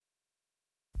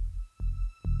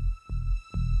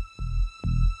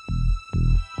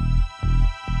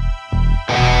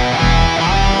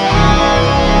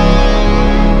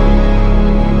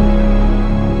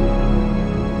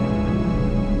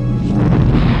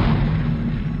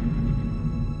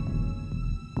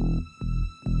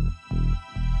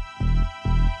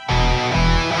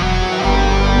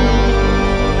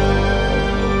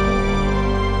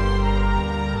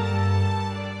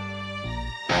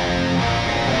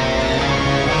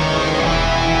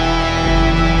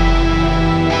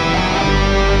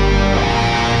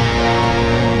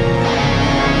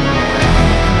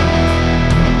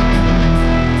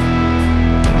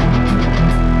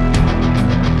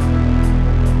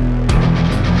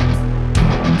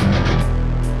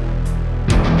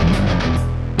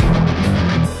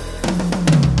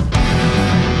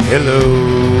Hello,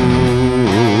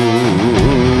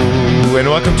 and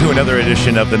welcome to another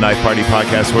edition of the Knife Party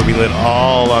Podcast, where we lit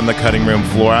all on the cutting room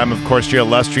floor. I'm, of course, your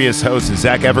illustrious host,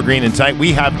 Zach Evergreen, and tonight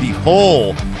we have the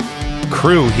whole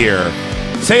crew here.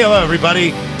 Say hello,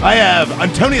 everybody. I have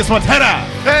Antonius Montana.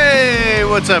 Hey,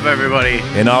 what's up, everybody?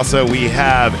 And also we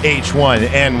have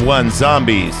H1N1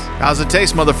 Zombies. How's it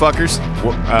taste, motherfuckers?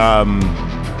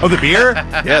 Oh, the beer?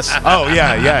 Yes. Oh,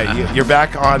 yeah. You're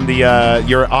back on the,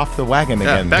 you're off the wagon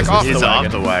again. Back off the He's wagon.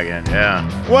 off the wagon, yeah.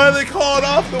 Why do they call it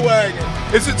off the wagon?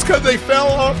 Is it because they fell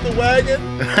off the wagon?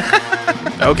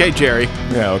 Okay, Jerry.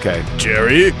 Yeah, okay.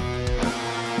 Jerry.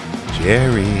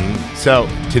 So,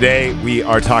 today we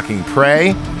are talking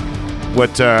Prey.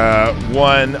 What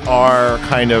won our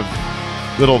kind of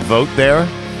little vote there.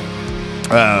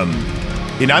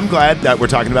 And I'm glad that we're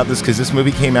talking about this because this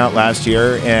movie came out last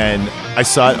year and I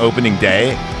saw it opening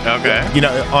day. Okay. You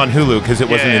know, on Hulu because it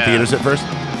wasn't in Yeah. theaters at first.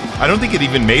 I don't think it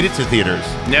even made it to theaters.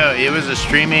 No, it was a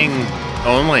streaming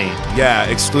only. Yeah,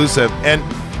 exclusive. And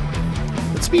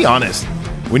let's be honest,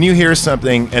 when you hear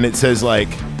something and it says like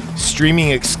streaming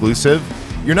exclusive,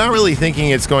 you're not really thinking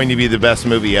it's going to be the best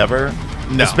movie ever.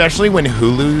 No. Especially when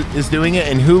Hulu is doing it.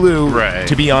 And Hulu, Right.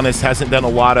 to be honest, hasn't done a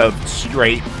lot of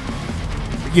straight,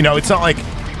 you know, it's not like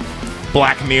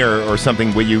Black Mirror or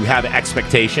something where you have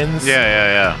expectations.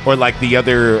 Yeah. Or like the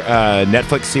other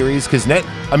Netflix series. Because,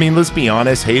 let's be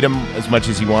honest, hate them as much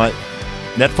as you want.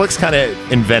 Netflix kind of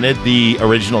invented the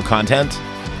original content.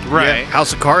 Right. Yeah,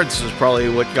 House of Cards is probably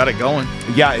what got it going.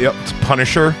 Yeah, it's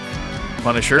Punisher.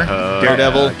 Punisher,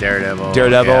 Daredevil. Daredevil,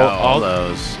 Yeah, all all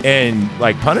those. And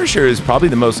like Punisher is probably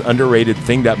the most underrated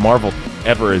thing that Marvel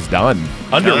ever has done.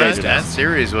 Underrated. That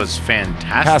series was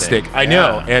fantastic. I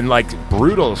know. And like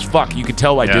brutal as fuck. You could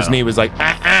tell why Yeah. Disney was like,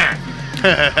 Yeah,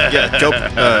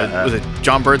 was it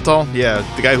John Bernthal? Yeah,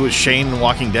 the guy who was Shane in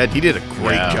Walking Dead. He did a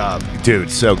great job.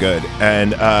 Dude, so good.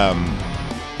 And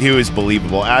he was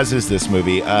believable, as is this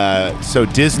movie. So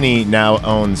Disney now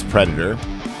owns Predator.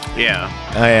 Yeah.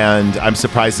 And I'm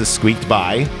surprised this squeaked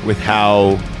by with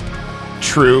how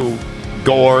true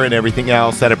gore and everything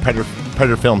else that a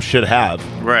Predator film should have.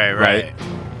 Right.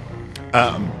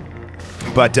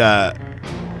 But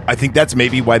I think that's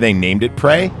maybe why they named it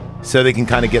Prey, so they can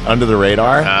kind of get under the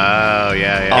radar. Oh,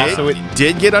 yeah. Also, It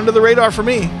did get under the radar for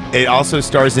me. It also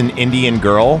stars an Indian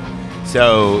girl,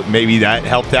 so maybe that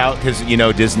helped out because, you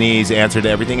know, Disney's answer to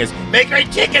everything is, make her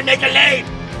chicken, make her late.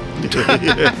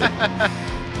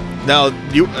 Now,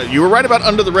 you were right about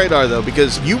under the radar though,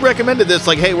 because you recommended this.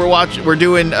 Like, hey, we're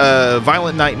doing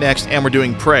Violent Night next, and we're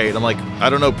doing Prey. And I'm like,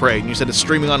 I don't know Prey. And you said it's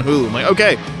streaming on Hulu. I'm like,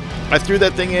 okay. I threw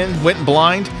that thing in, went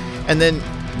blind, and then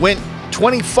went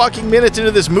 20 fucking minutes into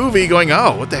this movie, going,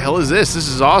 oh, what the hell is this? This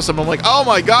is awesome. I'm like, oh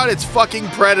my god, it's fucking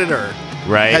Predator.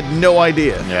 Right. Had no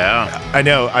idea. Yeah. I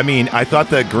know. I mean, I thought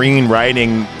the green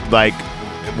writing like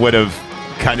would have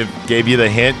kind of gave you the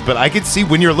hint, but I could see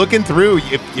when you're looking through,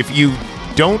 if you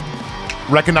don't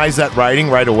recognize that writing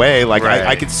right away, like Right.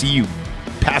 I could see you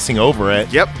passing over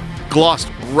it. Yep. Glossed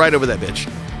right over that bitch.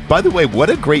 By the way, what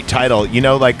a great title. You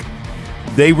know, like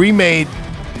they remade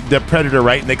the Predator,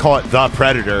 right? And they call it The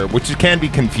Predator, which can be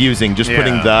confusing, just Yeah.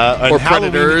 putting the... and Or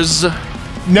Halloween- Predators.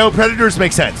 No, Predators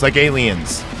make sense, like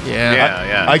Aliens.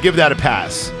 Yeah. I give that a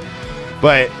pass.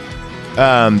 But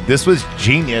this was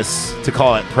genius to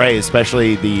call it Prey,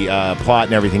 especially the plot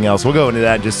and everything else. We'll go into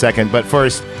that in just a second. But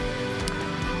first,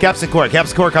 Caps and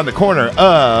Cork on the corner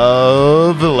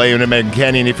of Lane and Megan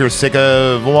Canyon. If you're sick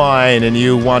of wine and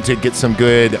you want to get some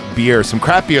good beer, some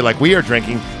craft beer like we are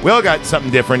drinking, we all got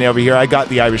something different over here. I got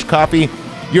the Irish coffee.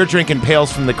 You're drinking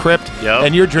Pails from the Crypt. Yep.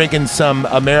 And you're drinking some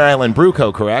Mare Island Brew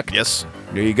Co., correct? Yes.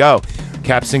 There you go.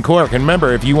 Caps and Cork. And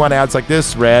remember, if you want ads like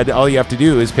this, Red, all you have to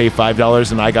do is pay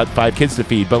 $5 and I got 5 kids to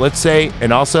feed. But let's say,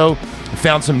 and also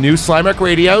found some new Slimeck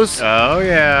radios. Oh,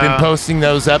 yeah. Been posting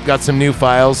those up, got some new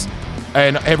files.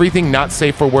 And everything not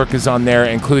safe for work is on there,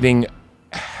 including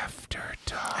After Dark.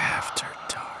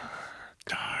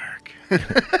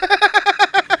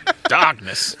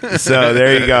 Darkness. So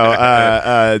there you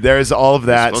go. There's all of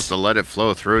that. Supposed to let it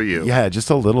flow through you. Yeah, just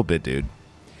a little bit, dude.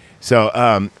 So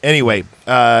anyway,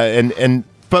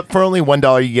 but for only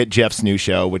 $1, you get Jeff's new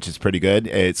show, which is pretty good.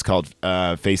 It's called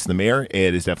Face in the Mirror.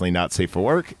 It is definitely not safe for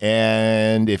work,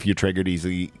 and if you're triggered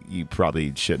easily, you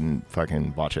probably shouldn't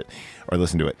fucking watch it or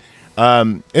listen to it.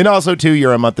 And also, too,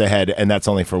 you're a month ahead, and that's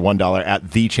only for $1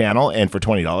 at the channel. And for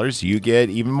 $20, you get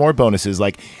even more bonuses.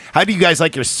 Like, how do you guys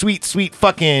like your sweet, sweet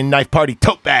fucking Knife Party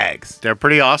tote bags? They're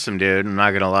pretty awesome, dude. I'm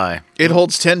not going to lie. It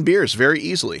holds 10 beers very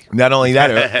easily. Not only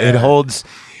that, it holds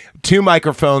 2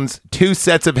 microphones, 2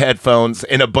 sets of headphones,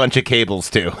 and a bunch of cables,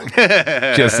 too.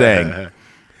 Just saying.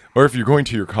 Or if you're going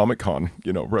to your Comic-Con,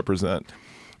 represent.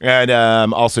 And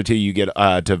also, too, you get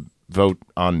to vote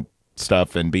on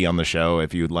stuff and be on the show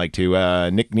if you'd like to.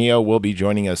 Nick Neo will be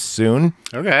joining us soon.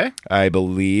 Okay. I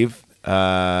believe.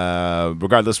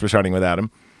 Regardless, we're starting with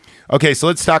Adam. Okay, so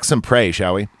let's talk some Prey,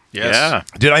 shall we? Yes. Yeah.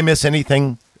 Did I miss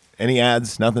anything? Any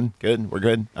ads? Nothing? Good? We're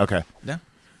good? Okay. Yeah.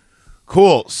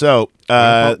 Cool. So,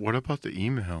 What about the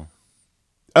email?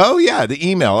 oh, yeah, the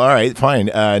email. All right, fine.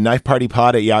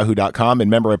 Knifepartypod@yahoo.com. And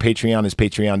remember, our Patreon is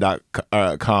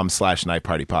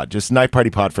patreon.com/knifepartypod. Just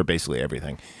knifepartypod for basically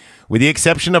everything. With the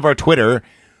exception of our Twitter,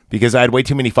 because I had way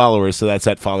too many followers, so that's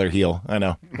at Father Heel. I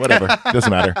know. Whatever. Doesn't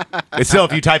matter. It's still,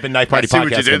 if you type in Knife Party See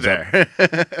Podcast. what you did comes up.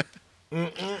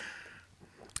 there.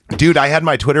 Dude, I had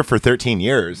my Twitter for 13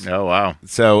 years. Oh, wow.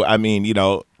 So, I mean,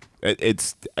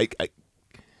 it's X.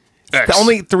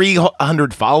 only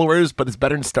 300 followers, but it's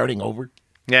better than starting over.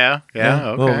 Yeah.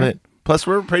 Yeah. A little Okay. bit. Plus,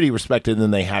 we're pretty respected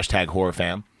in the hashtag horror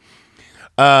fam.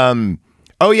 Oh,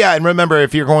 yeah, and remember,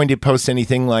 if you're going to post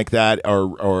anything like that or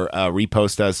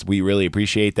repost us, we really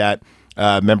appreciate that.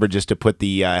 Remember just to put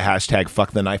the hashtag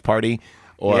fuck the knife party.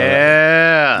 Or,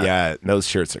 Yeah. Yeah, those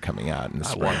shirts are coming out in the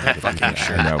spring.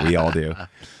 I know, we all do.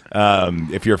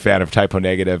 If you're a fan of Typo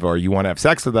Negative or you want to have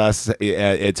sex with us,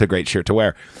 it's a great shirt to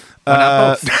wear.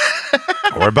 Or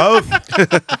both.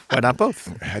 Why not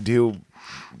both? I do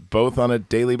both on a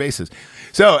daily basis.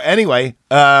 So anyway,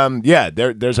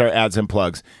 there's our ads and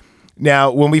plugs.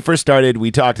 Now, when we first started,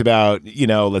 we talked about,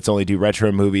 let's only do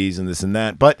retro movies and this and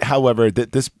that. But however,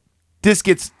 this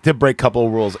gets to break a couple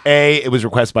of rules. It was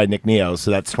requested by Nick Neo,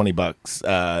 so that's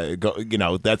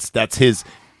 $20. That's his.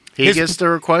 He gets to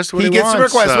request what he gets wants. to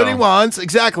request so. what he wants.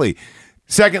 Exactly.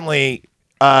 Secondly,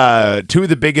 two of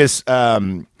the biggest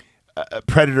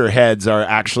Predator heads are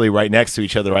actually right next to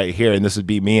each other right here, and this would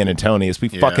be me and Antonius. We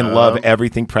fucking love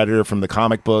everything Predator, from the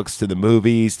comic books to the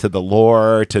movies to the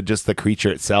lore to just the creature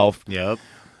itself. Yep.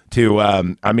 To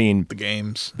The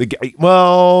games. the games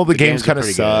games are kind of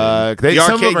pretty suck. The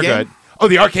Some of arcade them are game? good. Oh,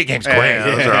 the arcade game's great.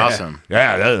 Yeah, those are awesome.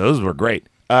 Yeah, those were great.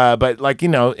 But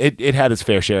it had its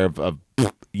fair share of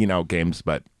games,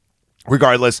 but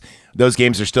regardless, those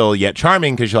games are still yet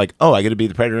charming because you're like, oh, I got to be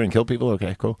the Predator and kill people.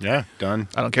 Okay, cool. Yeah, done.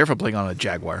 I don't care if I'm playing on a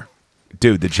Jaguar.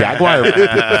 Dude, the Jaguar,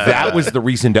 that was the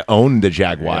reason to own the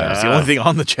Jaguar. It's the only thing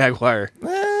on the Jaguar.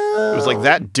 It was like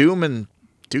that, Doom and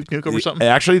Duke Nukem or something.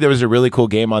 Actually, there was a really cool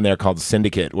game on there called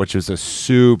Syndicate, which was a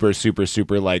super, super,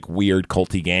 super like weird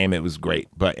culty game. It was great.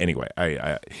 But anyway,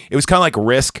 it was kind of like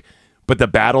Risk, but the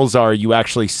battles are you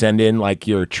actually send in like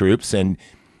your troops and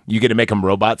you get to make them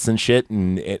robots and shit.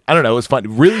 And I don't know, it was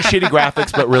fun. Really shitty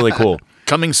graphics, but really cool.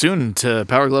 Coming soon to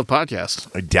Power Glove Podcast.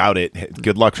 I doubt it.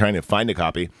 Good luck trying to find a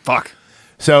copy. Fuck.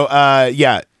 So,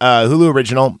 Hulu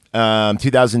original,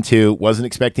 2002. Wasn't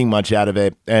expecting much out of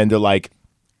it. And they're like,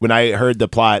 when I heard the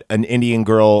plot, an Indian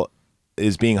girl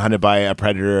is being hunted by a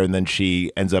predator and then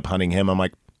she ends up hunting him. I'm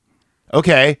like,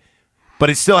 okay. But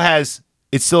it's still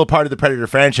a part of the Predator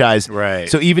franchise. Right.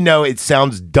 So even though it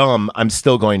sounds dumb, I'm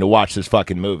still going to watch this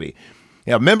fucking movie.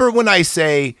 Now, remember when I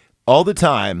say all the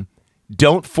time,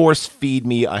 don't force feed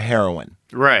me a heroin.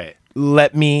 Right.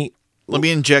 Let me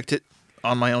inject it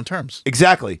on my own terms.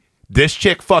 Exactly. This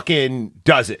chick fucking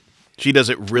does it. She does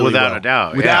it really Without well. a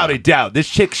doubt. Without a doubt. This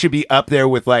chick should be up there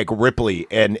with like Ripley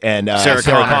and Sarah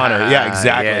Connor. Yeah,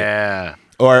 exactly. Yeah.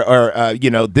 Or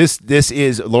this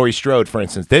is Laurie Strode, for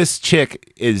instance. This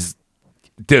chick is,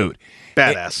 dude.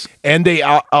 Badass. And they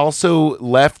also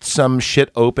left some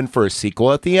shit open for a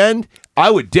sequel at the end.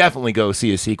 I would definitely go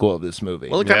see a sequel of this movie.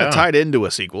 Well, it kind of tied into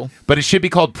a sequel. But it should be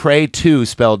called Prey 2,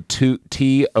 spelled Too.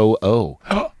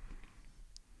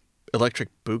 Electric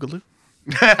Boogaloo?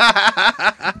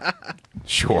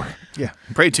 Sure. Yeah.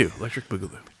 Prey 2, Electric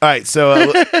Boogaloo. All right,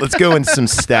 so let's go in some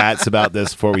stats about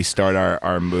this before we start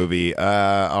our movie.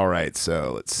 All right,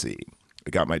 so let's see. I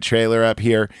got my trailer up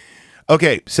here.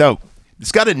 Okay, so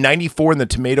it's got a 94 in the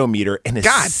tomato meter and a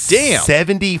God damn.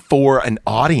 74 an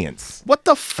audience. What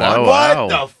the fuck? Oh, What wow.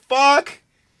 the fuck?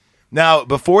 Now,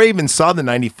 before I even saw the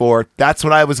 94, that's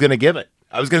what I was going to give it.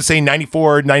 I was going to say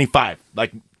 94, 95.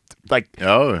 Like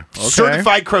Oh, okay.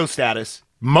 certified crow status.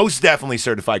 Most definitely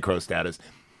certified crow status.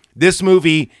 This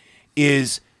movie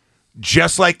is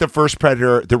just like the first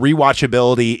Predator. The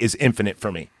rewatchability is infinite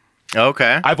for me.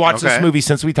 Okay. I've watched this movie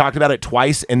since we talked about it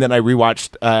twice, and then I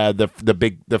rewatched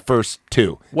the first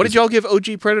two. What did y'all give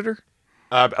OG Predator?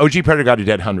 OG Predator got a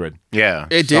dead 100. Yeah.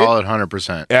 It did? Solid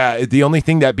 100%. The only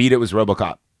thing that beat it was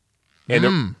RoboCop.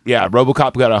 And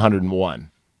RoboCop got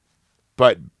 101,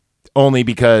 but only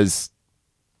because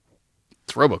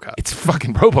It's RoboCop. it's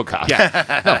fucking RoboCop.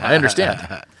 Yeah. No, I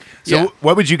understand. So,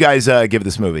 what would you guys give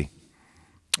this movie?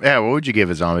 Yeah, what would you give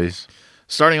it, Zombies?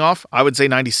 Starting off, I would say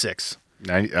 96.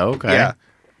 Okay. Yeah.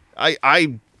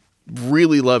 I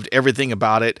really loved everything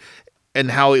about it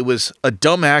and how it was a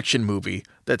dumb action movie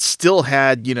that still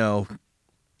had,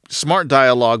 smart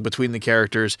dialogue between the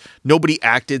characters. Nobody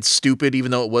acted stupid,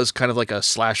 even though it was kind of like a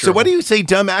slasher. So what do you say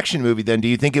dumb action movie then? Do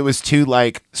you think it was too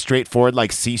like straightforward,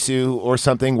 like Sisu or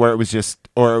something, where it was just,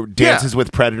 or Dances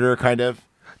with Predator kind of?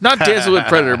 Not Dances with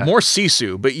Predator, more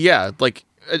Sisu, but yeah, like...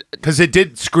 Because it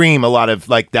did scream a lot of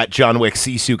like that John Wick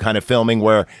Sisu kind of filming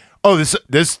where,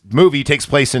 this movie takes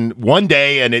place in one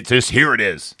day and it's just, here it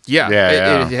is. Yeah,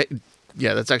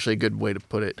 that's actually a good way to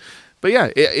put it. But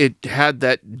yeah, it had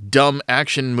that dumb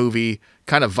action movie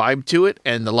kind of vibe to it,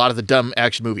 and a lot of the dumb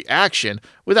action movie action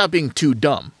without being too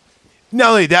dumb.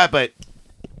 Not only that, but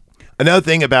another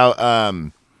thing about,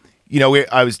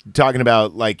 I was talking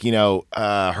about like,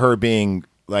 her being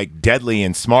like deadly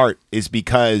and smart is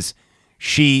because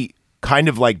she kind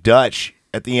of like Dutch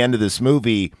at the end of this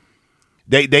movie,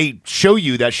 they show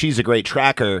you that she's a great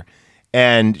tracker,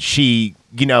 and she,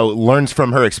 learns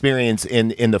from her experience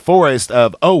in the forest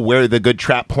of, where the good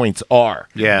trap points are.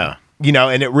 Yeah.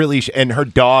 And it really, and her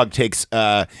dog takes,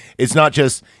 it's not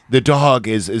just the dog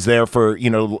is there for,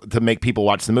 to make people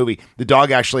watch the movie. The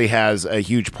dog actually has a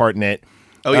huge part in it.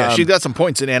 Oh yeah, she's got some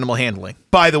points in animal handling.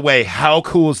 By the way, how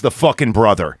cool is the fucking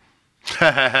brother?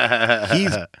 He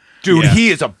is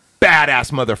a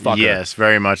badass motherfucker. Yes,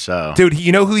 very much so. Dude,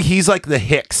 you know who he's like the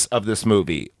Hicks of this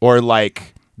movie, or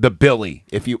like the Billy.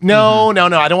 If you no,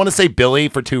 I don't want to say Billy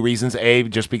for two reasons. A,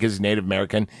 just because he's Native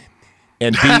American,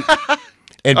 and B,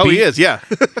 he is, yeah.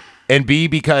 And B,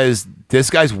 because this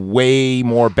guy's way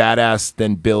more badass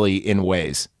than Billy in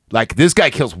ways. Like, this guy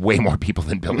kills way more people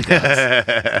than Billy does.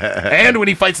 And when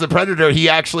he fights the Predator, he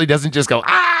actually doesn't just go,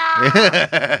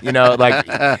 ah!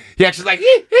 He actually like,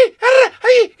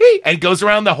 and goes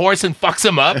around the horse and fucks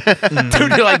him up.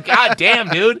 Dude, you're like, God damn,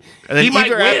 dude. And then he might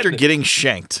even win. after getting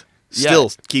shanked, still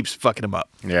keeps fucking him up.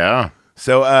 Yeah.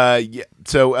 So,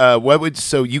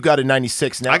 so you got a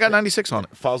 96 now? I got 96 on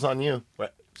it. Falls on you.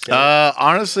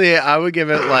 Honestly, I would give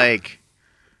it like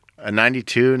a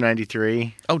 92,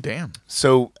 93. Oh, damn.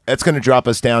 So that's going to drop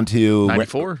us down to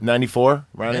 94. 94,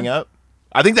 rounding up.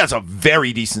 I think that's a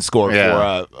very decent score for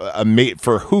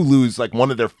Hulu's, like one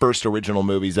of their first original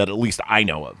movies that at least I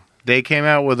know of. They came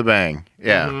out with a bang.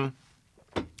 Yeah.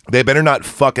 Mm-hmm. They better not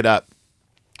fuck it up.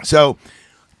 So,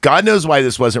 God knows why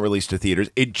this wasn't released to theaters.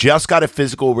 It just got a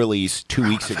physical release 2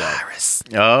 weeks ago.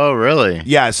 Oh, really?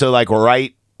 Yeah, so like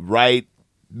right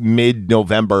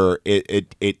mid-November,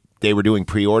 they were doing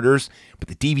pre-orders, but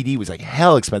the DVD was like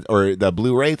hell expensive, or the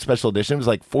Blu-ray special edition was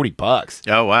like $40.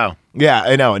 Oh, wow. Yeah,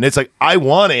 I know. And it's like, I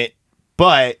want it,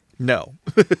 but no.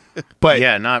 But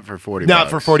yeah, not for $40.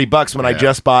 Not for $40 when I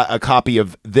just bought a copy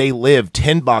of They Live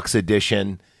 10-box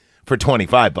edition for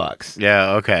 $25.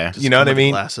 Yeah, okay. You know what I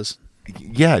mean? Glasses.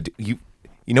 Yeah, you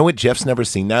know what? Jeff's never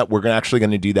seen that. We're actually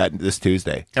going to do that this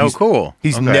Tuesday. Cool.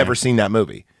 He's never seen that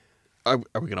movie. Are we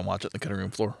going to watch it in the cutting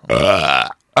room floor?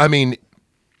 I mean,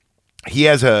 he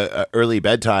has a early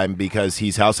bedtime because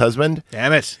he's house husband.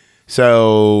 Damn it.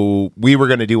 So we were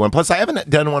going to do one. Plus, I haven't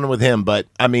done one with him, but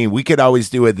I mean, we could always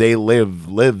do a They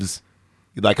Lives,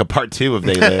 like a part 2 of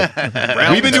They Live.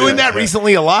 We've been doing that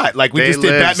recently a lot. Like we just did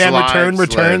Batman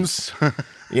Returns.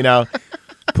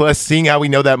 Plus, seeing how we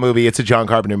know that movie, it's a John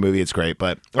Carpenter movie. It's great.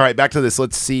 But all right, back to this.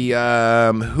 Let's see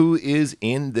who is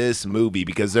in this movie,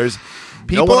 because there's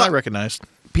people no one I recognized.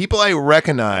 People I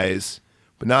recognize,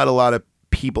 but not a lot of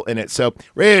people in it. So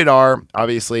rated R,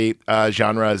 obviously,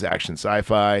 genre is action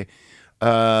sci-fi.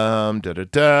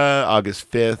 August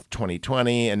 5th,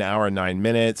 2020, an hour and 9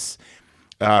 minutes.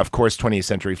 Of course, 20th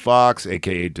Century Fox,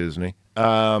 aka Disney.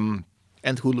 And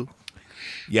Hulu.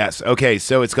 Yes. Okay.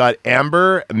 So it's got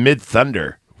Amber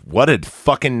Mid-Thunder. What a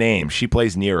fucking name. She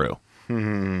plays Neru.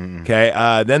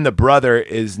 Okay. Then the brother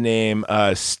is named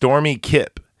Stormy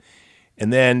Kip.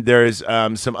 And then there's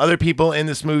some other people in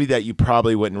this movie that you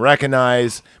probably wouldn't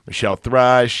recognize. Michelle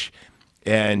Thrush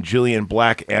and Julian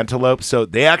Black Antelope. So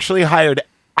they actually hired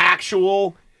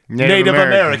actual Native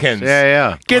Americans.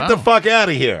 Yeah. Get the fuck out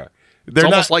of here. It's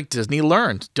almost like Disney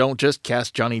learned. Don't just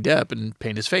cast Johnny Depp and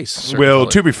paint his face. Well,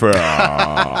 to be fair,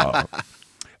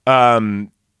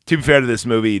 to this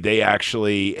movie, they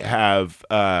actually have.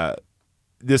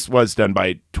 This was done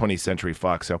by 20th Century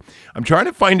Fox. So I'm trying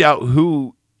to find out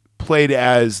who played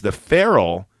as the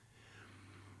Feral,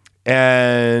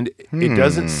 and it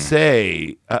doesn't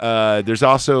say. There's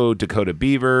also Dakota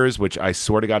Beavers, which I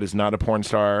swear to God is not a porn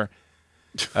star.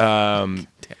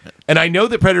 And I know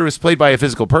that Predator was played by a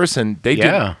physical person. They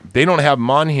don't have him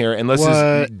on here unless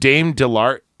it's Dame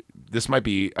Delart. This might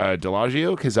be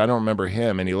Delagio, because I don't remember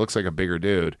him, and he looks like a bigger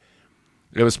dude.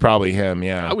 It was probably him,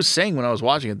 yeah. I was saying when I was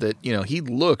watching it that, he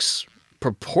looks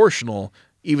proportional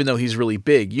even though he's really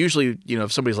big. Usually,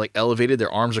 if somebody's like elevated,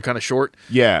 their arms are kind of short.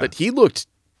 Yeah. But he looked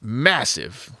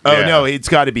massive. Oh, Yeah. no, it's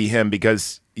got to be him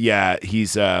because,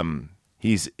 he's in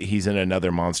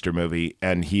another monster movie,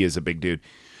 and he is a big dude.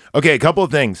 Okay, a couple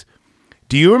of things.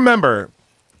 Do you remember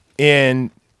in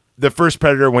the first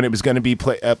Predator when it was going to be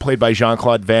played by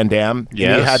Jean-Claude Van Damme? Yes.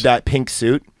 And he had that pink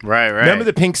suit? Right. Remember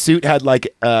the pink suit had like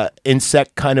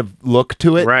insect kind of look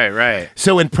to it? Right.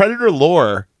 So in Predator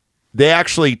lore, they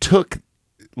actually took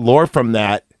lore from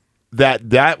that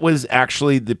was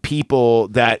actually the people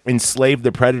that enslaved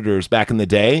the predators back in the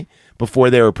day before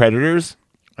they were predators.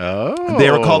 Oh.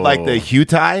 They were called like the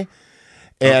Hutai,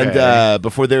 and Okay.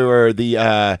 before they were the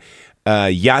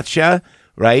Yacha,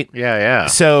 right? Yeah.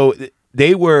 So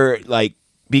they were like,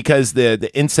 because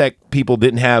the insect people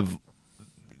didn't have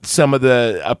some of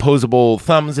the opposable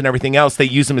thumbs and everything else, they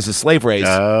used them as a slave race.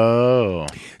 Oh.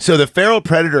 So the feral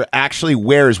predator actually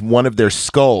wears one of their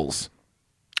skulls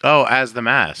Oh, as the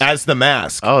mask. as the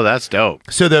mask. Oh, that's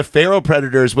dope. So the feral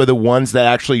predators were the ones that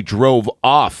actually drove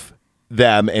off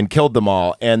them and killed them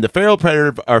all. And the feral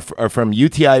predators are from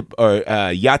UTI or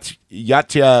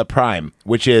Yatia Prime,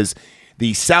 which is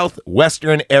the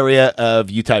southwestern area of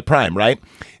UTI Prime, right?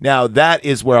 Now, that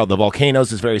is where all the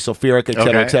volcanoes is very sulfuric, et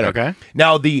cetera, et cetera. Okay.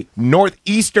 Now, the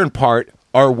northeastern part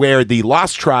are where the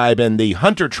Lost Tribe and the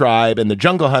Hunter Tribe and the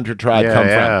Jungle Hunter Tribe come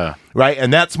Yeah. from, right?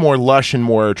 And that's more lush and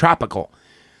more tropical.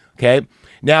 Okay.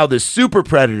 Now, the super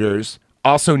predators,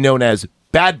 also known as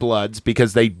bad bloods,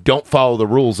 because they don't follow the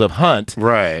rules of hunt.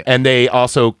 Right. And they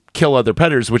also kill other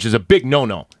predators, which is a big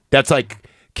no-no. That's like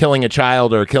killing a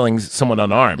child or killing someone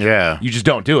unarmed. Yeah. You just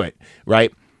don't do it,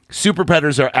 right? Super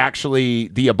predators are actually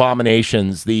the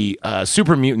abominations, the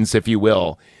super mutants, if you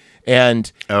will. And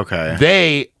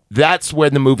Okay. that's where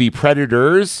the movie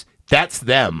Predators, that's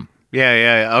them.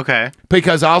 Yeah. Okay.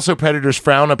 Because also predators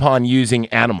frown upon using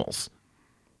animals.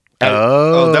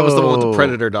 Oh, that was the one with the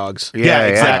predator dogs. Yeah,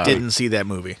 exactly. I didn't see that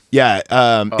movie. Yeah,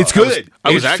 it's good. I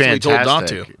was It's actually told not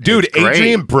to. fantastic. Dude, It's great.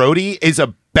 Adrian Brody is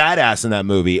a badass in that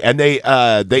movie. And they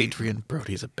Adrian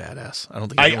Brody's a badass. I don't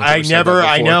think anyone's I ever said that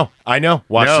before. I know.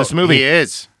 Watch No, this movie. He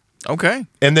is. Okay.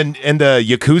 And the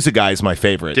Yakuza guy is my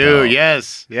favorite. though. Dude,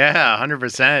 yes. Yeah,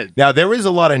 100%. Now, there is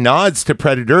a lot of nods to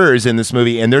Predators in this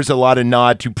movie, and there's a lot of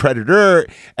nod to Predator,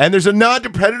 and there's a nod to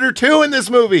Predator 2 in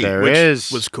this movie. There Which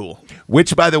is. was cool.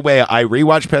 Which, by the way, I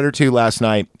rewatched Predator 2 last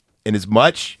night, and as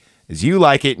much as you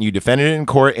like it, and you defended it in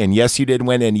court, and yes, you did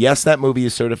win, and yes, that movie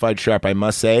is certified sharp, I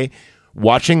must say,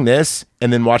 watching this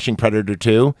and then watching Predator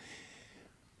 2,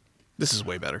 This is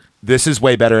way better. this is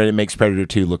way better, and it makes Predator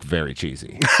 2 look very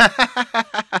cheesy.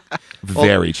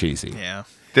 Very cheesy. Yeah.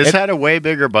 This had a way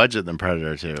bigger budget than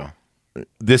Predator 2.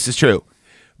 This is true.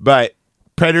 But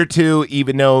Predator 2,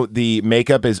 even though the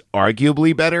makeup is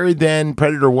arguably better than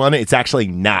Predator 1, it's actually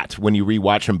not when you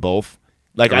rewatch them both.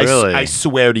 Like, Really? I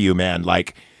swear to you, man,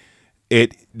 like,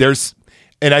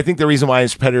 and I think the reason why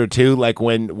it's Predator 2, like,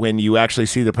 when you actually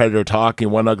see the Predator talk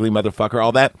and one ugly motherfucker,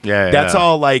 all that, that's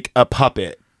all like a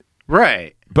puppet.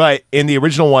 Right. But in the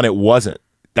original one, it wasn't.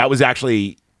 That was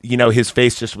actually, his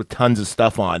face just with tons of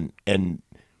stuff on, and,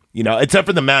 except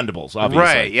for the mandibles, obviously.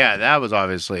 Right. Yeah, that was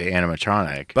obviously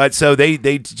animatronic. But so they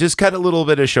just cut a little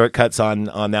bit of shortcuts on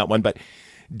that one. But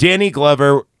Danny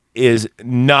Glover is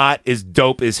not as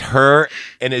dope as her,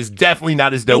 and is definitely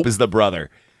not as dope as the brother.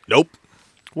 Nope.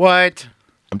 What?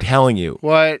 I'm telling you.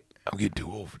 What? I'm getting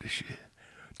too old for this shit.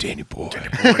 Danny boy.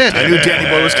 I knew Danny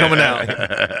Boy was coming out.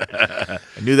 I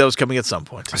knew that was coming at some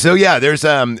point. So yeah, there's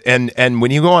and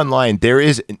when you go online, there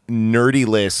is nerdy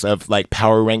lists of like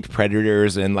power ranked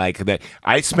predators and like that.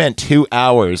 I spent 2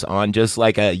 hours on just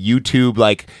like a YouTube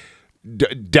like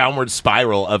downward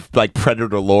spiral of like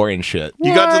predator lore and shit.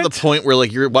 You got to the point where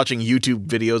like you're watching YouTube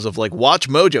videos of like Watch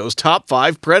Mojo's top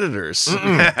 5 predators.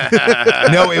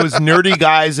 No, it was nerdy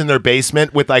guys in their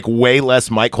basement with like way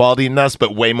less mic quality than us,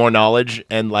 but way more knowledge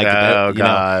and like. Oh,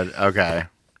 God. Okay.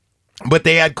 But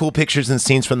they had cool pictures and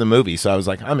scenes from the movie, so I was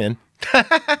like, I'm in.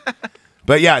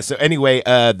 But yeah, so anyway,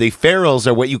 the ferals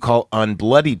are what you call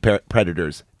unbloodied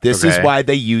predators. This is Okay. why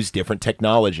they use different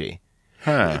technology.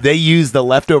 Huh. They use the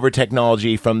leftover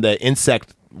technology from the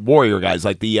insect warrior guys,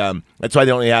 like the that's why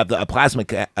they only have a plasma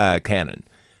cannon,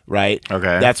 right?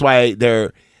 Okay. That's why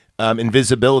their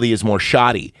invisibility is more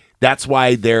shoddy. That's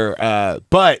why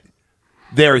but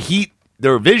their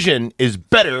vision is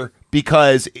better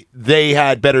because they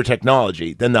had better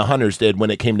technology than the hunters did when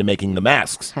it came to making the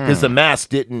masks. Because the masks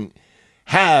didn't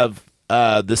have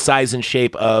the size and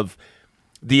shape of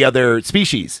the other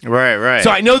species. Right.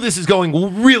 So I know this is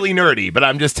going really nerdy, but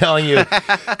I'm just telling you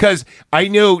because I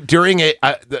know during it,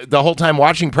 the whole time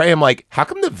watching Prey, I'm like, how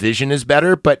come the vision is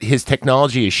better, but his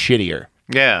technology is shittier?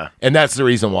 Yeah. And that's the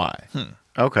reason why.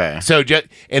 Okay. So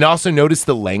and also notice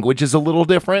the language is a little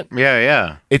different.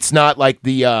 Yeah. It's not like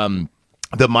the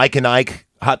Mike and Ike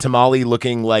hot tamale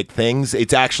looking like things.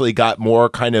 It's actually got more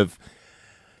kind of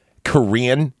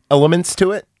Korean elements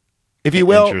to it, if you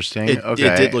will. Interesting. It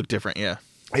Okay. did look different, yeah.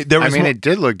 It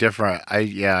did look different. I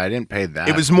didn't pay that.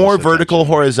 It was more close vertical,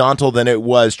 attention. horizontal than it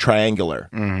was triangular.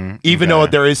 Even though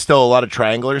there is still a lot of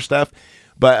triangular stuff,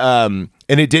 but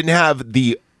and it didn't have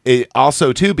it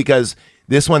also too because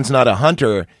this one's not a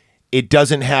hunter. It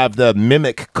doesn't have the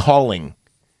mimic calling.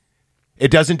 It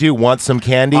doesn't do want some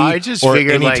candy. I just or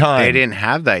figured like anytime. they didn't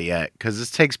have that yet because this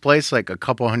takes place like a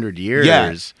couple hundred years.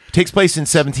 Yeah, takes place in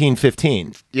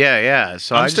 1715. Yeah.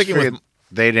 So I'm I just sticking figured with-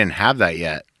 they didn't have that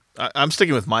yet. I'm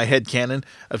sticking with my head canon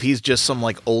of he's just some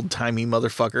like old timey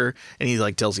motherfucker, and he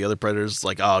like tells the other predators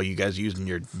like, "Oh, you guys using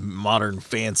your modern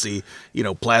fancy,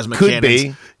 plasma Could cannons.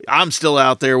 be. I'm still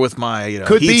out there with my,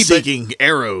 Could be, but heat-seeking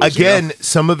arrows." Again,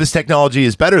 some of his technology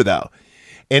is better though,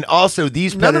 and also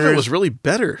these none predators, of it was really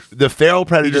better. the feral He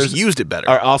predators, just used it better.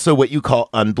 are also what you call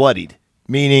unbloodied,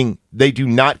 meaning they do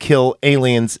not kill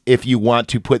aliens. If you want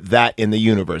to put that in the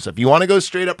universe, if you want to go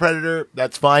straight up predator,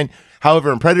 that's fine.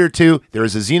 However, in Predator 2, there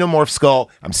is a xenomorph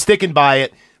skull. I'm sticking by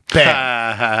it.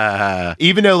 Bam.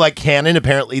 Even though, like, canon,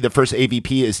 apparently the first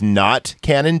AVP is not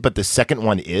canon, but the second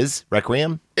one is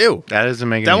Requiem. Ew, That doesn't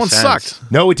make that any one sense.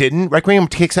 sucked. No, it didn't. Requiem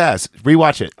kicks ass.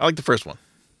 Rewatch it. I like the first one.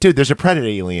 Dude, there's a Predator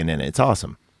alien in it. It's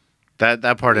awesome.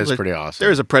 That part is pretty awesome.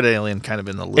 There is a predator alien kind of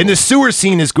in the little. And the sewer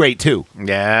scene is great, too.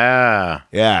 Yeah.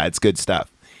 Yeah, it's good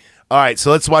stuff. All right, so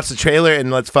let's watch the trailer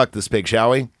and let's fuck this pig, shall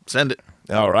we? Send it.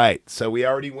 All right. So we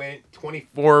already went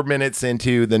 24 minutes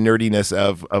into the nerdiness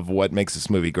of what makes this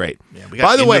movie great. Yeah, we got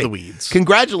By the into way, the weeds.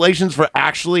 congratulations for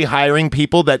actually hiring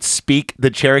people that speak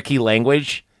the Cherokee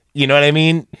language. You know what I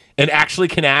mean? And actually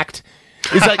can act.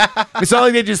 It's like it's not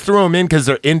like they just threw them in because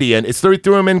they're Indian. It's they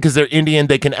threw them in because they're Indian.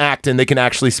 They can act and they can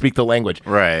actually speak the language.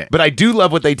 Right. But I do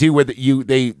love what they do where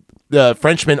the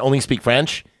Frenchmen only speak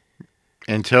French.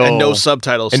 Until And no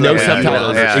subtitles. And so no that-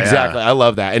 subtitles. yeah, Exactly. I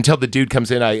love that. Until the dude comes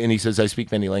in and he says, I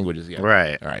speak many languages. Yeah.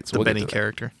 Right. All right. So The we'll get Benny to that.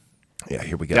 character. Yeah,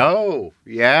 here we go. No.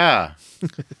 Yeah.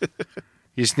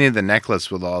 You just need the necklace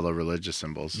with all the religious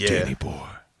symbols. Yeah. Danny boy.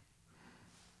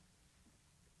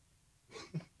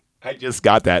 I just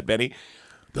got that, Benny.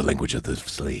 The language of the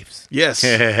slaves. Yes.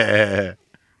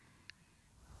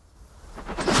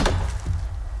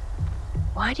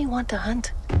 Why do you want to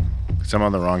hunt? I'm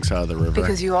on the wrong side of the river.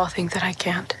 Because you all think that I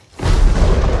can't.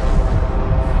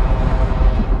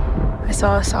 I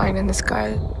saw a sign in the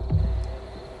sky.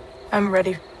 I'm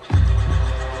ready.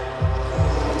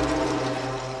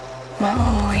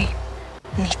 Maui.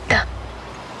 Nita.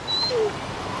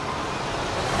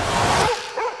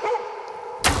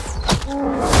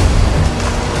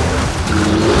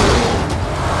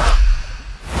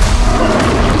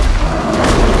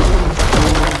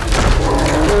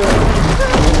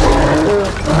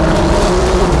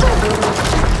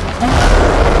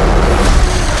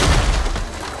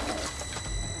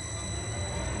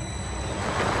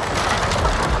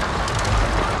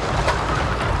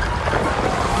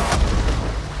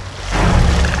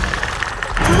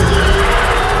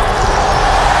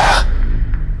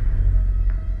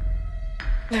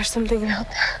 There's something out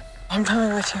there. I'm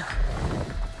coming with you.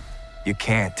 You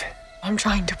can't. I'm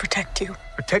trying to protect you.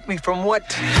 Protect me from what?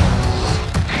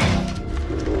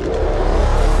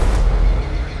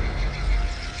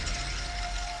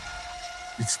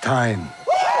 It's time.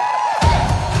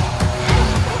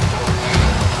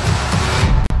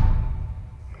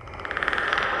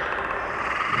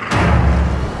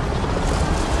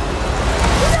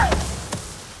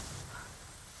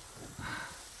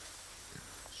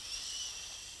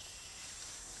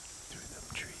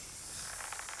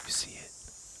 You see it?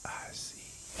 I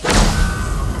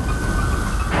see.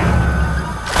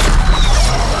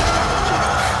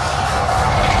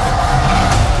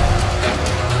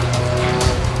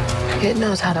 It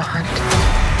knows how to hunt.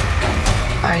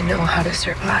 I know how to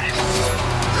survive.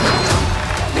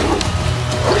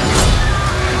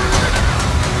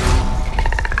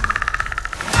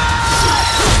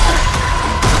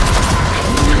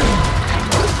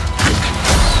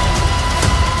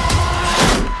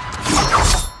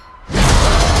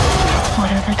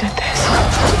 Whatever did this,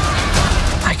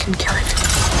 I can kill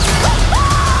it.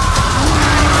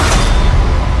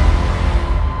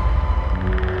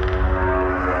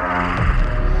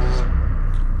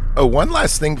 Oh, one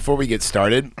last thing before we get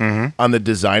started on the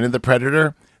design of the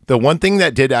Predator. The one thing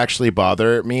that did actually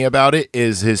bother me about it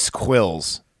is his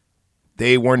quills.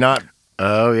 They were not.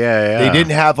 Oh yeah. They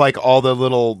didn't have like all the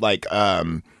little like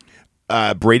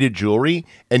braided jewelry,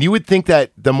 and you would think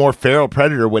that the more feral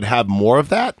predator would have more of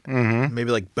that.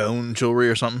 Maybe like bone jewelry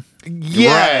or something.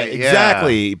 Yeah, Right,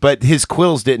 exactly. But his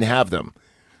quills didn't have them,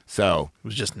 so It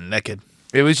was just naked.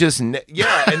 it was just and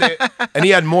he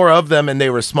had more of them, and they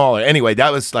were smaller. Anyway,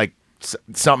 that was like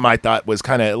something I thought was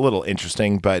kind of a little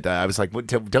interesting, but I was like,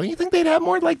 don't you think they'd have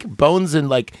more like bones and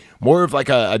like more of like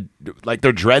a like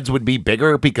their dreads would be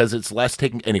bigger because it's less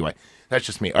taken? Anyway, that's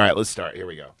just me. All right, let's start. Here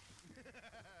we go.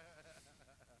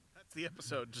 That's the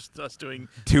episode, just us doing.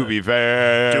 To be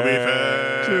fair. To be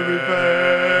fair. To be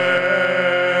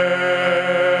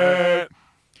fair.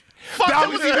 Fuck, that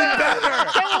was even better.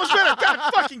 That one was better.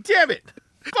 God fucking damn it.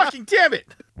 Fucking damn it.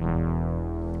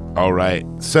 All right,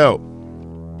 so.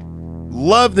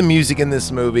 Love the music in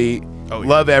this movie. Oh, yeah.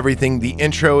 Love everything. The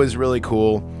intro is really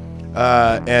cool.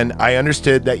 And I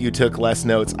understood that you took less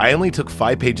notes. I only took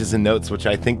 5 pages of notes, which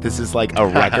I think this is like a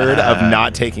record of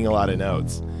not taking a lot of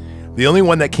notes. The only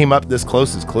one that came up this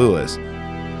close is Clueless.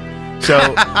 So,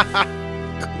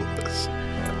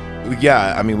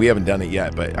 yeah, I mean, we haven't done it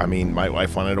yet, but I mean, my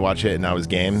wife wanted to watch it and I was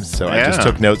game. So I just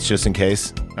took notes just in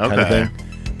case kind of thing.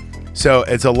 So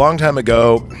it's a long time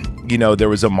ago. You know, there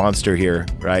was a monster here,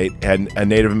 right? And a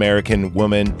Native American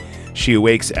woman, she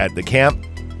awakes at the camp,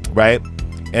 right?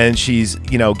 And she's,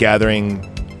 you know, gathering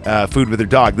food with her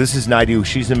dog. This is Naidu.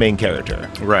 She's the main character.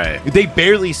 Right. They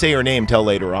barely say her name till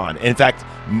later on. In fact,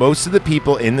 most of the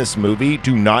people in this movie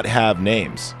do not have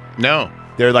names. No.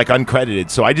 They're like uncredited.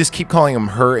 So I just keep calling them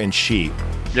her and she.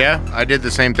 Yeah, I did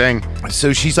the same thing.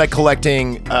 So she's like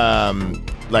collecting fungus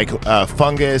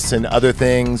and other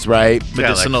things, right?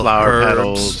 Medicinal like flower herbs.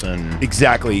 petals and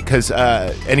Exactly, because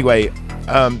anyway,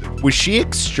 was she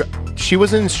she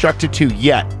wasn't instructed to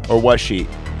yet, or was she?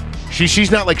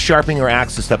 She's not like sharpening her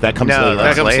axe and stuff. That comes later.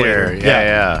 that's comes later. later.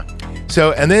 Yeah.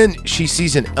 So and then she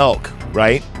sees an elk,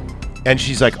 right? And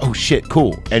she's like, "Oh shit,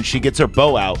 cool!" And she gets her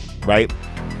bow out, right?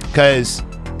 Because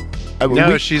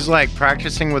No, she's like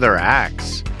practicing with her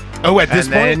axe. oh, at this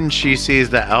And point, then she sees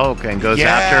the elk and goes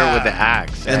Yeah. after it with the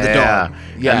axe. And the dog.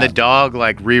 Yeah. And the dog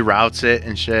like reroutes it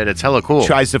and shit. It's hella cool.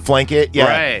 tries to flank it, yeah.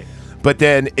 Right. But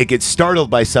then it gets startled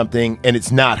by something, and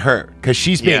it's not her because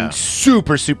she's being Yeah.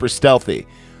 super, super stealthy,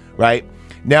 right?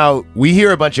 Now, we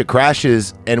hear a bunch of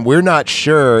crashes, and we're not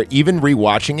sure, even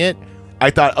rewatching it, I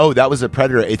thought, oh, that was a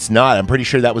predator. It's not. I'm pretty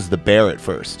sure that was the bear at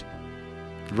first.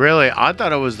 Really? I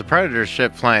thought it was the Predator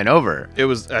ship flying over. It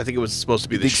was. I think it was supposed to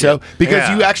be the Think ship. so? Because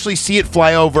Yeah. you actually see it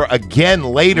fly over again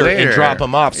later and Later. drop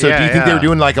him off. So do Yeah, you think they yeah. were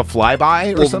doing like a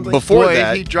flyby or Well, something? before Boy,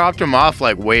 that, he dropped him off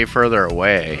like way further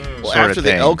away. well, sort after of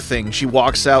the thing. elk thing, she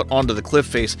walks out onto the cliff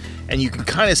face, and you can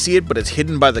kind of see it, but it's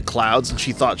hidden by the clouds. And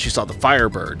she thought she saw the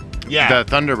Firebird. yeah.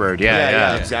 The Thunderbird,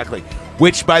 yeah. Exactly.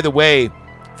 Which, by the way,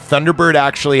 Thunderbird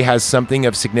actually has something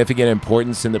of significant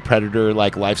importance in the Predator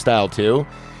like lifestyle too.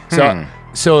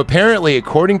 So apparently,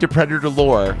 according to Predator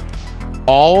lore,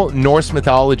 all Norse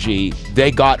mythology they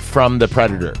got from the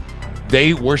Predator.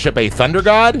 They worship a thunder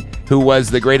god who was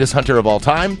the greatest hunter of all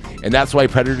time, and that's why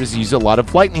Predators use a lot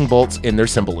of lightning bolts in their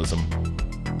symbolism.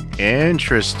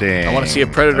 Interesting. I want to see a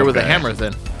predator with a Okay. hammer.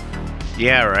 Then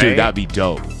Yeah, right. Dude, that'd be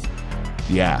dope.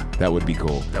 Yeah, that would be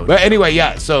cool. But anyway,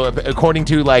 yeah. So according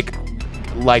to like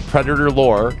Predator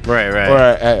lore, Right.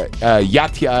 or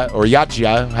Yatya or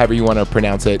Yatja, however you want to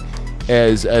pronounce it,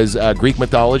 as Greek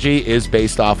mythology is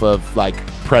based off of like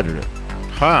Predator.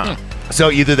 Huh. So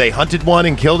either they hunted one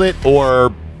and killed it,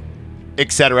 or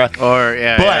etc. Or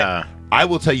yeah, But yeah. I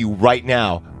will tell you right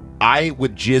now, I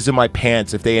would jizz in my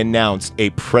pants if they announced a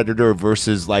Predator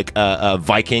versus like a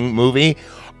Viking movie.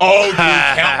 Oh, dude,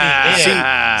 count me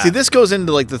in. see, this goes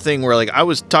into like the thing where like I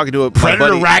was talking to my Predator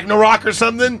buddy. Ragnarok or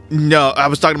something? No, I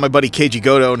was talking to my buddy Keiji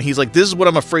Goto, and he's like, "This is what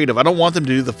I'm afraid of. I don't want them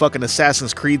to do the fucking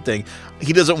Assassin's Creed thing.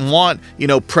 He doesn't want,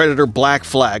 Predator Black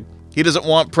Flag. He doesn't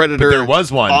want Predator. But there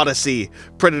was one. Odyssey.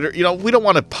 Predator. We don't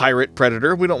want a pirate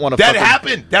Predator. We don't want to. That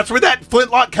happened. That's where that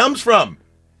flintlock comes from.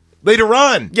 Later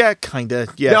on. Yeah, kinda.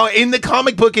 Yeah. No, in the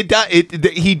comic book, he does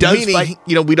Meaning, fight.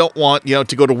 we don't want,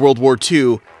 to go to World War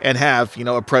II and have,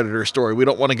 a Predator story. We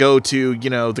don't want to go to,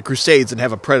 the Crusades and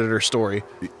have a Predator story.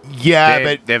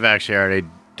 Yeah, They've actually already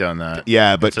done that.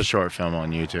 Yeah, but It's a short film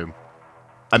on YouTube.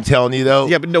 I'm telling you though,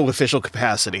 Yeah, but no official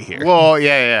capacity here. Well,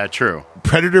 yeah, true.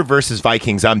 Predator versus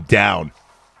Vikings, I'm down.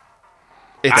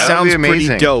 It that would sounds be pretty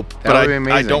amazing. dope, That but would be I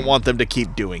amazing. don't want them to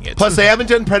keep doing it. Plus, they haven't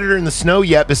done Predator in the snow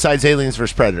yet, besides Aliens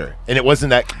vs Predator, and it wasn't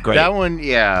that great. That one,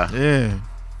 yeah.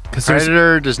 Because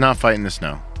Predator does not fight in the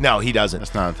snow. no, he doesn't.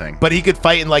 That's not a thing. But he could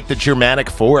fight in like the Germanic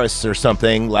forests or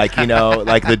something, like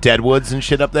like the deadwoods and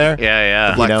shit up there.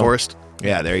 Yeah. Black know. Forest.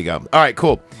 Yeah, there you go. All right,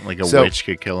 cool. Like a witch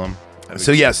could kill him.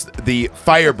 So yes, the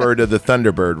Firebird of the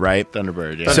Thunderbird, right?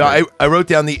 Thunderbird, yeah. So I wrote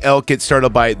down the elk gets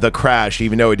startled by the crash,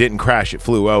 even though it didn't crash, it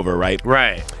flew over, right?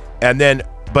 Right. And then,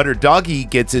 but her doggy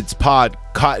gets its pod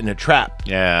caught in a trap.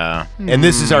 Yeah. And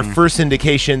this is our first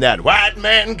indication that white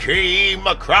man came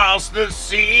across the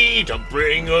sea to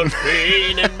bring us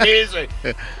pain and misery.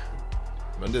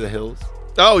 Under the Hills,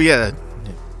 Oh yeah.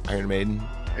 Iron Maiden.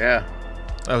 Yeah.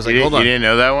 I was You, like, hold on. didn't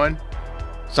know that one?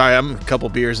 Sorry, I'm a couple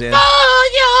beers in.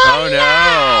 Oh, no.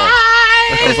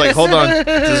 I was like, hold on.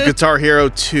 This is Guitar Hero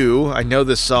 2. I know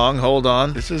this song. Hold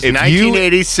on. This is If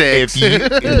 1986.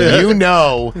 If you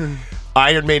know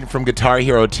Iron Maiden from Guitar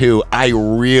Hero 2,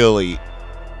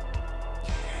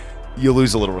 you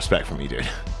lose a little respect for me, dude.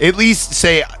 At least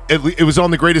say it was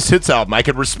on the Greatest Hits album. I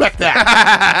could respect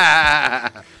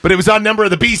that. But it was on Number of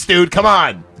the Beast, dude. Come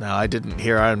on. No, I didn't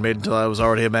hear Iron Maiden until I was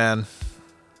already a man.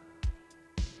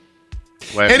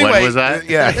 Anyway, when was that?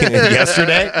 Yeah,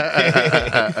 yesterday.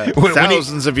 When he-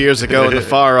 Thousands of years ago in the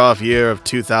far off year of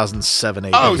 2007.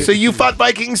 AD. oh, so you fought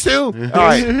Vikings too? All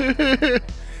right.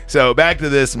 So back to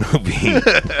this movie.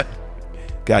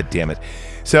 God damn it.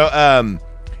 So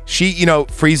she,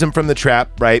 frees him from the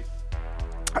trap, right?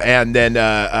 And then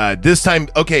this time,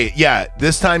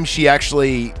 this time she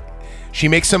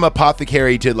makes some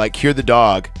apothecary to like cure the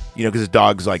dog, because the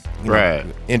dog's like Right.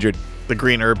 injured. The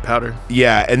green herb powder.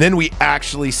 Yeah, and then we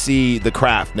actually see the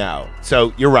craft now.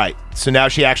 So you're right. So now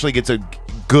she actually gets a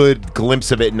good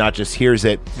glimpse of it and not just hears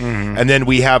it. Mm-hmm. And then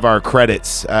we have our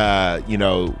credits, pray.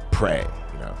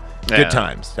 Yeah. Good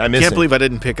times. I miss Can't it. believe I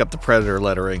didn't pick up the Predator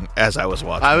lettering as I was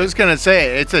watching. I was going to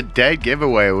say, it's a dead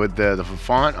giveaway with the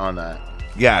font on that.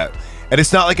 Yeah. And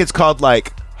it's not like it's called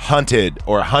like Hunted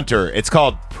or Hunter. It's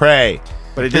called Prey.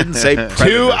 But it didn't say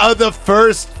Predator. 3 of the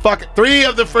first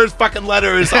fucking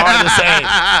letters are the same.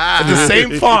 It's the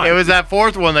same font. It was that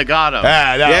fourth one that got him.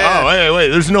 Oh, wait.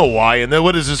 There's no Y in there.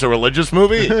 What is this, a religious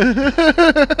movie?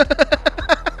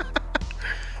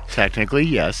 Technically,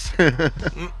 yes.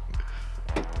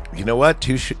 You know what?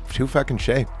 Too fucking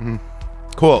shay.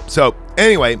 Cool. So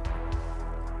anyway,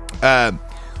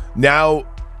 now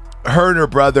her and her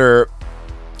brother,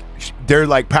 they're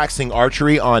like practicing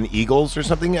archery on eagles or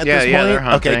something at this point. they're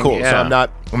hunting, Okay, cool. So yeah.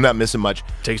 I'm not missing much.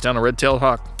 Takes down a red-tailed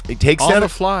hawk. It takes On down the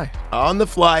fly. on the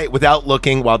fly without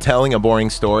looking while telling a boring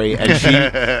story, and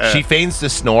she feigns to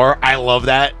snore. I love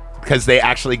that because they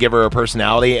actually give her a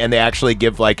personality, and they actually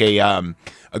give like a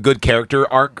good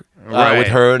character arc Right. with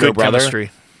her and her Good brother.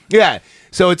 chemistry. Yeah.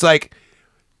 So it's like,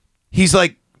 he's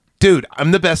like, dude,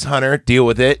 I'm the best hunter. Deal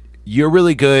with it. You're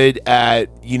really good at,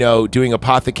 doing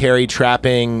apothecary,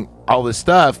 trapping, all this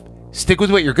stuff. Stick with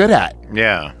what you're good at.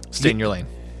 Yeah. Stay in your lane.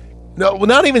 No, well,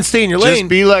 not even stay in your lane. Just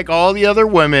be like all the other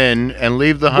women and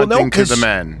leave the Well, hunting to 'cause the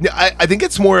men. I think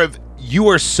it's more of, you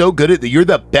are so good at that. You're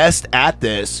the best at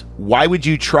this. Why would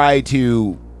you try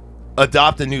to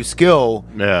adopt a new skill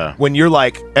Yeah. when you're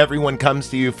like, everyone comes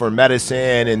to you for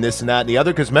medicine and this and that and the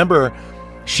other? Because remember,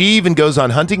 she even goes on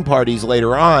hunting parties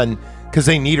later on because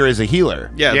they need her as a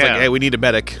healer. Yeah, it's Yeah. like, hey, we need a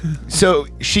medic. So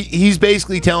he's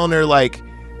basically telling her like,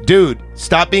 dude,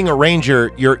 stop being a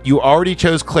ranger. You already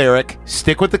chose cleric.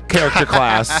 Stick with the character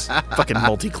class. Fucking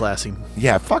multi-classing.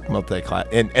 Yeah, fuck multi-class.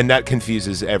 And that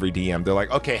confuses every DM. They're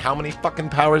like, okay, how many fucking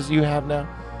powers do you have now?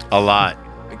 A lot.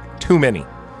 Like, too many.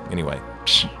 Anyway,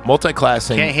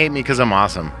 multi-classing. Can't hate me because I'm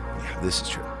awesome. Yeah, this is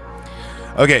true.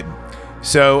 Okay,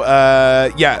 so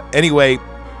anyway,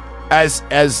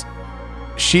 as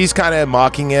she's kind of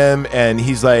mocking him and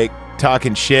he's like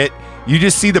talking shit, you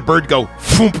just see the bird go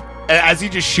foomp, as he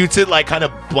just shoots it like kind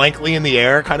of blankly in the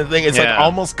air kind of thing. It's like Yeah.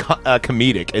 almost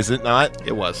comedic, is it not?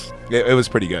 It was. It was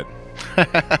pretty good.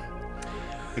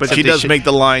 But she does make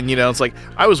the line, it's like,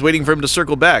 I was waiting for him to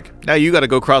circle back. Now you got to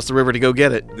go across the river to go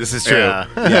get it. This is true. Yeah.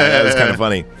 Yeah, that was kind of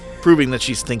funny. Proving that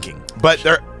she's thinking. But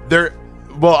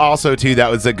well, also too,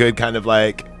 that was a good kind of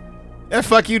like,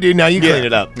 fuck you, dude. Now you clean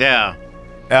it up. Yeah.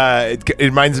 It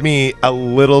reminds me a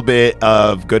little bit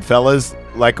of Goodfellas,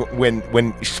 like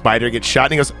when Spider gets shot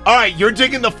and he goes, "All right, you're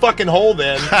digging the fucking hole,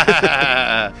 then."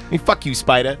 Hey, fuck you,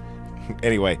 Spider.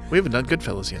 Anyway, We haven't done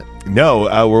Goodfellas yet.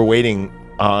 no, we're waiting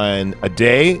on a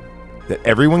day that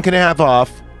everyone can have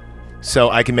off, so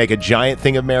I can make a giant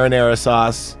thing of marinara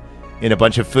sauce and a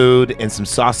bunch of food and some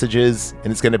sausages,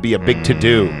 and it's gonna be a big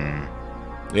to-do.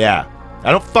 Yeah. I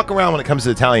don't fuck around when it comes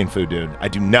to Italian food, dude. I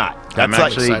do not. I'm That's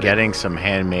like, actually excited. getting some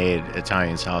handmade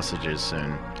Italian sausages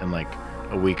soon, in like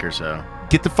a week or so.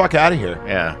 get the fuck out of here.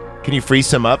 Yeah. Can you freeze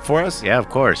some up for us? Yeah, of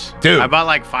course. Dude. I bought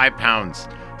like 5 pounds.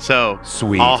 So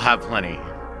Sweet. I'll have plenty.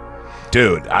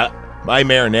 Dude, my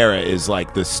marinara is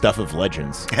like the stuff of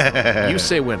legends. You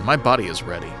say when. My body is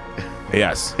ready.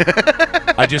 Yes.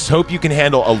 I just hope you can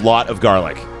handle a lot of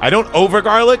garlic. I don't over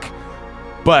garlic,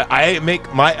 but I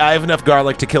have enough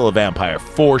garlic to kill a vampire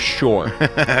for sure.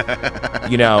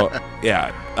 You know,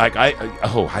 yeah. Like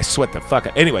I sweat the fuck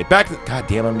out. Anyway, back to God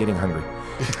damn, I'm getting hungry.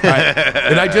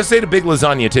 And I just ate a big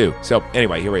lasagna too. So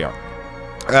anyway, here we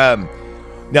are.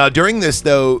 Now during this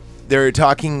though, they're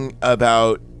talking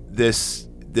about this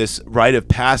rite of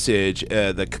passage,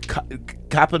 the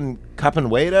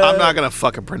Capoeira. I'm not going to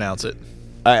fucking pronounce it.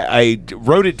 I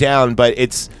wrote it down, but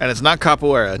it's And it's not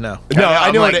capoeira, no. no.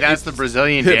 I know like, what that's the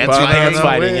Brazilian dance dance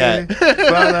fighting. fighting. Yeah.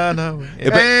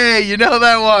 But- Hey, you know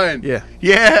that one? Yeah.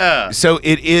 Yeah. So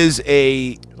it is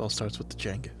It all starts with the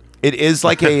Jenga. it is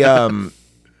like a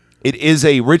it is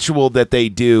a ritual that they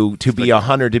do to be a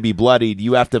hunter, to be bloodied.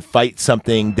 You have to fight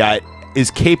something that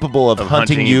is capable of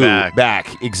hunting you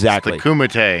back. Exactly. The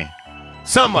Kumite.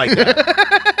 Something like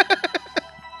that.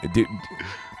 Dude,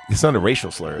 it's not a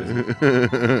racial slur, is it?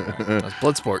 That's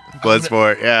Bloodsport.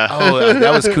 Bloodsport, yeah. Oh,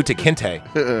 that was Kuta Kinte.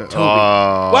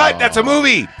 Oh. What? That's a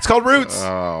movie. It's called Roots.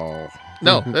 Oh.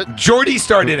 No, Jordy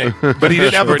starred in it, but he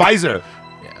didn't have a visor.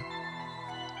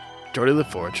 Jordy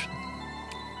LaForge,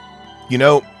 You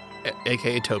know,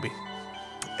 a.k.a. Toby.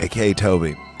 a.k.a.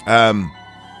 Toby.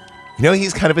 You know,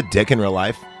 he's kind of a dick in real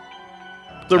life.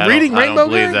 The I Reading don't Rainbow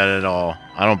believe guy? that at all.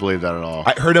 I don't believe that at all.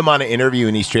 I heard him on an interview,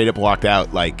 and he straight up walked out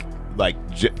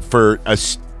for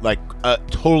a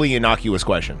totally innocuous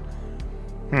question.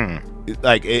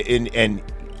 Like, and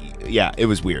yeah, it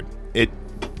was weird.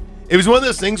 It was one of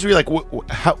those things where you're like,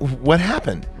 what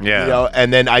happened? Yeah. You know,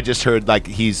 and then I just heard like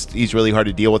he's really hard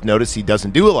to deal with. Notice he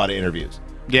doesn't do a lot of interviews.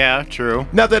 Yeah, true.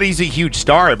 Not that he's a huge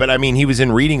star, but I mean, he was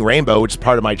in Reading Rainbow, which is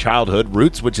part of my childhood.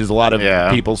 Roots, which is a lot of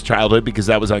people's childhood because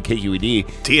that was on KQED.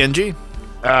 TNG.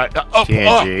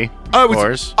 TNG, of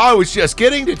course. I was just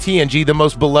getting to TNG, the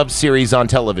most beloved series on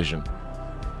television.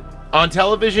 On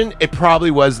television, it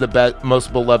probably was the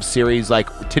most beloved series.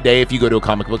 Like today, if you go to a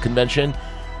comic book convention,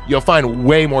 you'll find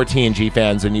way more TNG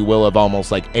fans than you will of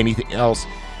almost like anything else.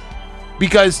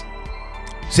 Because,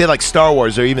 say like Star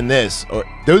Wars or even this, or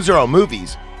those are all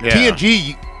movies. Yeah.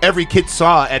 TNG, every kid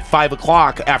saw at 5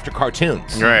 o'clock after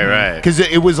cartoons. Right. Because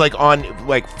it was like on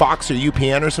like Fox or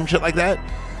UPN or some shit like that.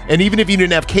 And even if you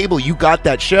didn't have cable, you got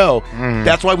that show.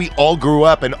 That's why we all grew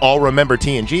up and all remember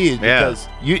TNG, is because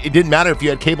it didn't matter if you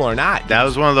had cable or not. That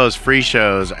was one of those free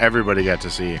shows everybody got to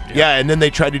see. Yeah, and then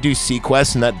they tried to do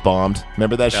Sequest and that bombed.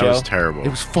 Remember that show? That was terrible. It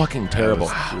was fucking terrible.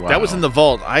 That was in the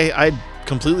vault. I'd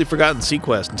completely forgotten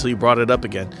Sequest until you brought it up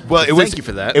again. Well, So thank you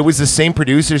for that. It was the same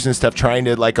producers and stuff trying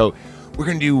to like go, we're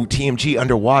going to do TMG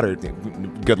underwater.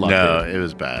 Good luck. No, dude. it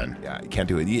was bad. Yeah, you can't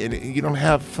do it. You don't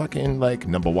have fucking like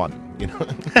number one. You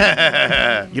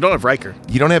know, You don't have Riker.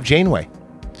 you don't have Janeway.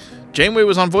 Janeway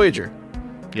was on Voyager.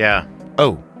 Yeah.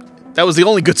 Oh, That was the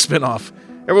only good spinoff.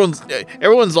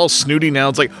 Everyone's all snooty now.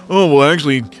 It's like, oh well,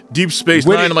 actually, Deep Space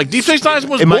Wait, Nine. I'm like, Deep Space Nine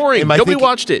was am I- boring. am I Nobody thinking-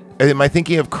 watched it. am I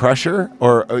thinking of Crusher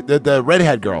or the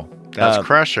redhead girl? That's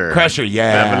Crusher. Crusher,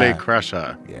 yeah. Beverly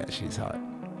Crusher. Yeah, she's hot.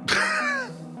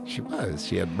 She was.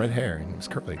 She had red hair and it was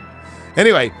curly.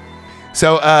 Anyway,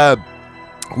 so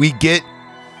we get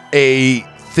a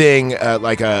thing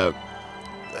like an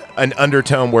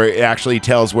undertone where it actually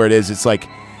tells where it is. It's like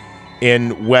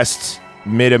in West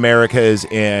Mid Americas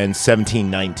in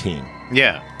 1719.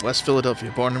 Yeah. West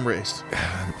Philadelphia, born and raised.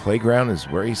 The playground is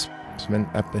where he's been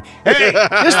up. Hey,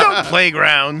 There's no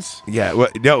playgrounds. yeah. Well,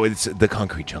 no, it's the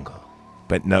concrete jungle,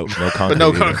 but no concrete. But no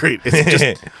either. concrete. It's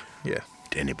just yeah.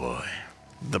 Danny boy.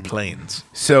 The plains.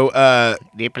 So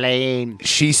The plane.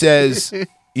 she says,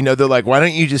 you know, they're like, why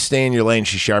don't you just stay in your lane?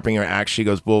 She's sharpening her axe. She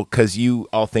goes, well, because you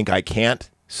all think I can't,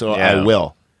 so I Yeah.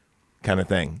 will, kind of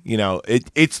thing. You know,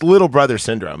 it's little brother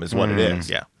syndrome is what it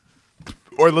is. Yeah.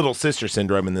 Or little sister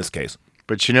syndrome in this case.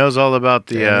 But she knows all about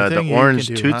the orange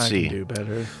Tootsie. Do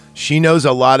better. She knows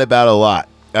a lot about a lot,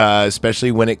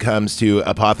 especially when it comes to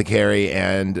apothecary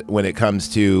and when it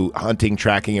comes to hunting,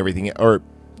 tracking, everything, or Is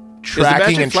the tracking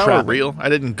magic and flower trapping. real? I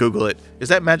didn't Google it. Is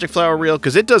that magic flower real?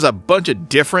 Because it does a bunch of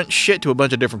different shit to a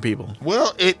bunch of different people.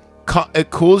 Well, it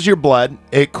cools your blood,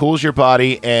 it cools your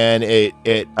body, and it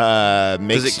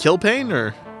makes Does it kill pain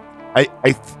or?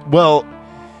 well,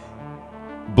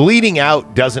 bleeding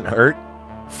out doesn't hurt.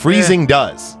 Freezing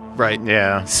does. Right.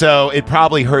 Yeah. So it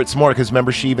probably hurts more because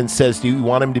remember she even says, do you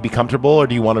want him to be comfortable or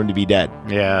do you want him to be dead?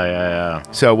 Yeah.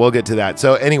 So we'll get to that.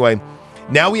 So anyway,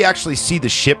 now we actually see the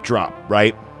ship drop,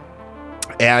 right?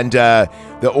 And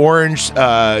the orange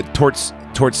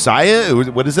towards Saya.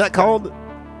 What is that called?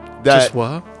 Just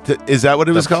what? Is that what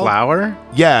it was The called? flower?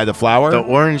 Yeah, the flower. The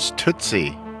orange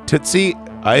Tootsie. Tootsie.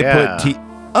 I Yeah. put T.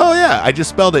 Oh yeah, I just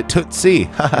spelled it Tootsie.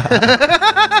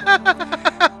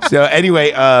 So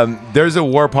anyway, there's a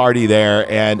war party there,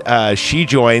 and she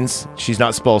joins. She's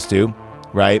not supposed to,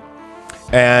 right?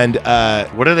 And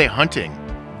What are they hunting?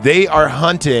 they are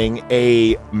hunting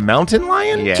a mountain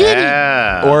lion, Yeah.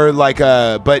 kitty, or like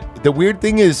a. But the weird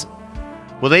thing is,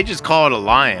 Well, they just call it a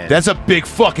lion. that's a big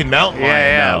fucking mountain lion.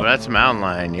 yeah, now. but that's a mountain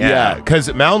lion. Yeah, Yeah.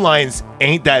 because mountain lions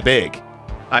ain't that big.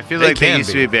 I feel They like they can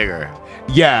used to be. be bigger.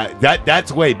 Yeah,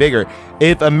 that's way bigger.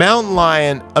 If a mountain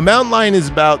lion is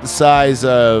about the size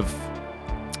of,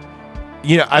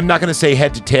 I'm not going to say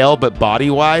head to tail, but body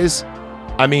wise,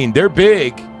 I mean, they're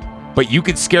big, but you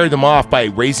could scare them off by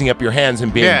raising up your hands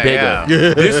and being Yeah, bigger.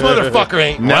 yeah. This motherfucker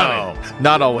ain't No. running.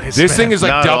 Not always. This man. thing is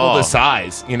like Not at double the all.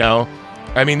 size,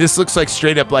 I mean, this looks like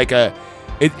straight up like I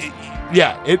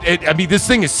mean, this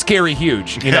thing is scary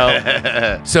huge,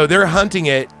 So they're hunting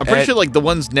it. I'm pretty and- sure like the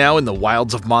ones now in the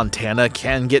wilds of Montana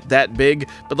can get that big,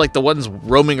 but like the ones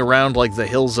roaming around like the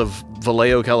hills of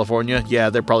Vallejo, California, yeah,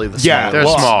 they're probably the Yeah, smallest. They're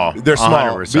well, small. They're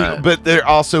small, 100%. but they're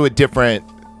also a different.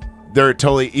 They're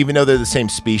totally, even though they're the same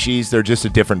species, they're just a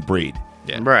different breed.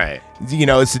 Right.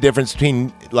 It's the difference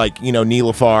between like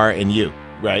Nilafar and you,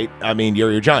 right? I mean,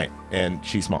 you're a giant and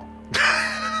she's small.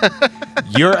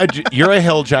 you're a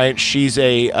hill giant. She's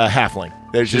a halfling.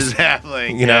 There's just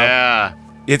Exactly. you know, Yeah.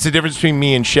 it's the difference between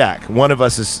me and Shaq. One of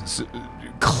us is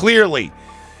clearly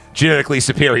genetically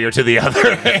superior to the other,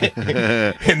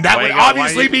 and that Why would you got- why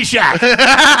obviously you- be Shaq.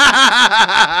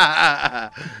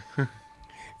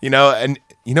 And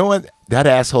you know what? That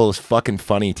asshole is fucking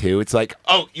funny too. It's like,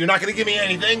 oh, you're not gonna give me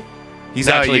anything? He's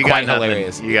No, actually you got quite nothing.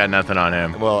 hilarious. You got nothing on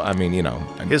him. Well, I mean,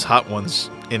 His Hot Ones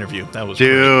interview. That was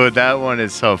Dude, that one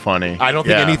is so funny. I don't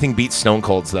think Yeah. anything beats Stone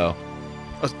Cold's though.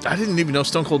 great. I didn't even know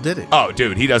Stone Cold did it. Oh,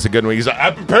 dude, he does a good one. He's like,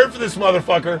 I'm prepared for this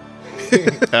motherfucker.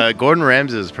 Gordon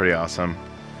Ramsay is pretty awesome.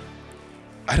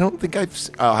 I don't think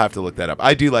I'll have to look that up.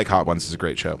 I do like Hot Ones. It's a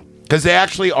great show because they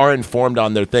actually are informed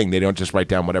on their thing. They don't just write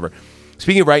down whatever.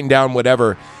 Speaking of writing down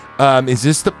whatever, is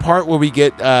this the part where we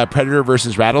get Predator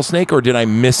versus Rattlesnake, or did I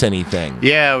miss anything?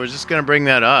 Yeah, I was just gonna bring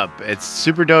that up. It's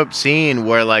super dope scene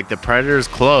where like the predator's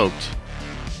cloaked,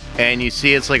 and you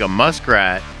see it's like a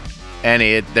muskrat, and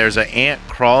there's an ant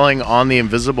crawling on the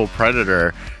invisible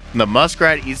predator. And the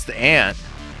muskrat eats the ant,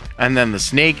 and then the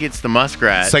snake eats the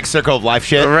muskrat. It's like Circle of Life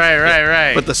shit.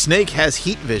 right. But the snake has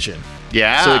heat vision,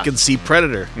 yeah, so it can see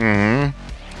Predator.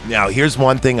 Now, here's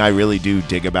one thing I really do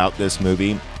dig about this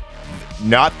movie.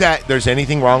 Not that there's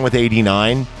anything wrong with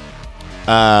 89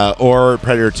 or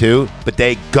Predator 2, but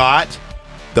they got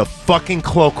the fucking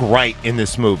cloak right in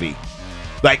this movie.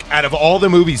 Like, out of all the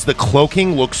movies, the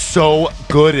cloaking looks so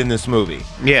good in this movie,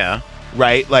 yeah.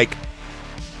 right? Like,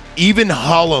 even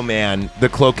Hollow Man, the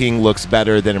cloaking looks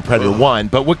better than in Predator 1,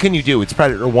 but what can you do? It's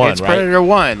Predator 1, It's right? Predator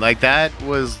 1. Like that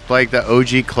was like the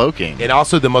OG cloaking. And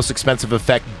also the most expensive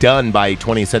effect done by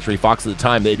 20th Century Fox at the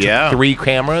time. They took Yeah. 3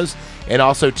 cameras, and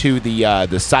also to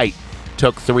the site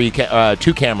took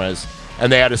 2 cameras,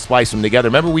 and they had to splice them together.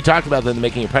 Remember we talked about them in the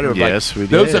making of Predator? Yes, we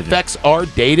Those did. effects are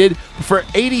dated. For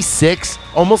 86,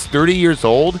 almost 30 years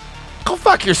old, go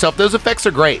fuck yourself. Those effects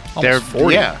are great. They're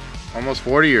 40. Yeah, almost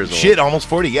 40 years old. Shit, almost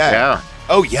 40, yeah. Yeah.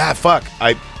 Oh, yeah, fuck.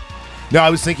 I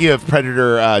was thinking of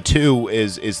Predator 2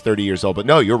 is 30 years old, but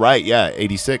no, you're right. Yeah,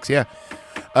 86, yeah.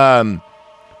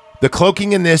 The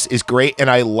cloaking in this is great, and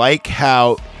I like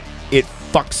how it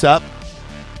fucks up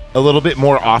a little bit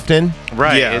more often,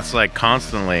 Right. Yeah. It's like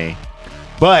constantly.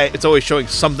 but It's always showing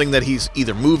something that he's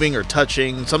either moving or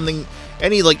touching. Something,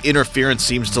 any like interference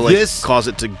seems to like This- cause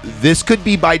it to. this could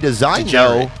be by design,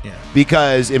 Degenerate, though, yeah.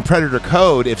 because in Predator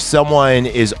Code, if someone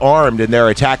is armed and they're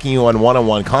attacking you on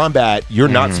one-on-one combat, you're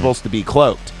not supposed to be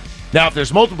cloaked. Now, if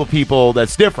there's multiple people,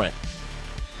 that's different,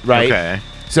 right? Okay.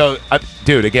 So,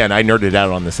 dude, again, I nerded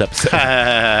out on this episode.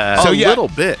 A So, yeah. little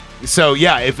bit. So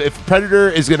yeah, if Predator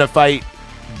is gonna fight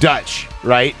Dutch,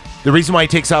 right? The reason why he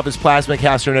takes off his plasma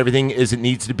caster and everything is it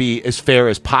needs to be as fair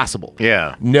as possible.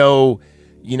 Yeah. No,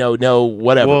 no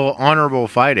whatever. Well, honorable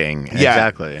fighting. Yeah.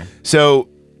 Exactly. So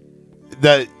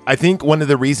I think one of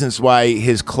the reasons why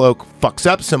his cloak fucks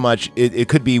up so much, it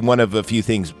could be one of a few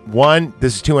things. One,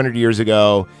 this is 200 years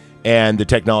ago, and the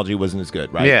technology wasn't as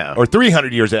good, right? Yeah. Or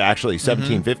 300 years actually,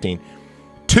 1715.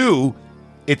 2,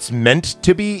 it's meant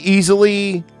to be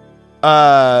easily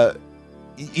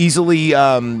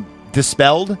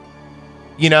dispelled,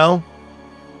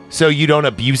 so you don't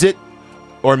abuse it,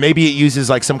 or maybe it uses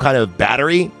like some kind of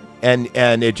battery and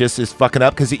it just is fucking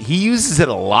up because he uses it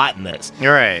a lot in this.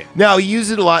 You're right. Now, he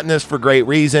uses it a lot in this for great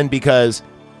reason because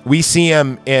we see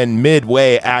him in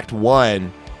midway Act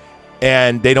 1,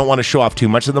 and they don't want to show off too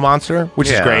much of the monster, which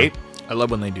is great. I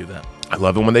love when they do that. I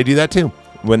love it when they do that too.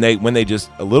 When they just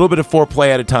a little bit of foreplay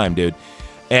at a time, dude.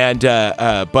 And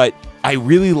but I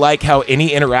really like how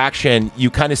any interaction you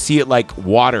kind of see it like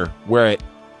water, where it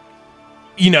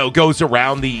goes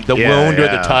around the wound or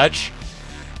the touch.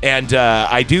 And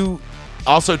I do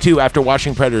also too, after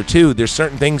watching Predator 2, there's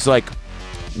certain things like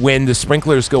when the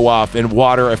sprinklers go off and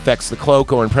water affects the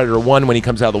cloak, or in Predator 1 when he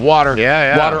comes out of the water,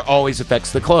 water always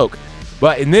affects the cloak.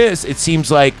 But in this, it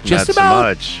seems like just Not about so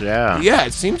much, yeah. Yeah,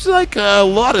 it seems like a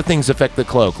lot of things affect the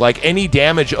cloak. Like any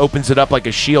damage opens it up like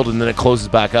a shield, and then it closes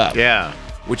back up. Yeah.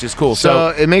 Which is cool. So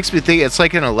it makes me think it's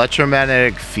like an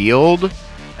electromagnetic field,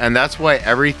 and that's why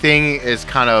everything is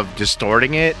kind of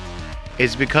distorting it,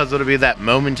 is because it'll be that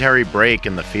momentary break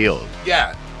in the field.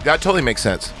 Yeah, that totally makes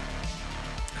sense.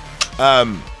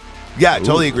 Yeah, I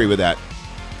totally agree with that.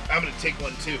 I'm gonna take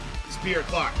one too. It's beer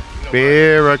o'clock.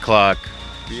 Beer o'clock.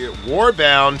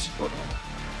 Warbound.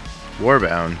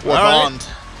 Warbound. War bond.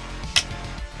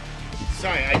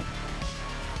 Sorry,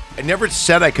 I never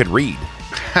said I could read.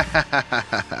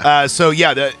 So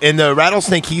yeah, in the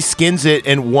rattlesnake, he skins it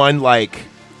in one one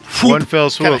fell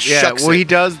swoop. Yeah, well, he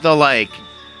does the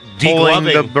pulling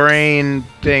the degloving. brain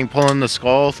thing, pulling the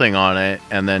skull thing on it,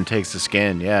 and then takes the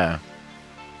skin. Yeah.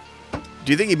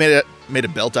 Do you think he made a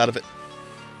belt out of it?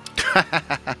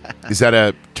 Is that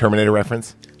a Terminator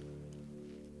reference?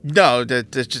 No,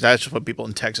 that's just what people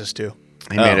in Texas do.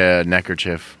 He made a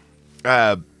neckerchief.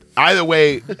 Either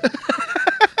way,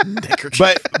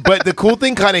 but the cool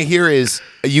thing kind of here is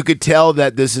you could tell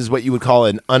that this is what you would call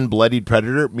an unbloodied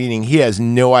predator, meaning he has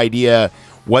no idea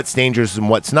what's dangerous and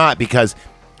what's not, because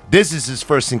this is his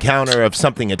first encounter of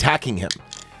something attacking him.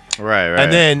 Right.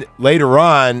 And then later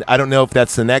on, I don't know if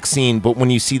that's the next scene, but when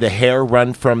you see the hair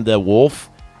run from the wolf,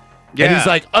 and he's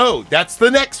like, "Oh, that's the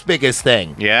next biggest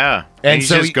thing." Yeah, and he's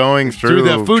so just going through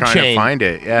the food trying chain to find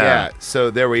it. Yeah.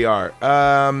 So there we are.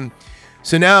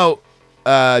 So now,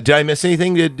 did I miss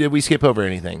anything? Did we skip over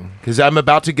anything? Because I'm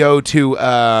about to go to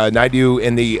Naidu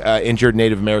and the injured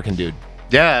Native American dude.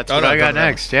 Yeah, that's what I got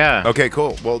next. Yeah. Okay,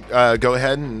 cool. Well, go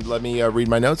ahead and let me read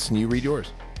my notes, and you read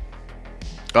yours.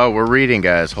 Oh, we're reading,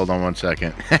 guys. Hold on one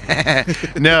second.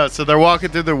 No, so they're walking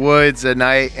through the woods at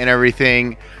night and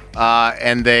everything,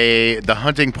 and the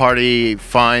hunting party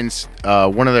finds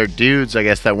one of their dudes, I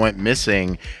guess, that went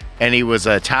missing, and he was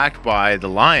attacked by the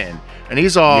lion, and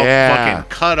he's all fucking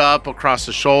cut up across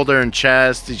the shoulder and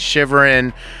chest. He's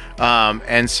shivering,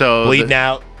 and so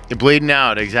bleeding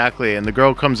out, exactly. And the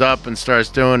girl comes up and starts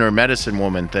doing her medicine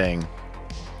woman thing.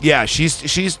 Yeah,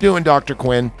 she's doing Dr.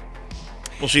 Quinn.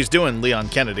 Well, she's doing Leon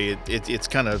Kennedy. It's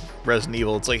kind of Resident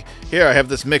Evil. It's like, here, I have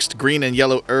this mixed green and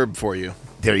yellow herb for you.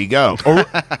 There you go. Or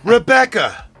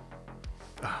Rebecca.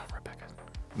 Oh, Rebecca.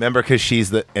 Remember, because she's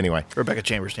the... Anyway. Rebecca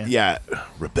Chambers, Yeah,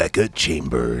 Rebecca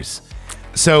Chambers.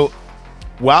 So,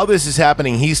 while this is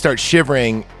happening, he starts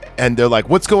shivering, and they're like,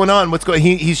 what's going on?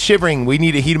 He's shivering. We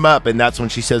need to heat him up. And that's when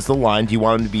she says the line, do you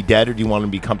want him to be dead or do you want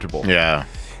him to be comfortable? Yeah.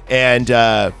 And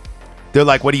they're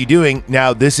like, what are you doing?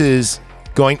 Now, this is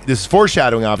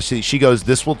foreshadowing, obviously. She goes,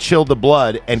 this will chill the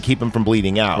blood and keep him from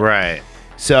bleeding out. Right.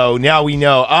 So now we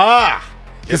know,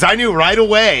 because I knew right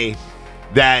away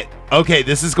that, okay,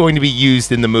 this is going to be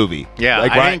used in the movie. Yeah,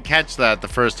 I didn't catch that the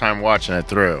first time watching it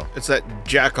through. It's that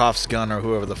Jackoff's gun or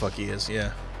whoever the fuck he is,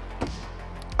 yeah.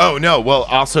 Oh, no, well,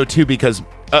 also, too, because,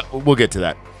 we'll get to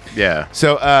that. Yeah.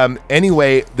 So,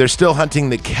 anyway, they're still hunting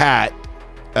the cat.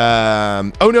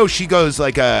 Oh, no, she goes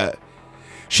like,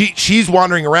 she's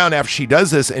wandering around after she does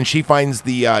this, and she finds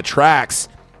the tracks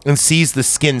and sees the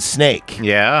skinned snake.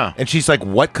 Yeah. And she's like,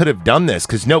 what could have done this?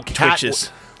 Because no cat...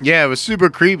 Twitches. Yeah, it was super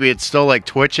creepy. It's still like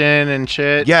twitching and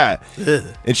shit. Yeah. Ugh.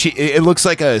 And it looks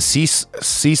like a sea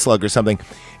slug or something.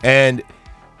 And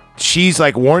she's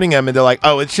like warning him, and they're like,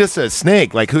 oh, it's just a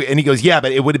snake. Like, who? And he goes, yeah,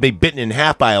 but it would have been bitten in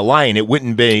half by a lion. It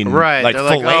wouldn't be right. Like, they're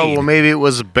like, oh, well, maybe it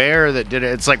was a bear that did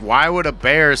it. It's like, why would a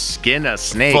bear skin a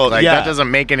snake? That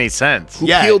doesn't make any sense. Who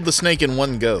killed the snake in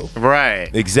one go? Right.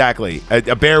 Exactly.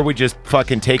 A bear would just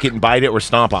fucking take it and bite it or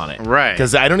stomp on it. Right.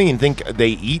 Because I don't even think they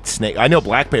eat snake. I know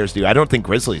black bears do. I don't think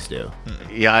grizzlies do.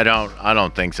 Yeah, I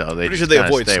don't think so. They just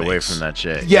avoid stay snakes. away from that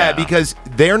shit. Yeah, because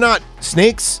they're not...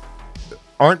 Snakes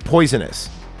aren't poisonous.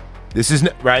 This is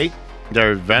right.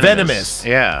 They're venomous.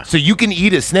 Yeah. So you can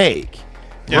eat a snake.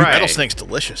 Yeah, right. Rattlesnake's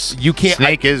delicious. You can't.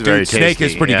 Snake is very tasty. Snake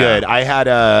is pretty good. I had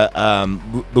a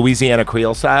Louisiana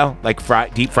Creole style, like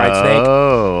deep fried snake.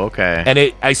 Oh, okay.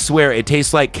 And I swear, it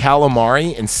tastes like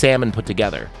calamari and salmon put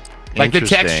together. Like the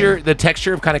Interesting.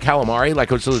 texture of kind of calamari,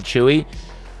 like it was a little chewy,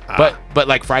 but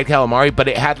like fried calamari, but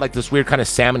it had like this weird kind of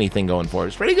salmony thing going for it.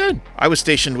 It's pretty good. I was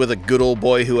stationed with a good old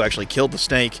boy who actually killed the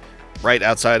snake right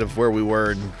outside of where we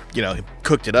were, and he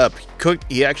cooked it up.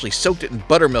 He actually soaked it in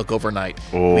buttermilk overnight.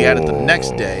 We had it the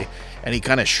next day, and he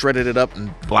kind of shredded it up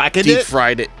and Blackened deep it?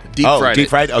 fried it. Deep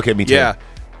fried? Okay, me too. Yeah,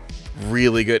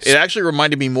 really good. It actually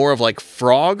reminded me more of like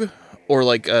frog or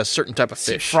like a certain type of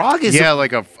fish. Frog is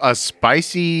like a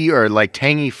spicy or like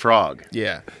tangy frog.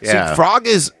 Yeah. Yeah. frog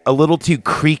is a little too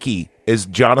creaky, as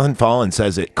Jonathan Fallon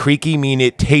says it. Creaky mean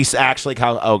it tastes actually like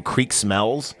how a creek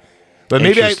smells. But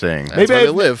maybe Interesting. That's where they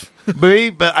live.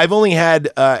 but I've only had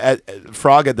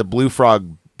frog at the Blue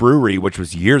Frog Brewery, which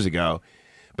was years ago.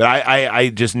 But I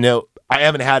just know I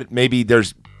haven't had. Maybe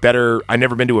there's better. I've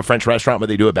never been to a French restaurant where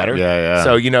they do it better. Yeah.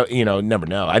 So never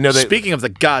know. I know that. Speaking of the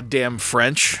goddamn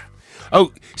French,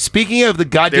 Speaking of the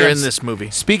goddamn, they're in this movie.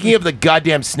 Speaking of the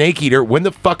goddamn Snake Eater, when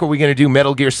the fuck are we gonna do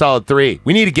Metal Gear Solid 3?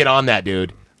 We need to get on that,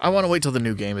 dude. I want to wait till the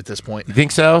new game at this point. You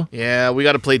think so? Yeah, we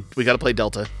got to play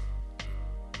Delta.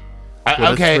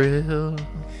 Okay.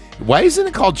 Why isn't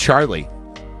it called Charlie?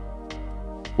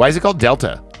 Why is it called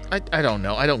Delta? I don't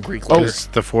know. I don't Greek letter. It's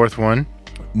the fourth one.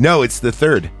 No, it's the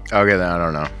third. Okay, then I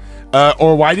don't know.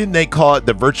 Or why didn't they call it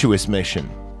the Virtuous Mission?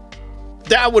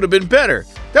 That would have been better.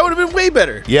 That would have been way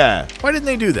better. Yeah, Why didn't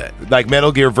they do that? like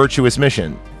Metal Gear Virtuous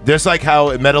Mission. Just like how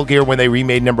in Metal Gear, when they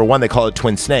remade number 1, they call it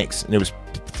Twin Snakes, and it was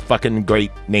fucking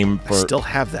great name I for. still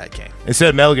have that game. Instead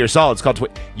of Metal Gear Solid, it's called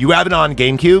Twin. You have it on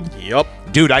GameCube? Yup.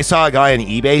 Dude, I saw a guy on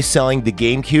eBay selling the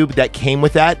GameCube that came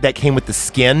with that came with the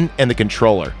skin and the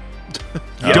controller.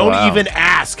 Don't wow. even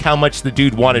ask how much the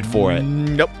dude wanted for it.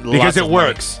 Nope. Because Lots it of money.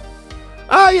 works.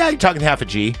 Oh, yeah, you're talking half a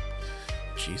G.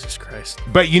 Jesus Christ.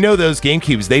 But you know those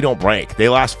GameCubes, they don't break. They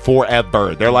last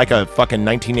forever. They're like a fucking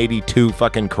 1982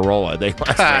 fucking Corolla. They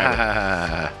last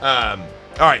forever.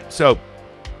 All right, so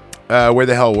where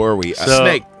the hell were we? So-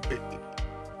 Snake.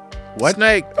 What?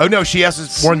 Snake. Oh, no, she has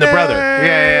to warn the brother.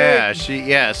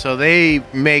 Yeah. So they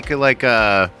make like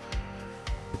a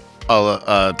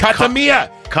Katamiya.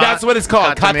 That's what it's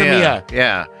called. Katamiya.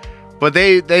 Yeah. But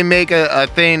they make a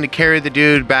thing to carry the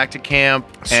dude back to camp.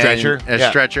 Stretcher? A Yeah.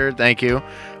 stretcher, thank you.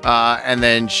 And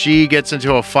then she gets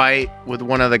into a fight with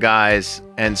one of the guys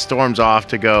and storms off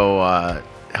to go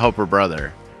help her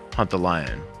brother hunt the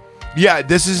lion. Yeah,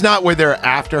 this is not where they're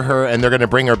after her and they're going to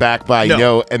bring her back by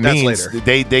No, it that's means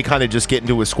later. they kind of just get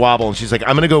into a squabble and she's like, I'm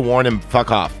going to go warn him, fuck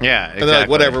off. Yeah, And they're like,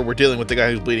 whatever, we're dealing with the guy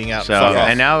who's bleeding out. So Fuck off.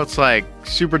 and now it's like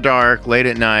super dark, late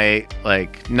at night,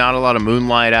 like not a lot of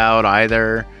moonlight out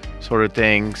either, sort of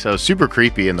thing. So super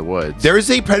creepy in the woods. There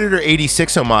is a Predator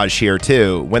 86 homage here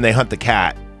too when they hunt the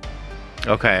cat.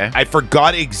 Okay. I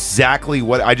forgot exactly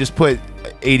what I just put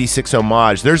 86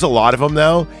 homage. There's a lot of them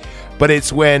though, but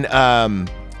it's when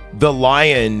the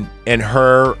lion and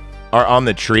her are on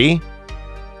the tree.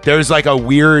 There's like a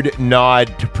weird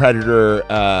nod to Predator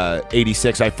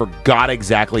 86. I forgot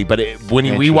exactly, but when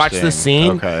you rewatch the Interesting.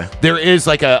 scene, Okay. there is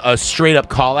like a straight up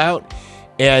call out.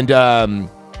 And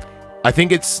I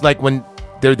think it's like when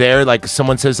they're there, like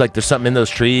someone says like there's something in those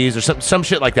trees or some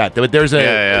shit like that. There's a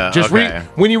Yeah, just okay.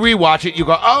 when you rewatch it, you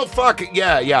go, oh fuck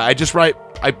yeah.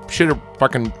 I should have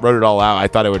fucking wrote it all out. I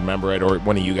thought I would remember it, or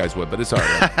one of you guys would, but it's all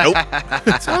right. Nope.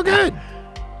 It's all good.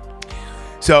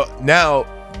 So now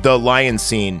the lion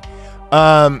scene.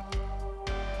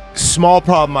 Small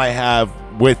problem I have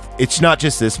with it's not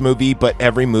just this movie, but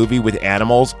every movie with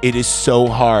animals. It is so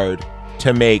hard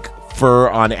to make fur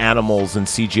on animals and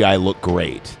CGI look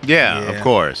great. Yeah, of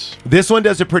course. This one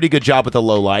does a pretty good job with the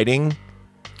low lighting.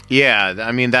 Yeah,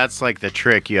 I mean that's like the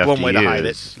trick you have One to way use. to hide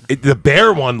it. The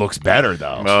bear one looks better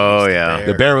though. Oh yeah.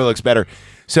 The bear looks better.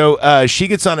 So she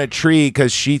gets on a tree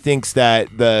because she thinks that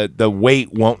the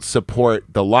weight won't support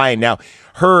the lion. Now,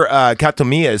 her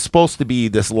Katamiya is supposed to be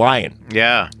this lion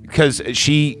Yeah. because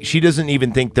she doesn't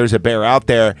even think there's a bear out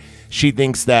there. She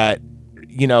thinks that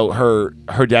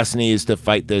her destiny is to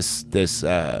fight this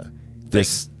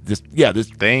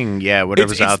Thing, yeah,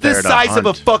 whatever's it's out there. the to size of a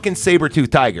hunt. fucking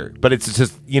saber-toothed tiger, but it's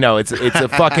just it's a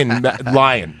fucking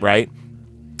lion, right?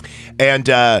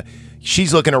 And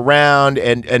she's looking around,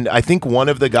 and I think one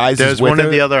of the guys There's is with one her.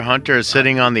 of the other hunters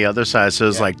sitting on the other side. So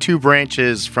there's like two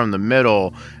branches from the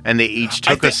middle, and they each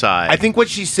took a side. I think what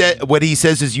he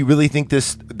says is, you really think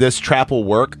this trap will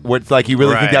work? Where it's like, you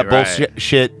really think that Right.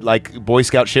 bullshit, like Boy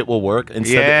Scout shit, will work?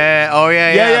 Yeah. Oh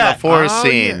yeah. The forest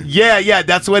scene. Yeah.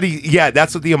 That's what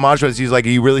the homage was. He's like,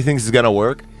 you really think this is gonna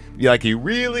work? You're like, you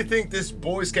really think this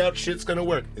Boy Scout shit's gonna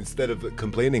work? Instead of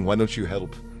complaining, why don't you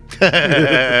help?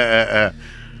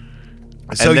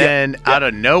 And then out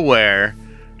of nowhere,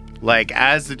 Like,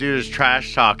 as the dude is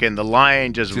trash talking, the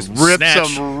lion just rips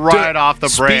snatch. him right off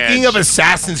the branch. Speaking of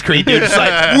Assassin's Creed, dude, it's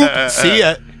like, whoop, see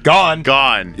ya,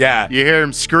 gone. Yeah. You hear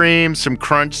him scream, some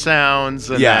crunch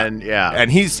sounds, and then,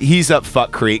 And he's up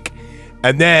fuck creek.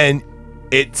 And then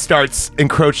it starts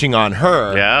encroaching on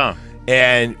her. Yeah.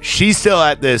 And she's still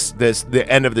at the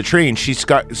end of the tree, and she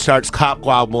starts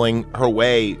cop-wobbling her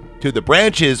way to the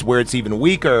branches where it's even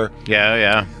weaker.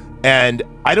 Yeah. And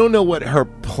I don't know what her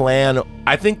plan.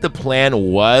 I think the plan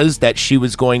was that she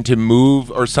was going to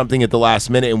move or something at the last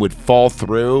minute and would fall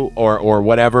through or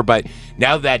whatever. But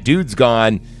now that dude's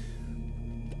gone,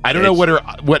 I don't know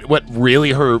what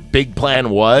really her big plan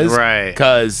was. Right.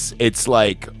 Because it's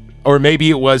like, or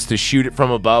maybe it was to shoot it from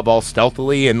above all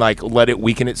stealthily and like let it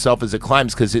weaken itself as it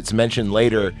climbs. Because it's mentioned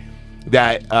later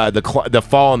that the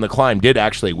fall and the climb did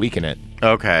actually weaken it.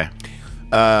 Okay.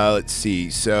 Let's see.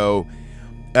 So.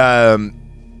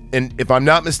 And if I'm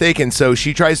not mistaken, so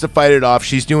she tries to fight it off.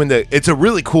 She's doing it's a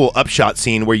really cool upshot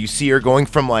scene where you see her going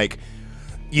from like,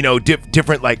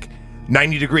 different like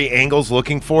 90-degree angles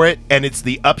looking for it, and it's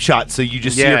the upshot. So you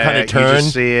just see her kind of turn. You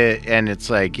just see it, and it's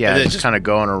like, it's just kind of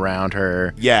going around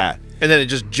her. Yeah. And then it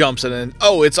just jumps, and then,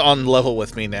 it's on level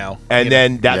with me now. And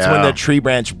then that's when the tree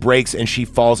branch breaks, and she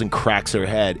falls and cracks her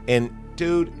head. And,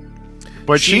 dude...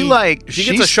 But she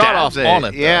gets a shot off on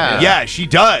it. Yeah, she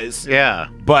does. Yeah.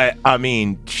 But I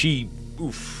mean,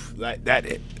 that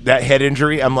head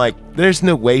injury, I'm like, there's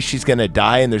no way she's gonna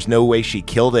die, and there's no way she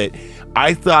killed it.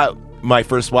 I thought my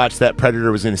first watch that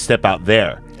Predator was gonna step out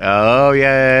there. Oh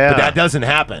yeah. But that doesn't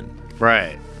happen.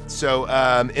 Right. So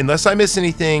unless I miss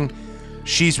anything,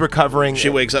 she's recovering. She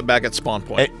wakes up back at spawn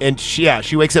point. And she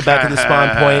wakes up back at the spawn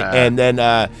point, and then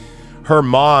her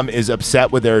mom is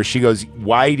upset with her. She goes,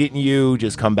 why didn't you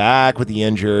just come back with the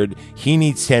injured? He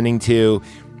needs tending to.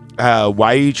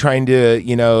 Why are you trying to,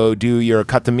 do your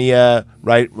katamiya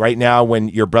right now when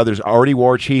your brother's already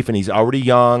war chief and he's already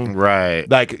young? Right.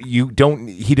 Like, he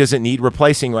doesn't need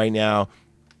replacing right now.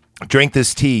 Drink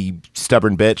this tea, you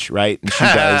stubborn bitch, right? And she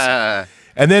does.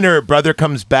 And then her brother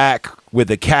comes back with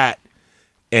a cat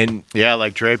and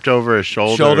like draped over his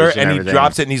shoulder, and he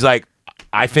drops it, and he's like,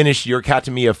 I finished your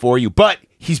katamiya for you. But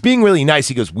he's being really nice.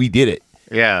 He goes, we did it.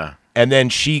 Yeah. And then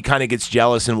she kind of gets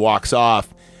jealous and walks off.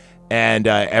 And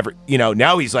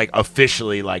now he's like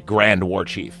officially like Grand War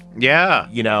Chief. Yeah.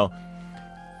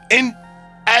 And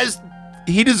as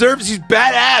he deserves, he's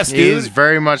badass, dude. He's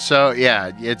very much so.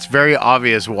 Yeah. It's very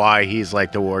obvious why he's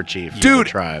like the war chief of the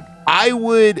tribe.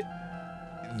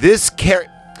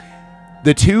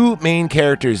 The two main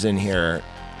characters in here,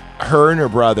 her and her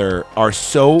brother, are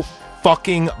so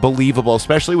fucking believable,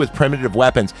 especially with primitive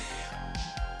weapons.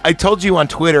 I told you on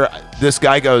Twitter, this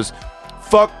guy goes,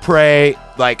 fuck Prey,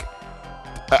 like,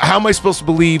 how am I supposed to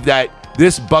believe that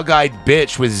this bug-eyed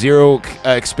bitch with zero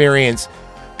experience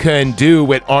can do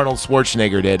what Arnold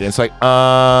Schwarzenegger did? And it's like,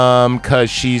 because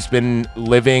she's been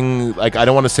living, like, I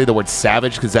don't want to say the word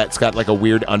savage because that's got like a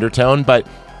weird undertone, but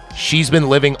she's been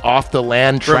living off the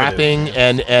land, trapping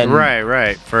and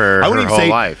right for her whole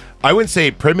life. I wouldn't say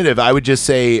primitive. I would just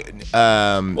say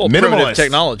minimalist primitive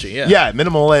technology. Yeah,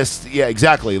 minimalist. Yeah,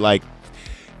 exactly. Like,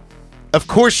 of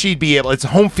course she'd be able. It's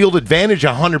home field advantage,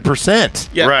 100%.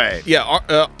 Yeah, right.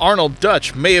 Yeah, Arnold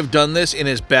Dutch may have done this in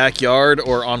his backyard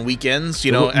or on weekends.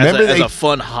 As a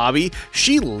fun hobby.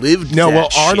 She lived. No, that well,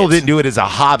 Arnold shit. didn't do it as a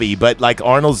hobby, but like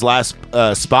Arnold's last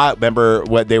spot. Remember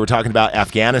what they were talking about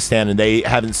Afghanistan, and they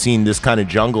haven't seen this kind of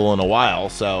jungle in a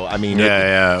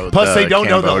plus they don't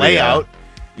know the layout.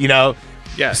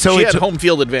 Yeah, so she had home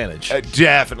field advantage.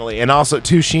 Definitely, and also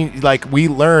too, we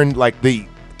learned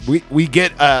we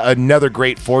get another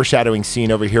great foreshadowing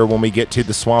scene over here when we get to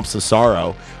the Swamps of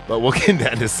Sorrow, but we'll get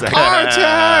that in a second.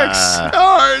 Artax.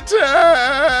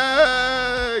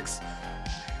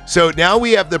 So now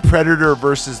we have the Predator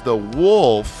versus the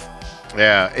Wolf.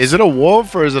 Yeah, is it a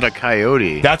wolf or is it a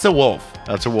coyote? That's a wolf.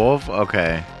 That's a wolf.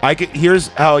 Okay. Here's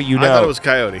how you know. I thought it was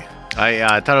coyote.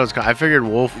 I thought it was. I figured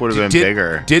wolf would have been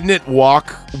bigger. Didn't it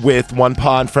walk with one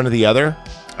paw in front of the other?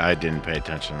 I didn't pay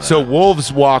attention to that. So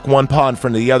wolves walk one paw in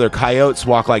front of the other. Coyotes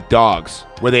walk like dogs,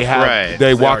 where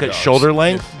they walk at shoulder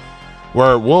length.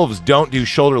 Where wolves don't do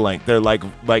shoulder length. They're like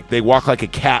they walk like a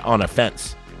cat on a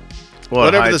fence. Well,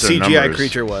 whatever the CGI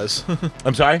creature was.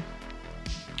 I'm sorry?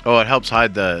 Oh, it helps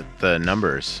hide the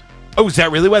numbers. Oh, is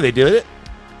that really why they did it?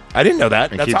 I didn't know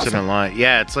that. It That's keeps awesome. it in line.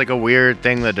 Yeah, it's like a weird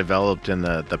thing that developed in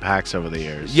the packs over the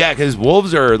years. Yeah, because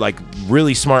wolves are like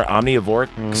really smart omnivore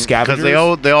scavengers.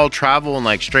 Because they all travel in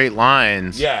like straight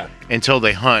lines. Yeah. Until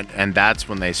they hunt, and that's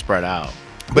when they spread out.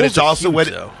 But it's also what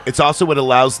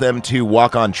allows them to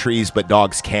walk on trees, but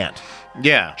dogs can't.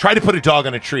 Yeah. Try to put a dog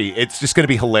on a tree. It's just going to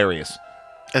be hilarious.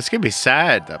 That's gonna be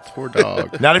sad. That poor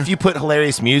dog. Not if you put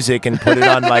hilarious music and put it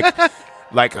on like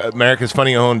America's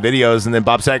Funny Home Videos, and then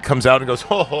Bob Saget comes out and goes,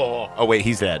 oh wait,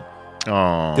 he's dead.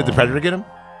 Oh, Did the Predator get him?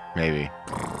 maybe.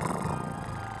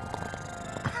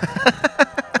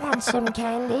 Want some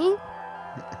candy?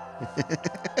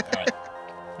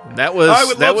 That I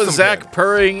would love was some Zach candy.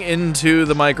 purring into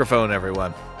the microphone,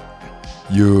 everyone.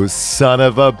 You son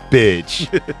of a bitch.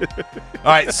 All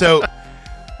right, so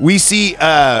we see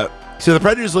so the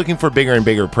Predator's looking for bigger and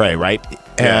bigger prey, right?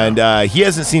 And he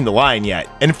hasn't seen the lion yet.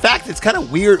 And in fact, it's kind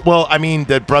of weird. Well, I mean,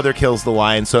 the brother kills the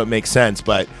lion, so it makes sense,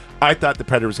 but I thought the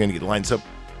Predator was going to get the lion. So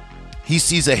he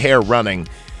sees a hare running,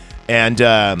 and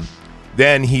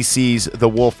then he sees the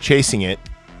wolf chasing it,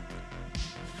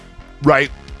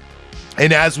 right?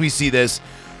 And as we see this,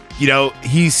 you know,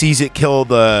 he sees it kill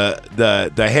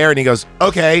the hare, and he goes,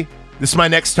 okay, this is my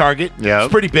next target. Yep.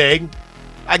 It's pretty big.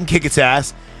 I can kick its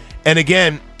ass. And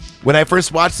again, when I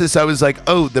first watched this, I was like,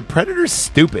 oh, the Predator's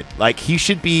stupid. Like, he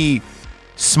should be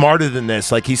smarter than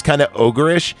this. Like, he's kind of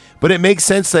ogreish. But it makes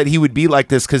sense that he would be like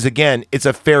this because, again, it's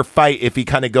a fair fight if he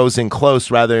kind of goes in close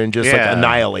rather than just, like,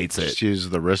 annihilates it. Just use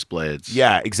the wrist blades.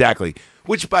 Yeah, exactly.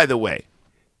 Which, by the way,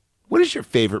 what is your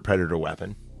favorite Predator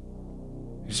weapon?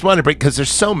 Just want to break, because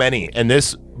there's so many, and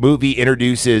this movie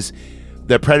introduces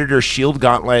the Predator shield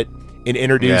gauntlet. It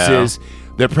introduces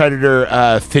the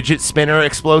Predator fidget spinner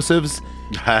explosives,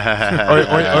 or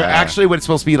actually what it's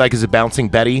supposed to be like is a bouncing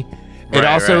Betty. It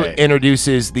also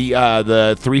introduces the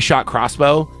 3-shot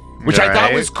crossbow, which I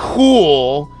thought was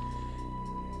cool,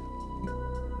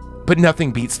 but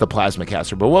nothing beats the plasma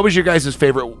caster. But what was your guys'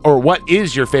 favorite, or what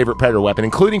is your favorite Predator weapon,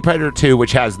 including Predator 2,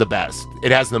 which has the best?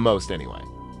 It has the most anyway.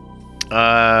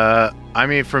 I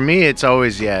mean, for me, it's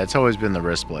always been the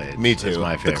wrist blade. Me too. It's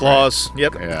my favorite. The claws.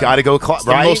 Yep. Yeah. Gotta go claw,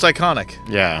 The right? most iconic.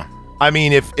 Yeah. I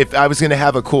mean, if I was gonna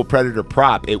have a cool Predator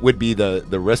prop, it would be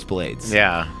the wrist blades.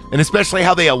 Yeah. And especially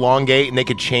how they elongate and they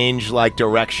could change like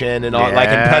direction and all. Yeah. Like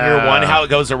in Predator 1, how it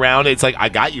goes around, it's like, I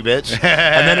got you, bitch.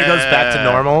 And then it goes back to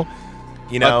normal.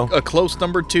 You know? A close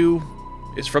number 2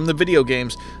 is from the video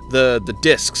games, the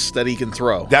discs that he can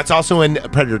throw. That's also in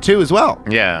Predator 2 as well.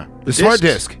 Yeah. The smart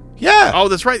disc. Yeah. Oh,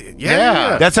 that's right.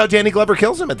 Yeah. That's how Danny Glover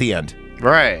kills him at the end.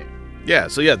 Right. Yeah,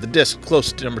 so yeah, the disc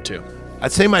close to number 2.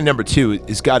 I'd say my number 2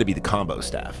 is got to be the combo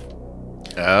staff.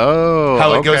 Oh.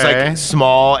 How it goes like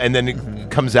small and then it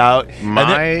comes out.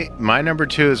 My number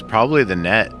 2 is probably the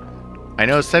net. I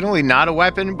know it's technically not a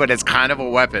weapon, but it's kind of a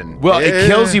weapon. Well, it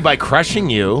kills you by crushing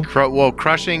you.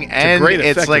 Crushing, and great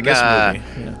it's effect like in this movie.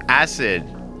 acid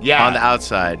Yeah. on the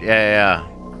outside. Yeah.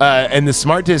 And the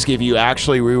smart disc, if you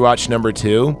actually rewatch number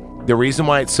 2, the reason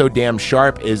why it's so damn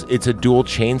sharp is it's a dual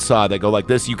chainsaw that go like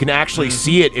this. You can actually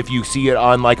see it if you see it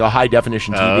on like a high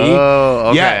definition TV. Oh,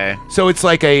 okay. Yeah. So it's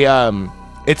like a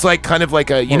it's like kind of like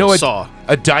a saw.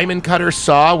 a diamond cutter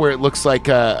saw where it looks like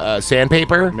a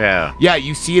sandpaper. Yeah. Yeah,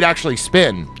 you see it actually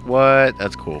spin. What?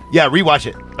 That's cool. Yeah, rewatch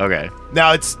it. Okay.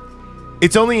 Now it's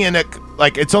only in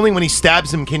it's only when he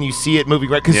stabs him can you see it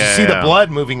moving right because you see the blood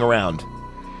moving around.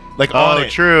 Like on it.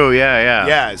 True. Yeah.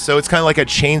 Yeah, so it's kind of like a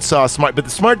chainsaw smart, but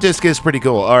the smart disc is pretty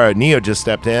cool. All right, Neo just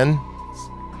stepped in.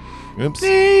 Oops. All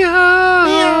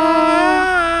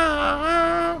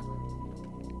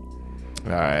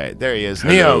right, there he is.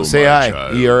 Hello, Neo, say my hi.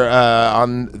 child. You're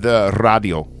on the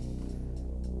radio.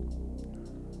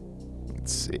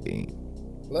 Let's see.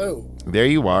 Hello. There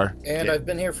you are. And I've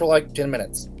been here for like 10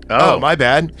 minutes. Oh, my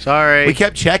bad. Sorry. We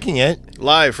kept checking it.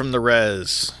 Live from the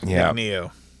res. Yeah.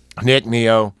 Neo. Nick,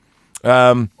 Neo.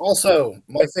 Also,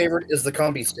 my favorite is the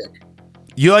combi stick.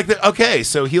 You like the okay?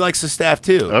 So he likes the staff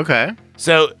too. Okay.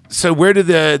 So where do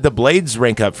the blades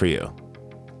rank up for you?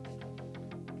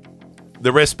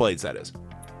 The wrist blades, that is.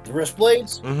 The wrist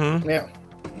blades? Mm-hmm. Yeah.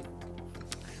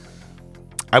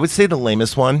 I would say the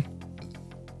lamest one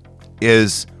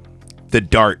is the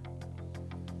dart.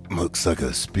 Looks like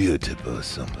a spear tip or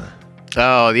something.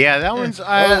 Oh yeah, that one's.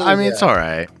 I mean, it's all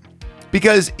right.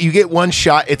 Because you get one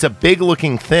shot, it's a big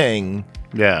looking thing,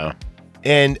 Yeah.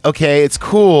 and okay, it's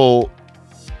cool.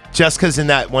 Just because in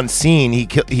that one scene he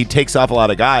takes off a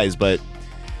lot of guys, but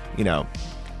you know,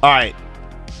 all right.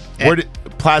 Where did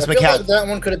plasma I feel cat? like that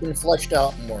one could have been fleshed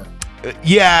out more.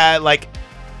 Yeah, like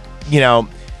you know,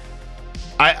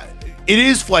 it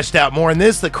is fleshed out more in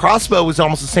this. The crossbow was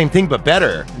almost the same thing, but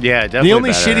better. Yeah, definitely. The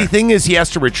only better. shitty thing is he has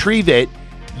to retrieve it,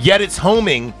 yet it's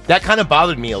homing. That kind of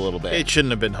bothered me a little bit. It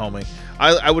shouldn't have been homing.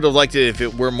 I would have liked it if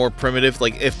it were more primitive,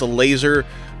 like if the laser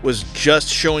was just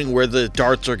showing where the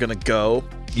darts are going to go.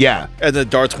 Yeah. And the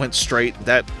darts went straight.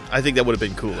 I think that would have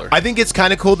been cooler. I think it's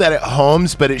kind of cool that it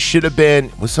homes, but it should have been...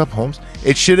 What's up, Holmes?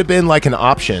 It should have been like an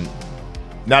option,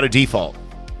 not a default.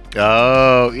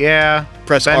 Oh yeah.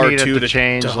 Press Then R2 you'd have to to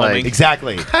change, to like- humming.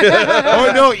 Exactly.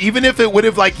 Or no, even if it would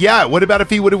have like, yeah, what about if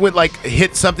he would have went like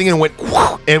hit something and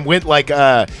went like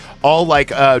all like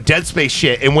Dead Space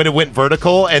shit and when it went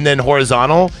vertical and then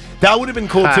horizontal? That would have been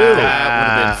cool too. That would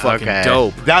have been fucking okay.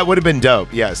 dope. That would have been dope.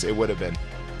 Yes, it would have been.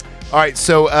 All right,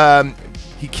 so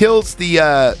he kills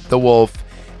the wolf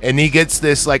and he gets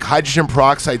this like hydrogen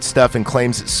peroxide stuff and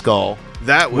claims its skull.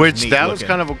 That was Which neat that was looking.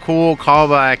 kind of a cool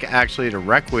callback actually to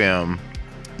Requiem.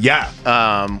 Yeah.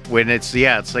 When it's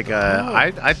like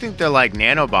I think they're like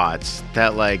nanobots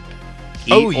that like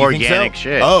eat Oh, you think organic so?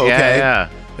 shit. Oh, Yeah, okay. yeah.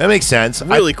 That makes sense.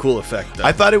 Really cool effect. Though.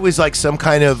 I thought it was like some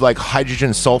kind of like hydrogen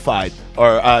sulfide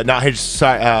or not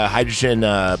hydrogen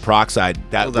peroxide.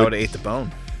 That that would have ate the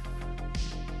bone.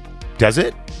 does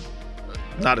it?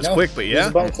 Not as No, quick, but leaves yeah.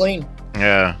 the bone clean.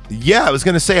 Yeah. Yeah, I was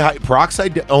gonna say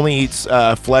peroxide only eats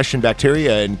flesh and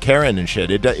bacteria and carrion and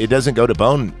shit. It doesn't go to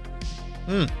bone.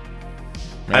 I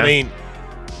Yeah. mean,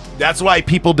 that's why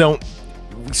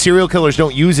serial killers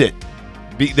don't use it.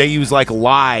 They use like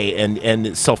lye and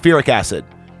sulfuric acid.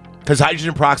 Because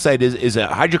hydrogen peroxide is a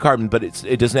hydrocarbon, but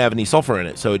it doesn't have any sulfur in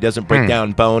it, so it doesn't break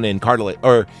down bone and cartilage.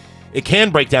 Or it can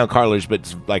break down cartilage, but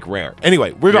it's like rare.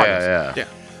 Anyway, regardless. Yeah.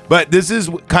 But this is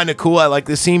kind of cool. I like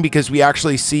this scene because we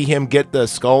actually see him get the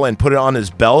skull and put it on his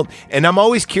belt. And I'm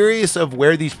always curious of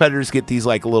where these predators get these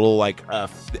like little like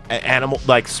animal,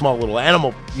 like small little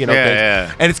animal, things.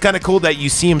 Yeah. And it's kind of cool that you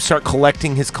see him start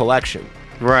collecting his collection,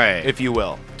 Right. if you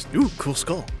will. Ooh, cool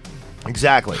skull.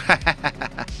 Exactly.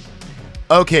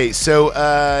 Okay, so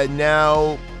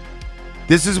now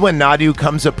this is when Nadu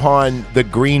comes upon the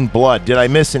green blood. Did I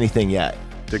miss anything yet?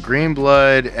 The green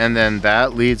blood, and then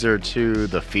that leads her to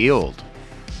the field.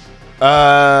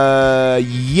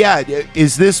 Yeah.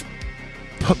 Is this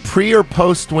pre or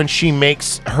post when she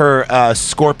makes her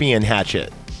scorpion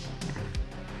hatchet?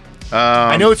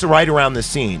 I know it's right around the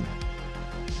scene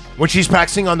when she's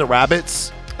practicing on the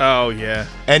rabbits. Oh yeah.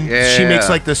 And she Yeah. makes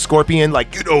like the scorpion,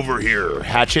 like, get over here,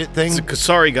 hatchet thing. It's a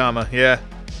Kasarigama, yeah.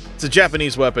 It's a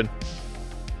Japanese weapon.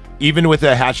 Even with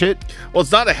a hatchet? Well,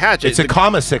 it's not a hatchet. It's a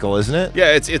kama sickle, isn't it?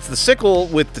 Yeah, it's the sickle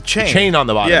with the chain. Chain on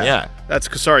the bottom, yeah. That's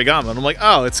Kasarigama. And I'm like,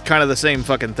 oh, it's kind of the same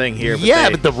fucking thing here.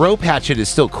 But the rope hatchet is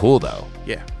still cool, though.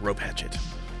 Yeah, rope hatchet.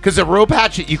 Because the rope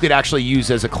hatchet you could actually use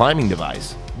as a climbing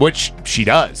device, which she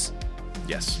does.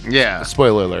 Yes. Yeah.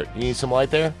 Spoiler alert. You need some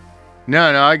light there?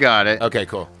 No, I got it. Okay,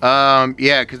 cool.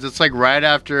 Yeah, because it's like right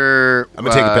after I'm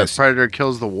gonna take a piss. Predator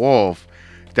kills the wolf.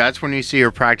 That's when you see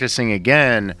her practicing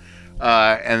again,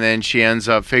 and then she ends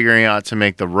up figuring out to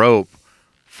make the rope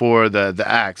for the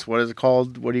axe. What is it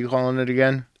called? What are you calling it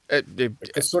again?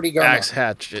 Kasarigama. Axe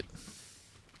hatchet.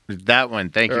 That one.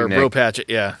 Thank you, Or Nick. rope hatchet,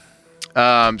 yeah.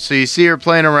 So you see her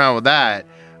playing around with that,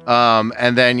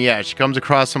 and then she comes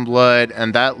across some blood,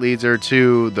 and that leads her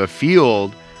to the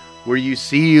field where you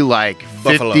see like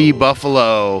 50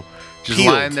 buffalo just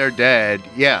Peeled. lying there dead.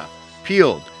 Yeah,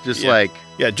 peeled, just like.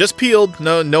 Yeah, just peeled.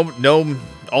 No,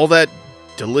 all that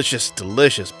delicious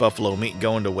buffalo meat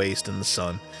going to waste in the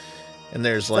sun. And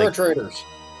there's Fur like, traders.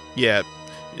 yeah,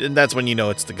 and that's when you know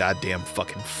it's the goddamn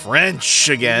fucking French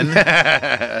again.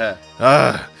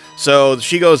 So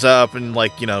she goes up and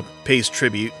pays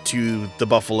tribute to the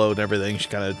buffalo and everything. She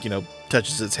kind of,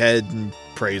 touches its head and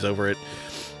prays over it.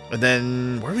 And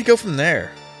then where do we go from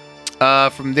there?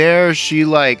 From there, she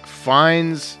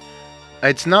finds.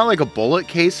 It's not like a bullet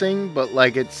casing, but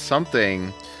it's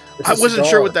something It's I a wasn't cigar.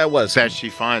 sure what that was. that she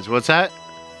finds. What's that?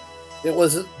 It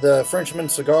was the Frenchman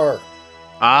cigar.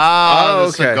 Ah, Oh, the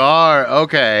okay. cigar.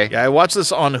 Okay. Yeah, I watched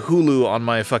this on Hulu on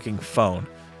my fucking phone.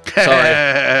 Sorry.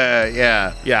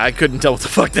 Yeah. Yeah, I couldn't tell what the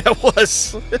fuck that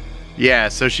was. Yeah,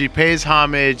 so she pays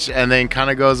homage and then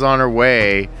kind of goes on her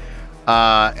way.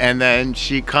 And then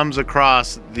she comes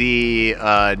across the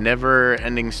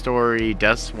never-ending story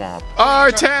Death Swamp.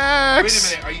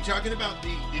 Artax! Are you talking about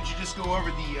did you just go over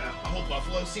the whole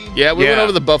buffalo scene? Yeah, we went Yeah.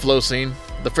 over the buffalo scene.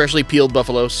 The freshly peeled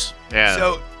buffaloes. Yeah.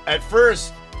 So, at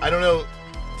first, I don't know,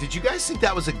 did you guys think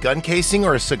that was a gun casing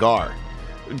or a cigar?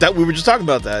 That we were just talking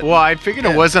about that. well, I figured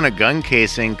it wasn't a gun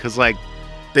casing because, they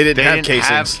didn't they have didn't casings.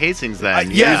 have casings then.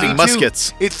 Yeah, Using me too.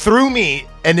 muskets. It threw me,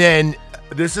 and then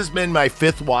this has been my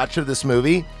 5th watch of this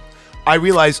movie. I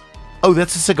realized, oh,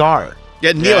 that's a cigar.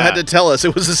 Yeah, Neil Yeah. had to tell us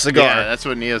it was a cigar. Yeah, that's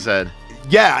what Neo said.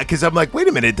 Yeah, because I'm like, wait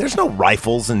a minute, there's no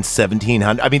rifles in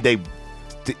 1700. I mean,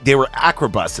 they were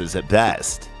acrobuses at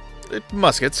best.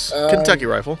 Muskets. Kentucky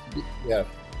rifle. Yeah.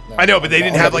 No, I know, but they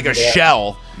didn't have like a Yeah.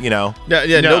 shell, No, No.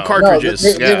 no No, cartridges.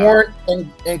 they Yeah. weren't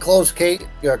enclosed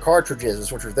cartridges,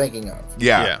 is what you're thinking of.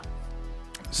 Yeah.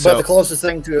 But So the closest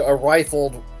thing to a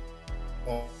rifle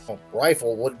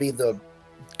would be the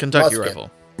Kentucky Musket.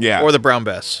 rifle. Yeah. Or the brown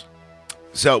bess.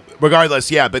 So regardless,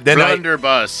 yeah. But then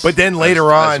Blunderbuss. But then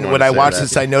later I just on, when wanted I to say watched that.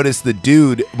 this, I noticed the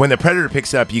dude, when the predator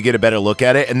picks it up, you get a better look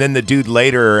at it. And then the dude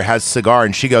later has a cigar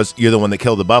and she goes, "You're the one that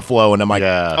killed the buffalo." And I'm like,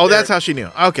 Yeah. Oh, that's how she knew.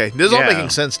 Okay, this is all Yeah. making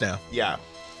sense now. yeah.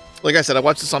 Like I said, I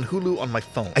watched this on Hulu on my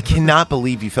phone. I cannot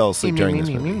believe you fell asleep during this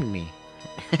movie.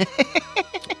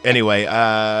 Anyway,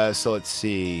 so let's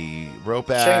see. Rope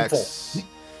axe.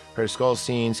 Her skull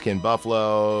scene, skin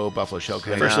buffalo shell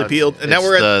cutting. Freshly peeled. And now It's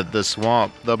we're at the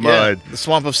swamp, the yeah, mud. the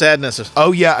swamp of sadness.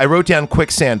 Oh yeah, I wrote down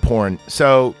quicksand porn.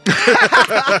 So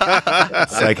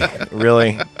it's like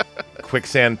really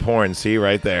quicksand porn. See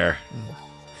right there.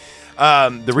 The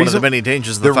One of the reason many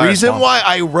dangers of the fire reason swamp. why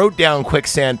I wrote down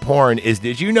quicksand porn is,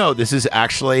 did you know this is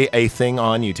actually a thing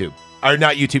on YouTube? Or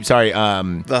not YouTube, sorry.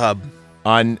 The hub.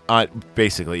 On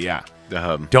basically, yeah. The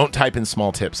hub. Don't type in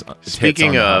small tips.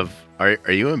 Speaking tits on the of,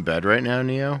 are you in bed right now,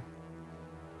 Neo?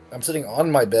 I'm sitting on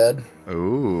my bed.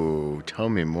 Ooh, tell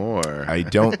me more. I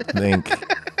don't think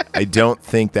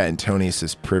that Antonius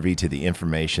is privy to the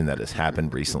information that has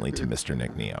happened recently to Mr.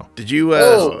 Nick Neo. Did you?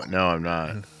 Oh. No, I'm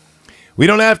not. We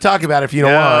don't have to talk about it if you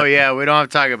don't Oh want. yeah, we don't have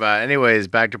to talk about it. Anyways,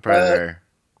 back to Predator.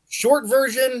 Short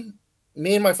version,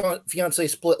 me and my fiance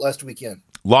split last weekend.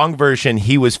 Long version,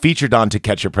 he was featured on To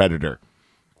Catch a Predator.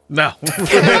 No.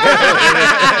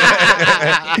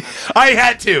 I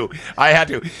had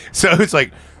to. So it's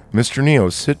like, Mr. Neo,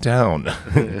 sit down.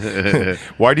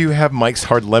 Why do you have Mike's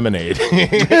Hard Lemonade?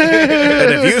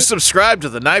 And if you subscribe to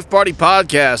the Knife Party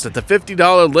podcast at the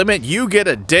 $50 limit, you get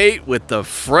a date with the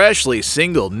freshly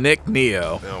single Nick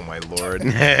Neo. Oh, my Lord.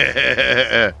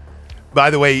 By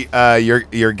the way,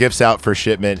 your gift's out for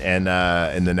shipment and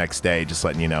the next day, just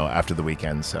letting you know, after the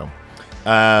weekend. So,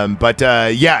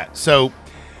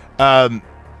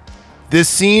 this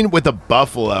scene with the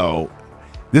buffalo,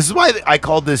 this is why I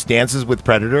called this Dances with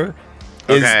Predator.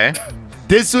 Okay.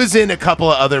 This was in a couple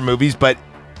of other movies, but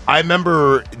I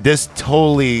remember this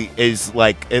totally is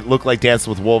like, it looked like Dance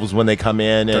with Wolves when they come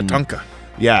in. And Tatanka.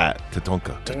 yeah,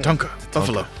 Tatanka. Tatanka.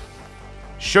 Buffalo.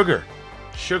 Sugar.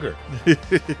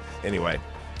 Anyway,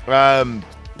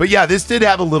 but yeah, this did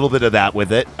have a little bit of that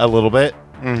with it, a little bit.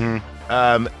 And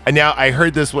now I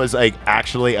heard this was like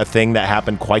actually a thing that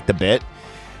happened quite a bit.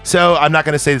 So I'm not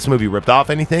going to say this movie ripped off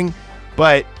anything,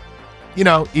 but you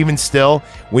know, even still,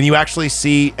 when you actually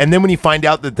see, and then when you find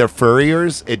out that they're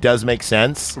furriers, it does make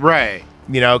sense, Right.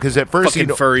 you know, because at first Fucking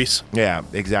furries. yeah,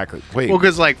 exactly. Wait, Well,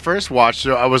 because like first watch,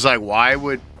 I was like, why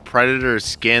would Predator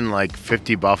skin like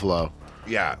 50 buffalo?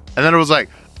 yeah, And then it was like,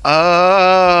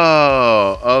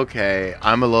 oh, okay.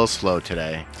 I'm a little slow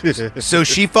today. so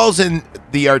she falls in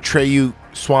the Artreyu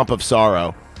Swamp of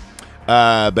Sorrow.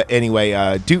 But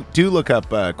anyway, do look up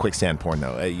quicksand porn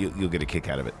though. You'll get a kick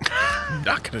out of it. I'm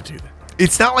not going to do that.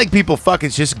 It's not like people fuck.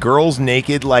 It's just girls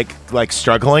naked, like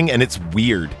struggling, and it's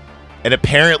weird. And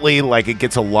apparently, like, it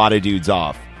gets a lot of dudes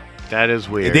off. That is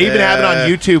weird. They even have it on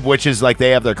YouTube, which is like they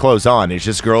have their clothes on. It's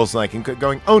just girls like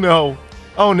going, oh no,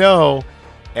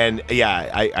 and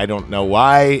yeah, I don't know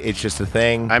why. It's just a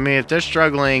thing, I mean, if they're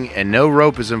struggling and no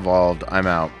rope is involved, I'm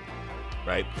out.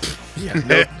 right? Yeah.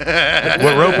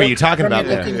 What rope are you talking What about I'm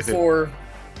there? looking for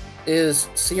is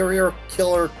serial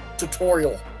killer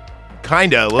tutorial.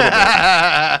 Kinda, a little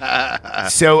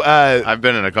bit. So, I've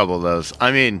been in a couple of those.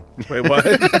 I mean, Wait, what?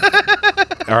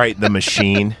 all right, The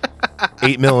Machine,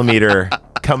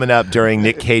 8mm coming up during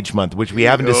Nick Cage month, which we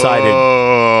haven't decided.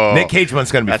 Oh, Nick Cage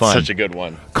month's gonna be that's fun. such a good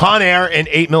one. Con Air and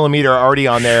 8mm are already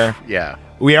on there. Yeah.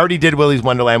 We already did Willy's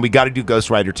Wonderland. We got to do Ghost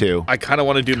Rider 2. I kind of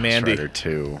want to do Mandy. Strider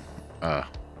 2.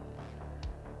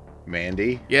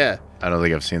 Mandy? Yeah. I don't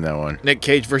think I've seen that one. Nick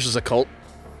Cage versus a cult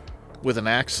with an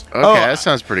axe. Okay, Oh, that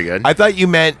sounds pretty good. I thought you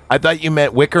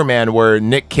meant Wicker Man, where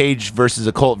Nick Cage versus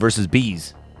a cult versus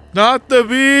bees. Not the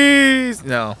bees.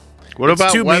 No. what it's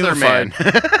about too Weatherman?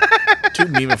 Too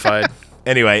memeified.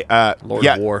 Anyway, Lord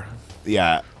yeah, of War.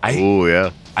 yeah. Oh,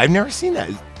 yeah. I've never seen that.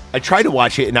 I tried to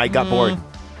watch it and I got bored.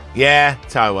 Yeah,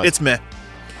 that's how it was. It's meh.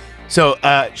 So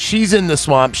she's in the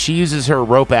swamp. She uses her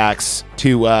rope axe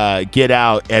to get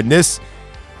out, and this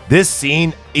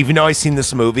scene, even though I've seen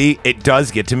this movie, it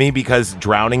does get to me because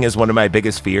drowning is one of my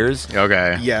biggest fears.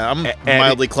 Okay. Yeah, I'm And-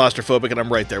 mildly claustrophobic, and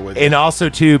I'm right there with you. And also,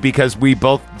 too, because we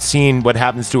both seen what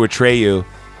happens to Atreyu,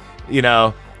 you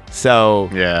know, so...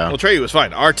 Yeah. Well, Trey was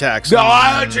fine. Artax. No,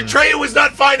 Atreyu was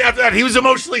not fine after that. He was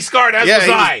emotionally scarred, as was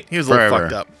I. he was a little Forever.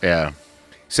 fucked up. Yeah.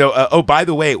 So, by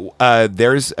the way,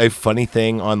 there's a funny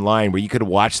thing online where you could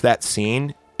watch that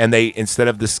scene, and they, instead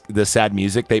of the sad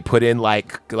music, they put in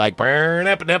like burn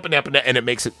up and up and up, and it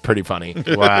makes it pretty funny.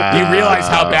 Wow. You realize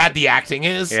how bad the acting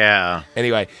is? Yeah.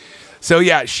 Anyway, so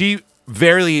yeah, she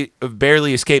barely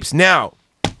escapes. Now,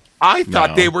 I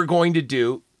thought No. they were going to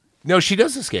do. No, she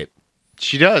does escape.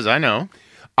 She does. I know.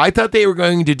 I thought they were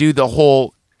going to do the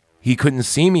whole he couldn't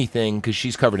see me thing because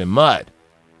she's covered in mud.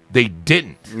 They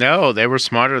didn't. No, they were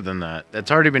smarter than that. That's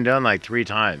already been done like 3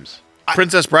 times.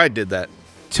 Princess Bride did that.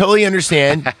 Totally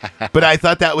understand, but I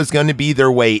thought that was going to be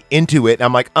their way into it. And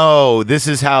I'm like, oh, this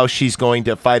is how she's going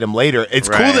to fight him later. It's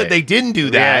cool Right. that they didn't do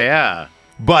that. Yeah.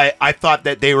 But I thought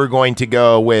that they were going to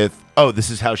go with, oh, this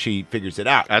is how she figures it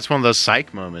out. That's one of those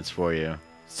psych moments for you.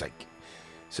 Psych.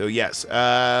 So, yes.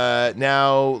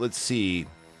 Now, let's see.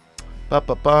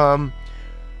 Ba-ba-bum.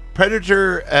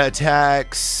 Predator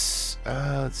attacks.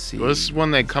 Let's see. Well, this is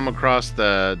when they come across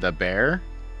the bear.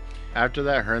 After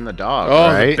that, her and the dog.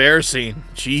 Oh, right? the bear scene.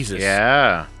 Jesus.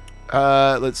 Yeah.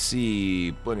 Let's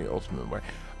see. Bunny Ultimate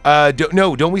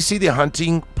Warrior. Don't we see the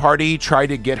hunting party try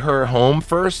to get her home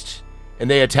first? And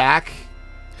they attack?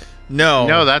 No.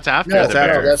 No, that's after No, the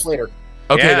bear. that's later.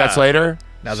 Okay, Yeah. that's later.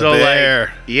 Now the So, bear. like,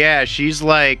 yeah, she's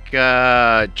like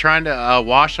trying to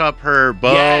wash up her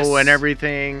bow Yes. and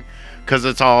everything because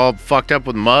it's all fucked up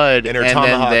with mud. And her then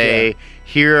tomahawk, they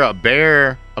hear a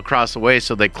bear across the way,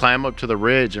 so they climb up to the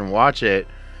ridge and watch it.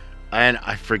 And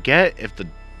I forget if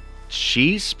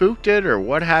she spooked it or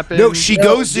what happened. No, she No,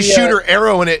 goes to the, shoot her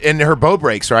arrow in it, and her bow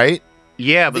breaks, right?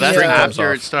 Yeah, but the that's string comes after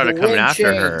off. it started The coming wind after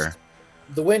changed. her.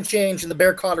 The wind changed and the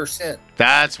bear caught her scent.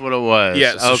 That's what it was.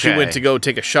 Yeah, so she Okay. went to go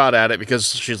take a shot at it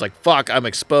because she's like, fuck, I'm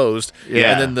exposed.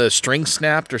 Yeah. And then the string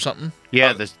snapped or something.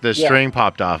 Yeah, the Yeah. string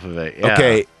popped off of it. Yeah.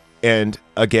 Okay, and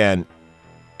again,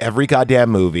 every goddamn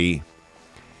movie.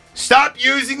 Stop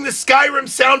using the Skyrim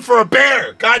sound for a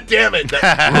bear! God damn it!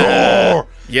 Roar!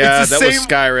 Yeah, It's the that was same-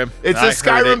 Skyrim. It's I a heard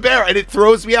Skyrim it. bear, and it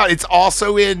throws me out. It's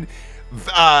also in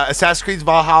Assassin's Creed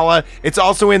Valhalla. It's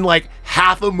also in like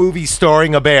half a movie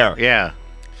starring a bear. Yeah.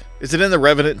 Is it in The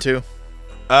Revenant too?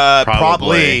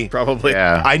 Probably. Probably.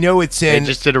 Yeah. I know it's They in.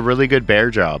 just did a really good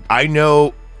bear job. I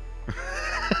know.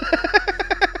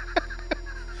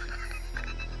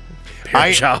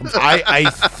 Bear job. I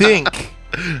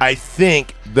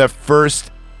think the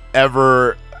first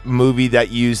ever movie that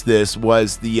used this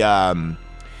was the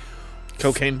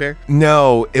Cocaine bear?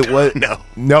 no, it was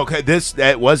No.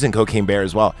 that wasn't Cocaine Bear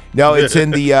as well. No, it's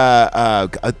in the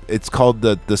it's called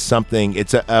the something.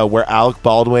 It's where Alec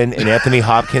Baldwin and Anthony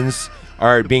Hopkins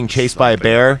are being chased by a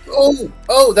bear.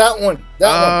 Oh, that one.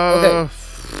 That one. Okay.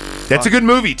 That's a good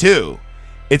movie too.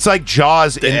 It's like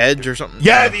Jaws. The Edge or something?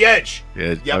 Yeah, The Edge.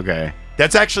 Yeah, Yep. Okay.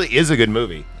 That's actually is a good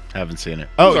movie. Haven't seen it.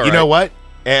 Oh, all you know right. what?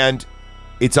 And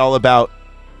it's all about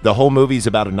the whole movie's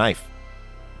about a knife.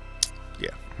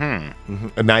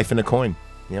 A knife and a coin.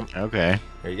 Yep. Okay.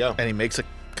 There you go. And he makes a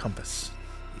compass.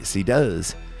 Yes, he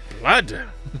does. Blood.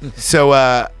 So,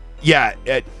 yeah,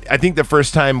 I think the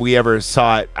first time we ever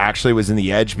saw it actually was in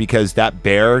The Edge because that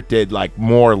bear did like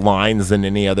more lines than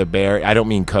any other bear. I don't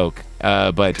mean Coke,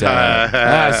 but see what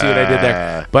I did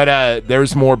there. But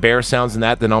there's more bear sounds in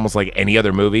that than almost like any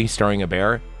other movie starring a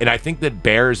bear. And I think that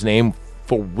bear's name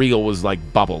for real was like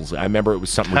Bubbles. I remember it was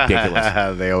something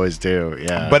ridiculous. They always do.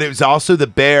 Yeah. But it was also the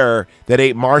bear that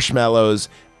ate marshmallows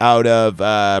out of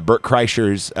Bert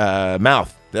Kreischer's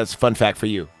mouth. That's a fun fact for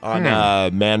you on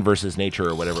Man versus Nature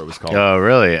or whatever it was called. Oh,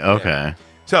 really? Okay.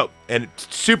 So, and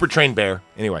super trained bear.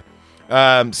 Anyway,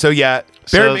 so yeah,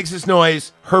 bear So- makes this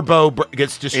noise. Her bow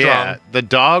gets distrung. Yeah. The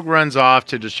dog runs off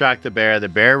to distract the bear. The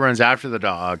bear runs after the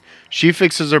dog. She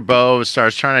fixes her bow,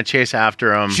 starts trying to chase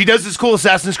after him. She does this cool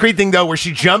Assassin's Creed thing though, where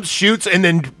she jumps, shoots, and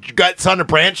then gets on a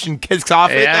branch and kicks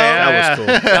off it. Though. That was cool.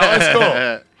 That was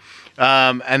cool.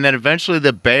 And then eventually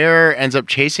the bear ends up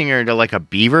chasing her into like a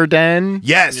beaver den.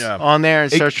 Yes. Yeah. On there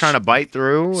and starts trying to bite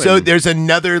through. So and- there's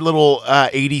another little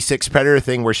 86 Predator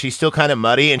thing where she's still kind of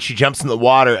muddy and she jumps in the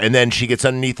water and then she gets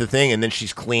underneath the thing and then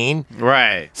she's clean.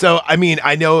 right. So, I mean,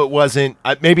 I know it wasn't,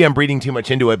 maybe I'm reading too much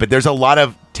into it, but there's a lot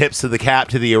of tips to the cap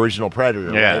to the original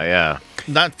Predator. Yeah, right? yeah.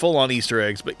 Not full on Easter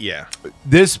eggs, but yeah.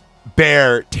 This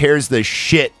bear tears the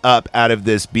shit up out of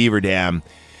this beaver dam.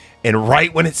 And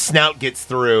right when its snout gets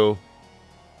through,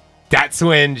 that's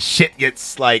when shit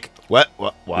gets like, what?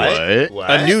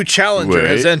 A new challenger Wait.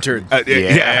 has entered.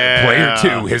 Yeah, player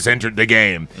 2 has entered the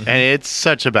game. And it's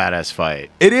such a badass fight.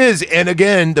 It is, and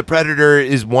again, the Predator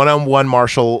is one-on-one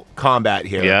martial combat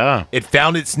here. Yeah. It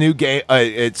found its new game.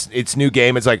 Its new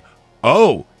game. It's like,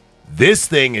 oh, this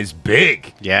thing is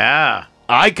big. Yeah.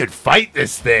 I could fight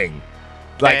this thing.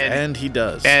 Like, And he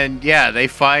does. And yeah, they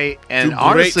fight. And To great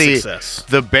honestly, success.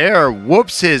 the bear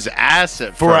whoops his ass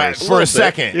at for a, first. for a bit.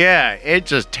 second. Yeah, it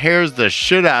just tears the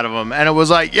shit out of him. And it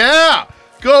was like, yeah,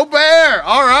 go bear.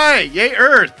 All right. Yay,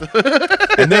 Earth.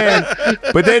 And then,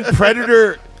 but then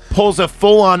Predator pulls a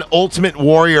full-on Ultimate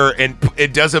Warrior and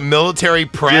it does a military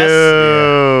press.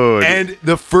 Dude. dude. And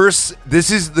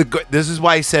this is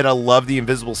why I said I love the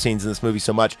invisible scenes in this movie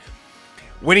so much.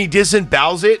 When he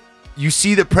disembowels it, you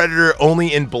see the predator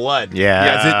only in blood.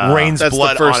 Yeah. As it rains That's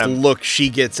blood the first on him. look she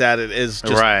gets at it is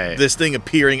just Right. this thing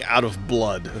appearing out of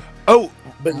blood. Oh,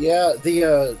 But yeah,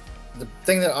 the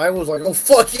thing that I was like, oh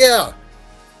fuck yeah,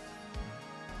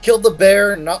 killed the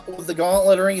bear, not with the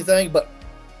gauntlet or anything, but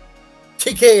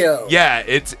TKO. yeah,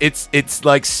 it's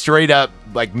like straight up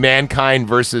like Mankind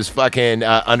versus fucking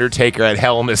Undertaker at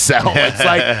Hell in a Cell. It's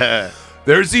like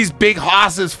there's these big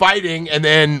hosses fighting, and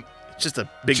then It's just a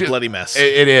big bloody mess.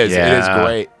 It is. It is Yeah.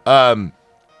 great.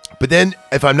 But then,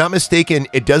 if I'm not mistaken,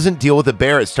 it doesn't deal with the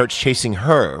bear. It starts chasing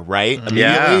her, right? Immediately,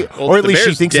 Yeah. Well, or at the least she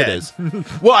bear's thinks dead. it is.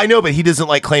 Well, I know, but he doesn't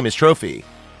like claim his trophy,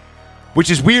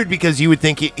 which is weird because you would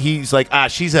think he's like,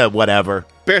 she's a whatever.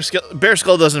 Bear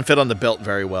skull doesn't fit on the belt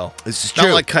very well. This is Not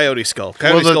true. like Coyote skull.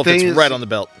 Coyote the skull fits thing is- right on the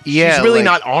belt. Yeah, she's really like-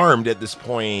 not armed at this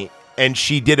point, and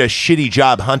she did a shitty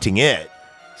job hunting it.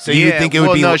 So you would think it would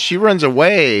well, be. no, she runs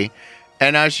away,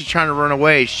 and as she's trying to run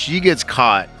away, she gets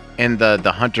caught in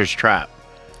the hunter's trap.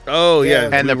 Oh yeah, Yeah.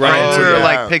 And the we run into predator yeah.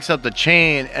 like picks up the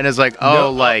chain and is like, No,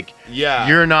 like yeah.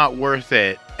 you're not worth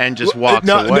it, and just Well, walks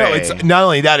no, away. No, it's not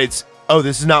only that. It's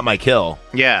this is not my kill.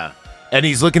 yeah, And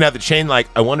he's looking at the chain like,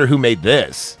 I wonder who made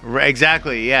this.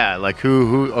 exactly. Yeah, like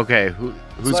who's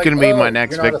It's like, gonna be my oh,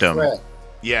 next you're not a victim? threat.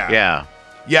 Yeah.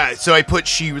 Yeah, So I put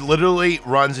she literally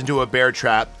runs into a bear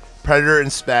trap. Predator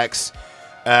inspects,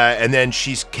 and then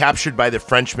she's captured by the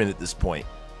Frenchman at this point.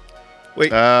 Wait,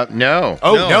 no.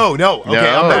 Oh no. Okay,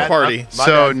 No. I'm bad. Party. My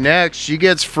So bad. next, she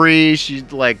gets free. She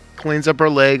like cleans up her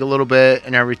leg a little bit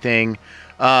and everything.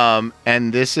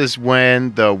 And this is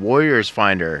when the warriors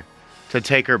find her to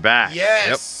take her back.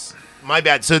 Yes. My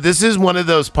bad. So this is one of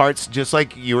those parts, just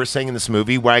like you were saying in this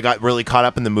movie, where I got really caught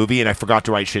up in the movie and I forgot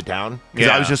to write shit down because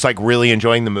I Yeah. was just like really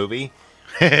enjoying the movie.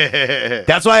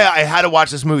 That's why I had to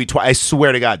watch this movie twice. I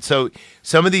swear to God. So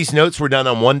some of these notes were done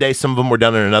on one day, some of them were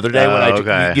done on another day. Oh, when I,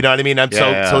 okay. you know what I mean?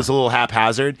 So it's a little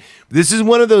haphazard. This is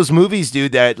one of those movies,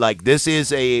 dude. That like this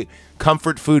is a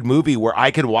comfort food movie where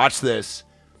I could watch this,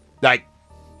 like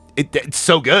it's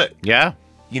so good, Yeah.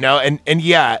 you know. And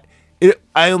yeah,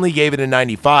 I only gave it a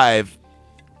 95.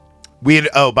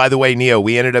 By the way, Neo,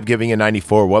 we ended up giving it a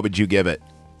 94. What would you give it?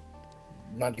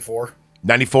 94.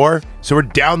 94. So we're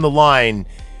down the line.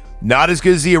 Not as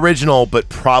good as the original, but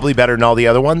probably better than all the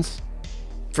other ones.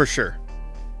 for sure.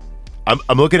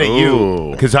 I'm looking at you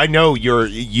Ooh. because I know you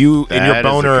and your That is a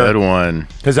boner. good one.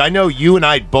 Because I know you and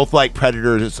I both like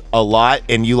Predators a lot,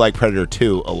 and you like Predator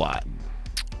 2 a lot.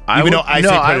 Even though I say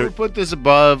I Predator- would put this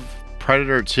above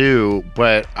Predator 2,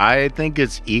 but I think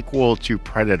it's equal to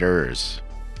Predators.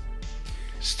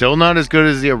 Still not as good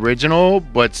as the original,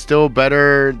 but still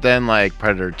better than like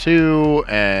Predator 2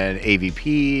 and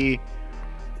AVP.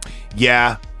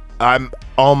 Yeah, I'm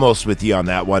almost with you on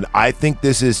that one. I think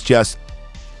this is just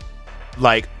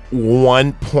like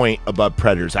 1 point above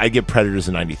Predators. I give Predators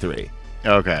a 93.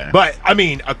 Okay. But, I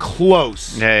mean, a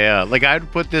close. Yeah. Like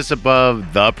I'd put this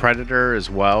above the Predator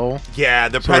as well. Yeah,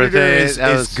 the Sort of Predator thing. is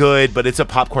That was- good, but it's a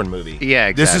popcorn movie. Yeah,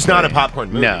 exactly. This is not a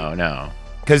popcorn movie. No.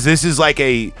 Because this is like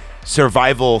a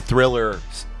survival thriller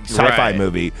sci-fi Right.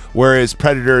 movie, whereas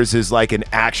Predators is like an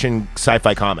action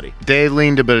sci-fi comedy. They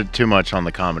leaned a bit too much on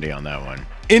the comedy on that one.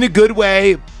 In a good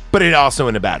way, but it also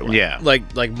in a bad way. Yeah.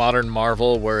 Like modern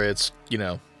Marvel, where it's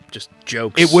just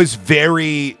jokes. It was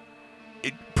very...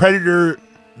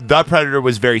 The Predator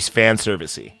was very fan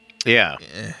servicey. Yeah.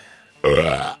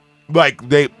 Like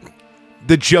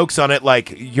the jokes on it,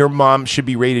 like your mom should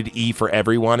be rated E for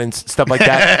everyone and stuff like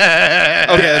that.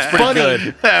 Okay, that's pretty Funny.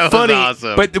 good. That was Funny,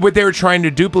 awesome. but what they were trying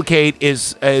to duplicate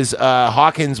is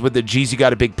Hawkins with the "Geez, you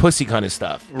got a big pussy" kind of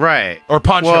stuff, Right. or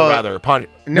Poncho Well, rather.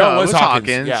 No, it was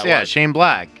Hawkins. Yeah, Yeah, it was. Shane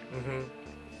Black.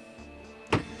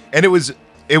 And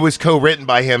it was co-written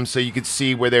by him, so you could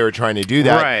see where they were trying to do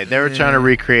that. Right. They were trying to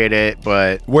recreate it,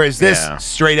 but Whereas this, yeah.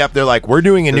 straight up, they're like, we're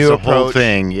doing a It's new the whole approach.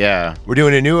 thing. Yeah. We're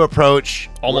doing a new approach.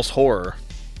 Almost horror.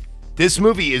 This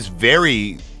movie is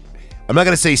very, I'm not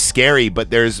gonna say scary, but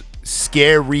there's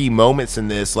scary moments in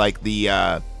this, like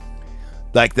the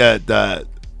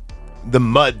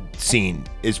mud scene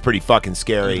is pretty fucking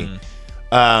scary.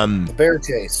 The bear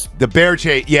chase. The bear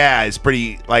chase, yeah, is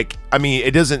pretty, like, I mean,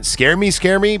 it doesn't scare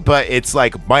me, but it's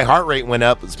like my heart rate went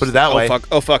up. Let's put it that way.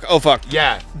 Oh fuck.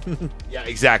 Yeah, yeah,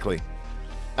 exactly.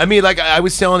 I mean, like I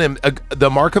was telling him, the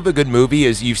mark of a good movie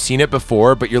is you've seen it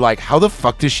before, but you're like, how the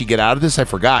fuck does she get out of this? I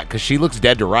forgot, because she looks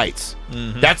dead to rights.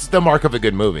 That's the mark of a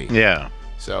good movie. Yeah.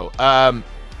 So,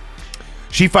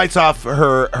 she fights off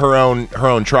her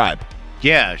own tribe.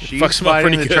 Yeah, she's fucks 'em up fighting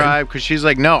pretty the good. tribe because she's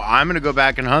like, no, I'm going to go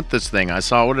back and hunt this thing. I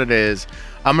saw what it is.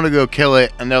 I'm going to go kill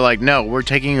it. And they're like, no, we're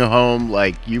taking you home.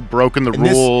 Like, you've broken the And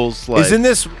this- rules. Like, Isn't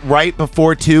this right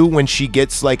before too when she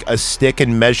gets like a stick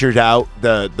and measured out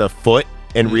the foot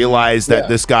and realized that Yeah.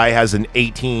 this guy has an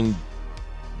 18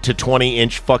 to 20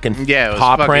 inch fucking yeah, it was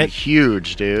paw fucking print?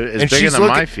 huge, dude. It's And bigger she's than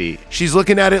looking- my feet. She's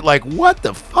looking at it like, what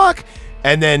the fuck?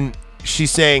 And then she's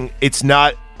saying it's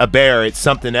not a bear, it's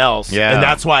something else. Yeah. And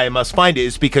that's why I must find it,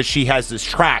 is because she has this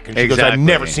track. And she goes, I've Exactly.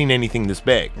 never seen anything this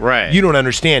big. Right. You don't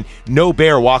understand. No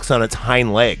bear walks on its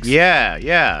hind legs. Yeah,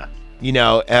 yeah. You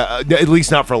know, at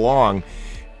least not for long.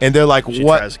 And they're like, She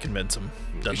what? tries to convince him.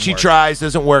 Doesn't She work. tries,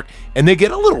 doesn't work. And they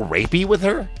get a little rapey with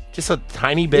her. Just a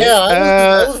tiny bit. Yeah,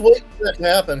 I was waiting for that to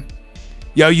happen.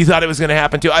 Yo, you thought it was going to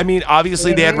happen too? I mean,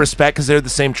 obviously they had respect because they're the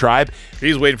same tribe.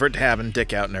 He's waiting for it to happen,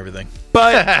 dick out and everything.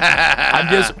 But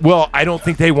I don't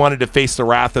think they wanted to face the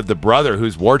wrath of the brother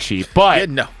who's war chief. But Yeah,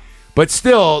 no. but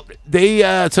still, they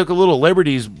took a little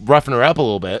liberties roughing her up a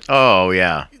little bit. Oh,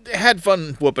 yeah. They had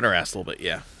fun whooping her ass a little bit,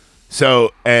 yeah.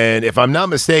 So, and if I'm not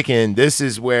mistaken, this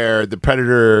is where the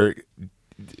Predator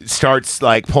starts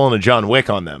like pulling a John Wick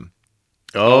on them.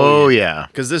 Oh, yeah.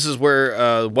 Because this is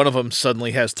where one of them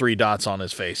suddenly has 3 dots on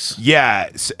his face. Yeah,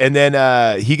 and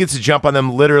then he gets to jump on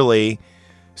them literally.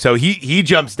 So he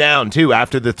jumps down too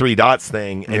after the 3 dots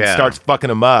thing and Yeah. starts fucking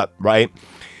them up, right?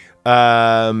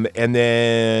 And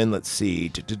then let's see,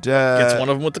 Gets one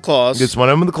of them with the claws. Gets one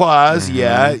of them with the claws.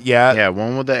 Yeah. Yeah,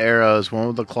 one with the arrows, one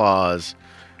with the claws.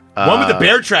 One with the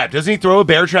bear trap. Doesn't he throw a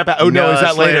bear trap out? Oh no, is that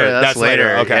that's later? That's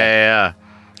later. Okay. Yeah.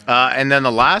 And then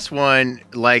the last one,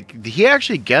 like, he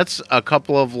actually gets a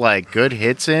couple of like good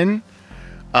hits in.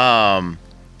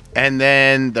 And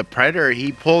then the Predator,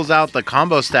 he pulls out the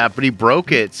combo staff, but he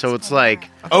broke it, so it's like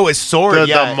Oh, his sword.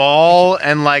 the maul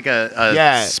and like a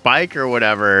Yeah. spike or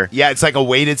whatever. Yeah, it's like a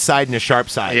weighted side and a sharp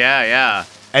side. Yeah, yeah.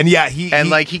 And yeah,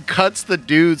 He cuts the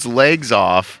dude's legs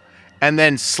off and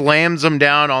then slams them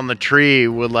down on the tree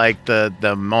with like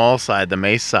the maul side, the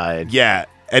mace side. yeah.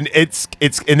 And it's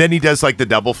and then he does like the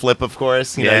double flip, of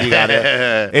course. You know, you got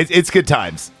it. It's good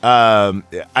times.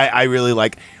 I really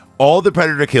like all the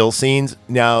Predator kill scenes.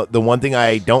 Now, the one thing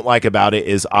I don't like about it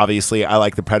is obviously I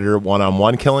like the Predator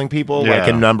one-on-one killing people, like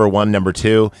in number 1, number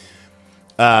 2.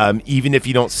 Even if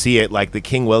you don't see it, like the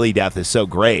King Willie death is so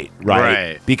great,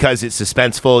 right? Because it's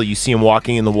suspenseful. You see him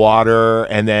walking in the water,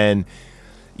 and then,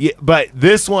 but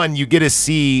this one you get to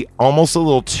see almost a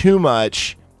little too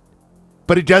much,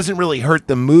 but it doesn't really hurt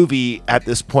the movie at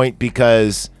this point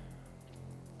because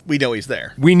We know he's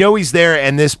there. we know he's there,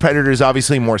 and this Predator is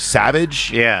obviously more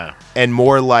savage, Yeah. and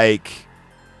more like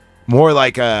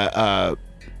a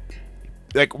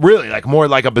really like more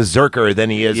like a berserker than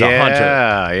he is a hunter.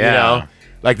 Yeah, yeah. You know,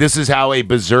 like this is how a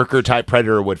berserker type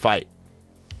Predator would fight,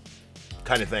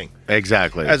 kind of thing.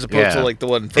 Exactly. As opposed to like the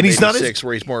one from And he's not 86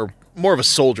 where he's more of a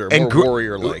soldier, and more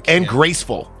warrior-like. and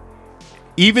graceful.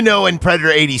 Even though in Predator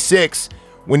 86,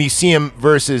 when you see him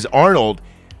versus Arnold,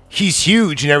 he's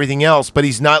huge and everything else, but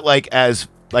he's not like as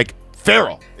like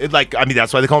feral.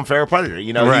 That's why they call him feral Predator.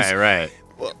 You know, right, right.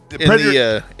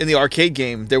 In the arcade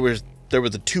game, there were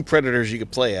the 2 Predators you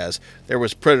could play as. There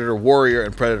was Predator Warrior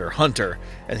and Predator Hunter,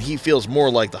 and he feels more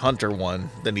like the Hunter one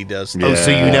than he does. Oh, so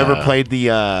you never played the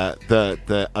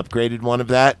upgraded one of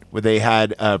that where they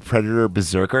had Predator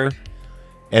Berserker,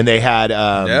 and they had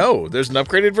No, there's an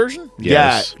upgraded version?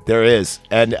 Yes. Yeah, there is,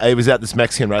 and it was at this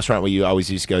Mexican restaurant where you always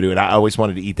used to go to, and I always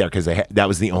wanted to eat there because that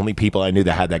was the only people I knew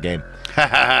that had that game.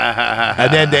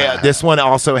 And then this one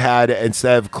also had,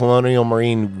 instead of Colonial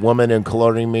Marine woman and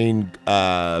Colonial Marine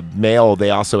male, they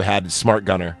also had Smart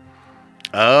Gunner.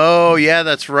 Oh, yeah,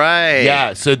 that's right.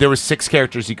 Yeah, so there was 6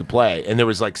 characters you could play, and there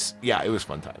was like, it was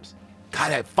fun times.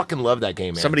 God, I fucking love that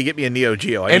game, man. Somebody get me a Neo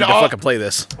Geo. I And need to all- fucking play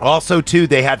this. Also, too,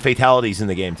 they had fatalities in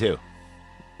the game, too.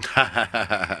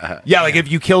 Yeah, like if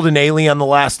you killed an alien on the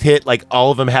last hit, like all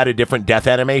of them had a different death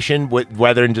animation,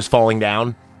 rather than just falling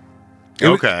down.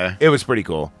 Okay. It was pretty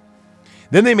cool.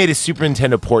 Then they made a Super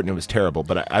Nintendo port, and it was terrible,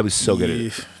 but I was so good at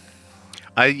it.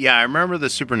 I remember the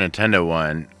Super Nintendo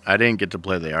one. I didn't get to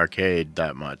play the arcade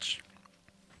that much.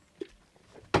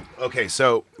 Okay,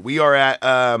 so we are at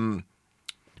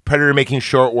Predator making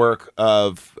short work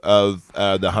of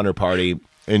the Hunter party,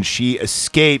 and she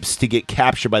escapes to get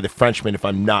captured by the Frenchman, if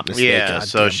I'm not mistaken. Yeah,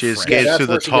 so she French. escapes that's through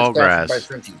the where she tall gets captured by grass.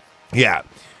 Frenchie. Yeah.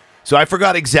 So I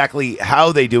forgot exactly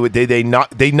how they do it. They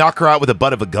knock her out with the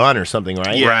butt of a gun or something,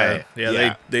 right? Yeah, Right.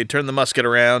 Yeah, they turn the musket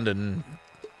around and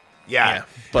Yeah.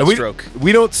 butt And we, stroke.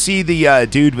 we don't see the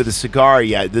dude with the cigar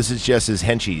yet. This is just his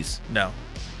henchies. no.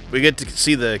 We get to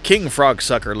see the king frog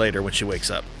sucker later when she wakes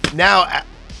up. Now,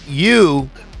 you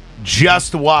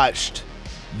just watched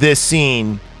this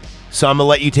scene. So I'm gonna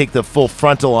let you take the full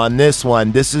frontal on this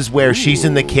one. This is where she's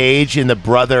in the cage and the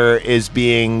brother is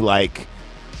being like,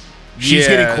 she's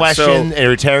getting questioned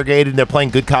and interrogated, and they're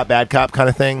playing good cop, bad cop kind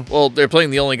of thing. Well, they're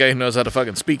playing the only guy who knows how to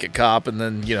fucking speak at cop, and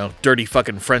then, dirty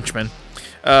fucking Frenchman.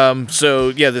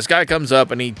 This guy comes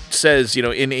up and he says,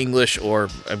 in English, or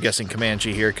I'm guessing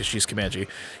Comanche here because she's Comanche.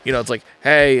 It's like,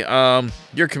 hey,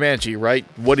 you're Comanche, right?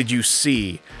 What did you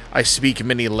see? I speak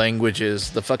many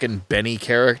languages. The fucking Benny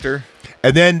character.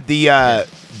 And then the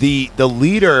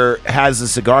leader has a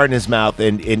cigar in his mouth,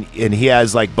 and he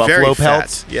has like buffalo Very fat.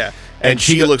 pelts. Yeah. And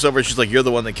she looks over and she's like, you're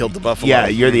the one that killed the buffalo. Yeah,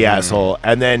 you're the asshole.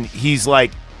 And then he's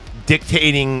like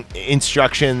dictating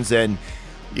instructions, and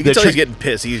you can tell he's getting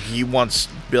pissed. He wants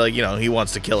to be like, he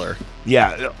wants to kill her.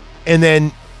 Yeah. And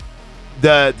then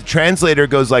the translator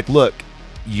goes like, look,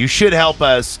 you should help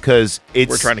us because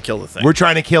we're trying to kill the thing. We're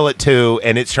trying to kill it too,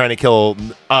 and it's trying to kill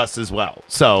us as well.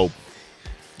 So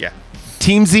yeah.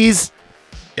 Teamsies.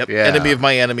 Yep. Yeah. Enemy of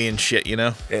my enemy and shit,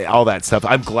 all that stuff.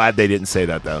 I'm glad they didn't say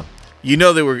that though. They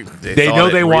know they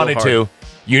wanted to.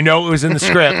 It was in the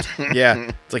script.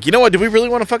 Yeah. It's like, you know what? Do we really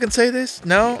want to fucking say this?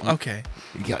 No? Okay.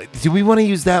 Do we want to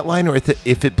use that line or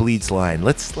if it bleeds line?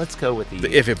 Let's go with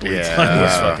the if it bleeds line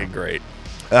was fucking great.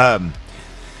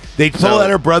 They pull out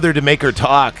her brother to make her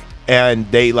talk, and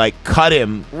they like cut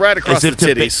him right across the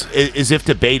titties, as if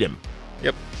to bait him.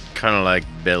 Yep. Kind of like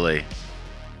Billy.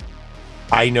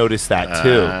 I noticed that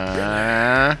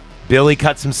too. Billy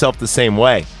cuts himself the same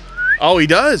way. Oh, he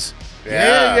does.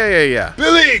 Yeah.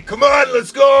 Billy, come on,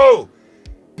 let's go.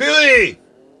 Billy.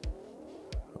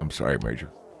 I'm sorry,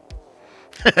 Major.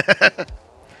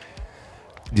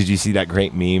 Did you see that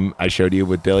great meme I showed you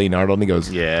with Billy Nardle? And he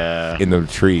goes, yeah, in the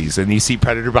trees. And you see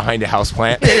Predator behind a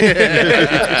houseplant.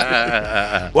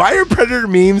 Why are Predator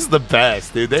memes the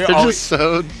best, dude? They're always just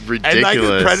so ridiculous. And like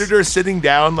the Predator sitting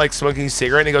down, like smoking a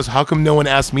cigarette, and he goes, how come no one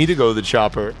asked me to go to the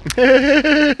chopper?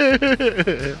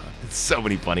 So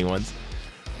many funny ones.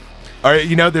 Or,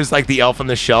 there's like the elf on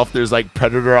the shelf. There's like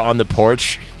Predator on the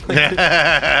porch. So funny.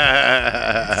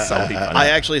 I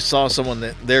actually saw someone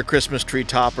that their Christmas tree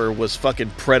topper was fucking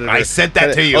Predator. I sent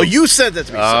that to you. Oh, you sent that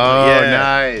to me. Oh, yeah.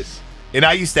 Nice. And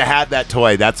I used to have that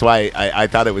toy. That's why I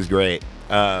thought it was great.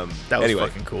 That was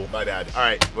fucking cool. My bad. All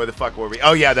right, where the fuck were we?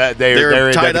 Oh yeah,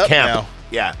 they're tied at the up camp. now.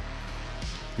 Yeah.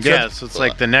 Yeah, so it's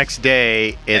like the next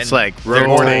day. It's like that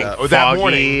morning,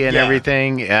 foggy and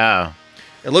everything. Yeah.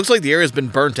 It looks like the area's been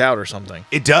burnt out or something.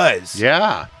 It does.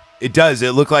 Yeah. It does.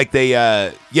 It looked like they,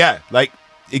 like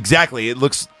exactly. It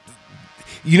looks.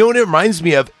 You know what it reminds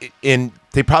me of? And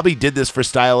they probably did this for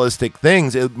stylistic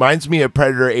things. It reminds me of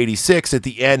Predator 86 at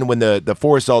the end when the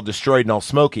forest all destroyed and all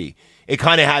smoky. It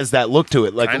kind of has that look to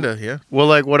it. Like, kind of, yeah. Well,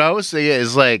 like what I was saying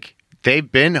is like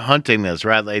they've been hunting this,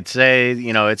 right? They'd say,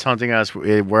 it's hunting us.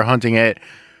 We're hunting it.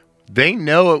 They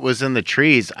know it was in the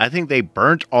trees. I think they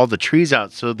burnt all the trees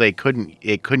out so it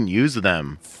couldn't use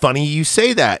them. Funny you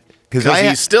say that. Because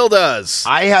he still does.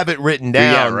 I have it written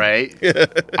down. Yeah, right?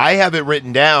 I have it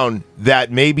written down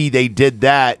that maybe they did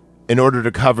that in order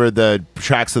to cover the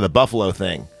tracks of the buffalo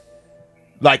thing.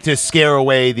 Like to scare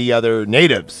away the other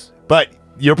natives. But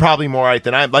you're probably more right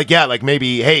than I'm. Like, yeah, like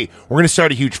maybe, hey, we're going to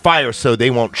start a huge fire so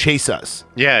they won't chase us.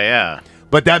 Yeah.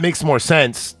 But that makes more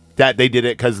sense that they did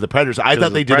it because of the predators. I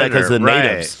thought they did that because of the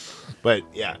natives. But,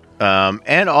 yeah.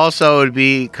 And also it would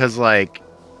be because, like,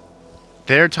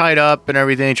 they're tied up and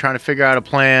everything, trying to figure out a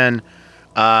plan.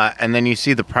 And then you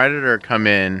see the predator come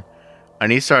in,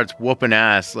 and he starts whooping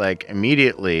ass, like,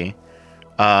 immediately.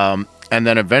 And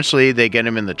then eventually they get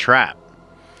him in the trap.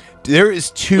 There is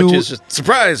two... Which is just,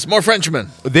 surprise, more Frenchmen.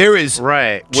 There is...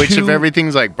 Right. Which, if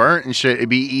everything's, like, burnt and shit, it'd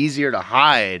be easier to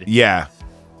hide. Yeah.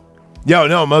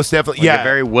 No, most definitely. Like a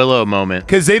very Willow moment.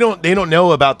 Because they don't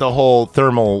know about the whole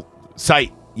thermal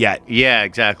sight yet. Yeah,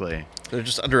 exactly. They're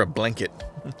just under a blanket.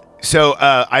 So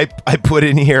I put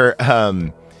in here.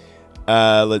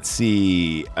 Let's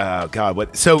see. Oh God,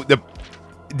 what? So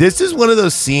this is one of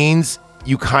those scenes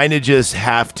you kind of just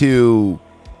have to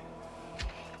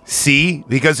see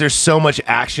because there's so much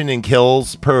action and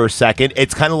kills per second.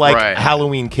 It's kind of like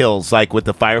Halloween Kills, like with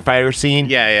the firefighter scene.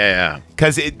 Yeah.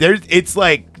 Because it's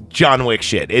like John Wick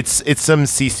shit. It's some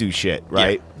Sisu shit,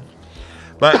 right? Yeah.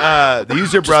 But the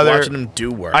user brother, watching him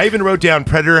do work. I even wrote down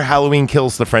Predator Halloween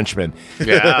Kills the Frenchman.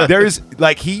 Yeah. There's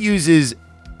like he uses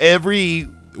every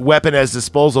weapon as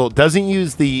disposal. Doesn't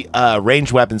use the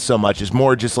ranged weapons so much. It's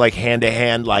more just like hand to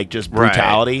hand, like just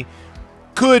brutality.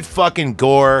 Right. Good fucking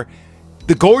gore.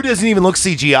 The gore doesn't even look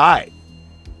CGI.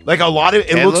 Like a lot of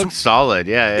it looks solid.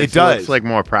 Yeah, it does. Looks like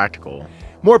more practical.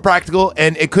 More practical,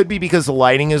 and it could be because the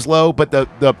lighting is low, but the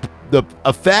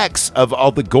effects of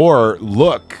all the gore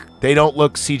look They don't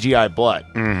look CGI blood.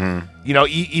 Mm-hmm. You know,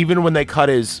 even when they cut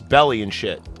his belly and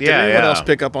shit. Did anyone else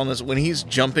pick up on this when he's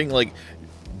jumping, like,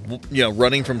 you know,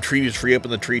 running from tree to tree up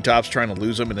in the treetops, trying to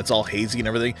lose him, and it's all hazy and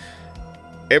everything?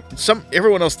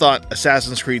 Everyone else thought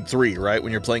Assassin's Creed 3, right?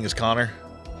 When you're playing as Connor.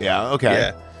 Yeah. Okay.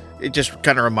 Yeah, it just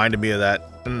kind of reminded me of that,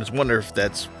 and I just wonder if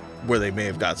that's where they may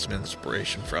have got some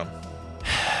inspiration from.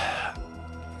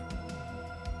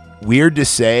 Weird to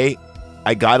say,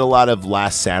 I got a lot of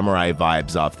Last Samurai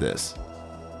vibes off this.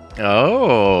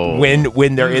 Oh.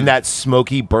 When they're in that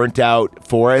smoky, burnt out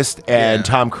forest, and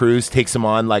Tom Cruise takes them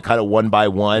on like kind of one by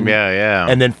one. Yeah.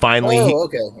 And then finally,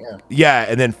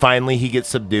 and then finally he gets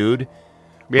subdued.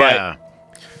 Yeah.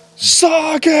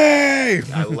 Sake!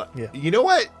 You know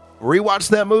what? Rewatch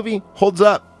that movie. Holds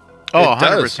up. Oh, It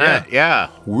does, 100%. Yeah.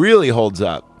 Really holds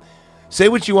up. Say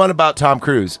what you want about Tom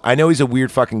Cruise. I know he's a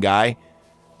weird fucking guy.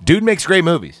 Dude makes great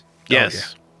movies.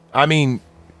 Yes. I mean,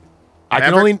 I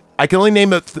can only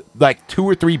name like 2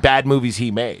 or 3 bad movies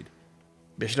he made.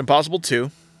 Mission Impossible 2.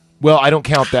 Well, I don't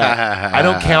count that. I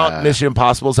don't count Mission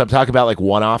Impossibles. I'm talking about like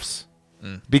one-offs.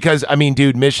 Because I mean,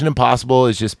 dude, Mission Impossible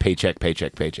is just paycheck.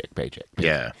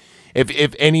 Yeah.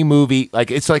 If any movie, like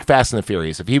it's like Fast and the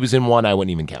Furious. If he was in one, I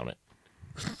wouldn't even count it.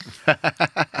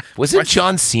 Wasn't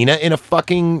John Cena in a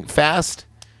fucking Fast?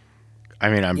 I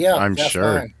mean, I'm Fast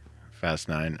sure. 9. Fast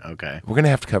 9. Okay. We're gonna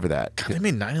have to cover that. God, they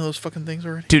made 9 of those fucking things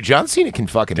already? Dude, John Cena can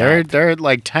fucking act. They're at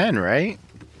like 10, right?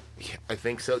 I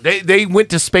think so. They went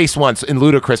to space once, and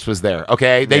Ludacris was there.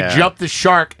 Okay, they jumped the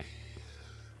shark,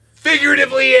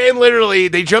 figuratively and literally.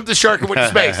 They jumped the shark and went to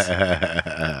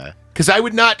space. Because I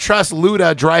would not trust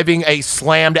Luda driving a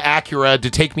slammed Acura to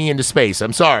take me into space.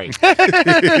 I'm sorry, it's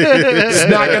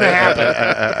not gonna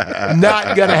happen.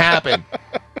 Not gonna happen.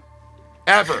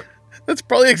 Ever. That's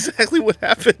probably exactly what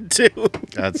happened, too.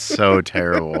 That's so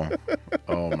terrible.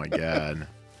 Oh, my God.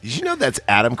 Did you know that's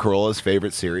Adam Carolla's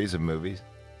favorite series of movies?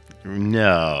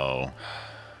 No.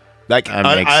 Like, That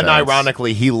makes sense.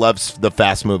 unironically, he loves the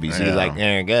fast movies. He's Yeah. like,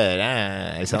 they're good.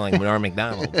 I sound like Norm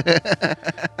MacDonald. I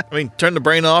mean, turn the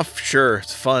brain off, sure,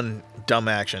 it's fun, dumb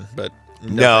action, but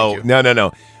No.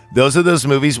 Those are those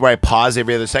movies where I pause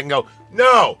every other second and go,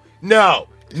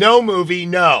 no movie,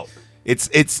 no.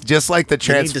 It's just like the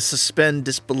You need to suspend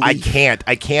disbelief. I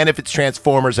can't if it's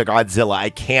Transformers or Godzilla. I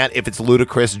can't if it's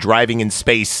Ludacris driving in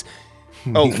space.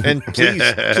 Oh, and please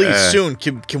soon,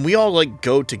 can we all like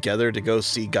go together to go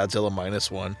see Godzilla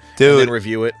 -1, Dude, and then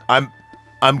review it? I'm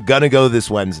gonna go this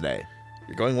Wednesday.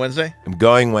 You're going Wednesday? I'm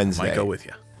going Wednesday. Might go with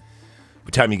you.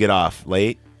 What time you get off?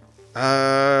 Late?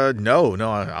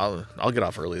 No, I'll get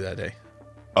off early that day.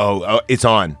 Oh, it's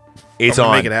on. It's I'm gonna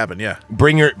on. Make it happen. Yeah,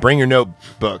 Bring your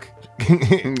notebook.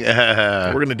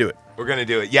 we're gonna do it. We're gonna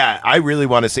do it. Yeah, I really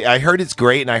want to see. I heard it's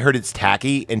great, and I heard it's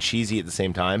tacky and cheesy at the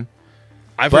same time.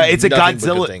 But it's a nothing but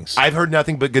Godzilla. good things. I've heard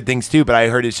nothing but good things too. But I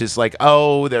heard it's just like,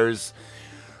 oh, there's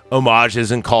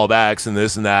homages and callbacks and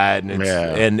this and that, and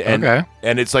it's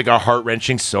and it's like a heart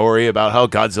wrenching story about how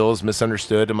Godzilla's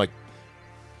misunderstood. I'm like,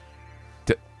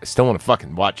 I still want to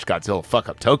fucking watch Godzilla fuck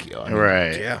up Tokyo. I mean,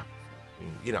 Right. Yeah.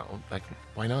 you know, like,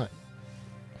 why not?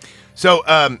 So,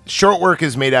 short work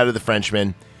is made out of the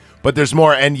Frenchman, but there's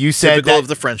more. And you said Typical that, of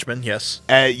the Frenchman, yes.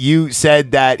 you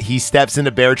said that he steps in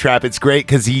a bear trap. It's great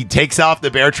because he takes off the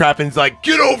bear trap and is like,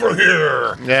 "Get over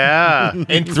here!" Yeah.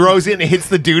 and throws it and hits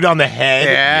the dude on the head.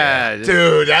 Yeah.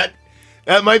 Dude,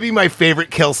 that might be my favorite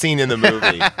kill scene in the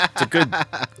movie. It's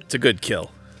a good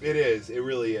kill. It is. It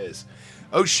really is.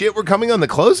 Oh shit, we're coming on the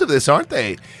close of this, aren't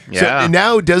they? Yeah. So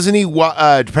now doesn't he?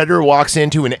 Predator walks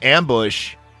into an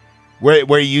ambush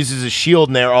where he uses a shield,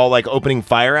 and they're all like opening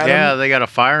fire at him. Yeah, they got a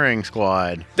firing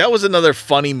squad. That was another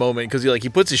funny moment because he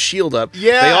puts his shield up.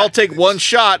 Yeah. They all take one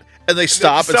shot and they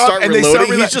stop and start and they reloading.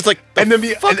 start He's just like, and the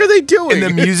fuck are they doing? And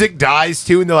the music dies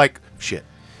too, and they're like, shit.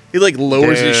 He like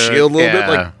lowers his Dude, shield a little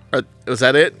yeah. bit. Like, was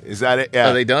that it? Is that it?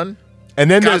 Yeah. Are they done? And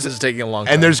then God, there's this is taking a long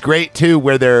time. and there's great too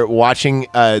where they're watching.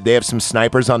 They have some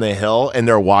snipers on the hill, and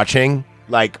they're watching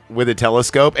like with a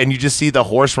telescope, and you just see the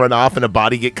horse run off and a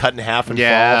body get cut in half and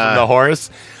fall from the horse.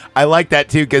 I like that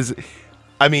too because,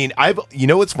 I mean, you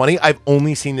know what's funny? I've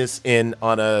only seen this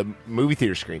on a movie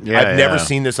theater screen. Yeah, I've never yeah.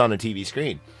 seen this on a TV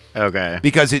screen Okay.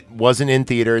 because it wasn't in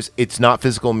theaters. It's not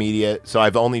physical media, so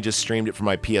I've only just streamed it from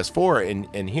my PS4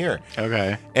 in here.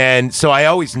 Okay. And so I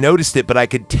always noticed it, but I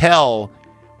could tell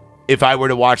if I were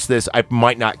to watch this, I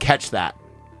might not catch that.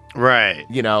 Right.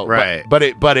 You know, Right. But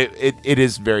it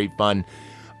is very fun.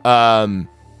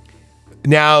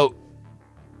 Now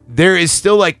there is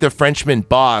still like the Frenchman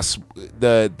boss,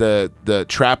 the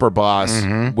trapper boss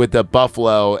with the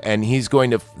buffalo, and he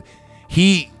escapes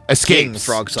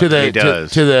Frog to the He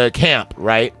does. to the camp,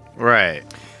 right? Right.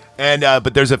 And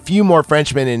but there's a few more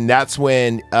Frenchmen, and that's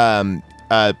when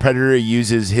Predator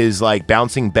uses his like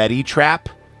bouncing Betty trap.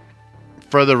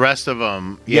 For the rest of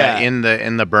them, in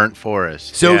the burnt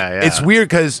forest. So it's weird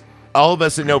because all of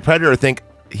us that know Predator think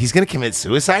he's gonna commit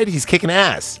suicide. He's kicking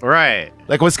ass, right?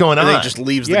 Like what's going on? He just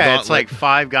leaves the gauntlet. It's like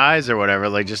 5 guys or whatever.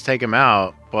 Like just take him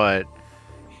out, but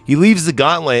he leaves the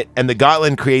gauntlet, and the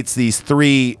gauntlet creates these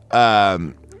 3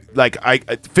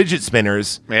 fidget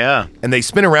spinners. Yeah, and they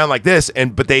spin around like this,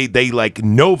 but they like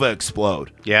Nova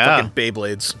explode. Yeah, fucking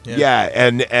Beyblades. Yeah,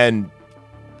 and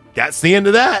that's the end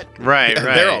of that. Right.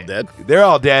 They're all dead. They're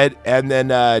all dead. And then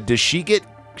does she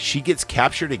gets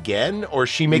captured again, or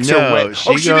she makes her way?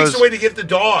 She makes her way to get the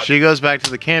dog. She goes back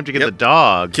to the camp to get the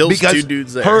dog. Kills because 2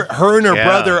 dudes there. Her and her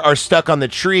brother are stuck on the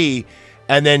tree,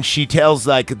 and then she tells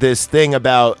like this thing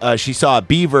about she saw a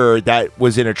beaver that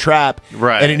was in a trap,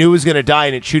 right? And it knew it was going to die,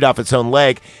 and it chewed off its own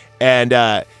leg.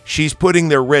 And she's putting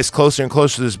their wrist closer and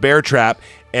closer to this bear trap.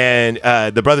 And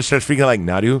the brother starts freaking like,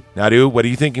 Nadu, what are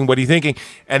you thinking? What are you thinking?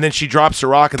 And then she drops a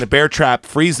rock, and the bear trap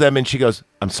frees them. And she goes,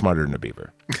 I'm smarter than a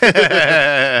beaver.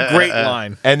 Great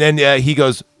line. And then he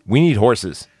goes, we need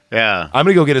horses. Yeah. I'm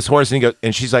going to go get his horse.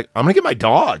 And she's like, I'm going to get my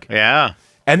dog. Yeah.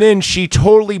 And then she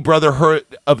totally Brotherhood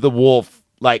of the Wolf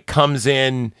like comes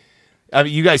in. I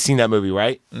mean, you guys seen that movie,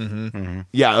 right? Mm-hmm.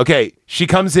 Yeah, okay. She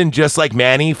comes in just like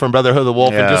Manny from Brotherhood of the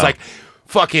Wolf and just like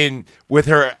fucking with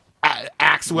her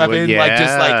axe weapon, like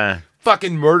just like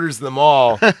fucking murders them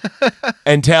all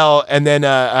and then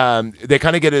they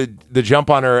kind of get the jump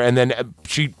on her, and then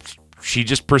she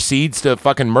just proceeds to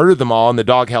fucking murder them all, and the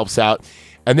dog helps out.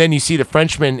 And then you see the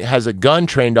Frenchman has a gun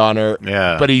trained on her,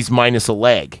 but he's minus a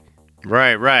leg.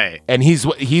 Right. And he's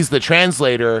the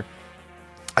translator,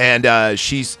 and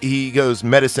he goes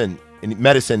medicine,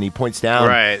 he points down.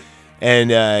 Right.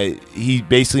 And he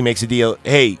basically makes a deal,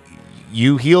 hey,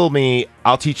 you heal me,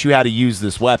 I'll teach you how to use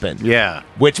this weapon. Yeah.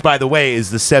 Which, by the way, is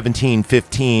the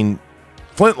 1715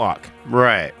 flintlock.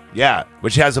 Right. Yeah,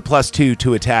 which has a +2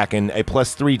 to attack and a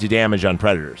 +3 to damage on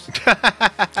predators.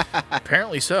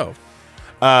 Apparently so.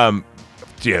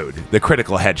 Dude, the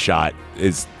critical headshot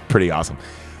is pretty awesome.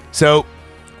 So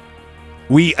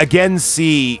we again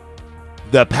see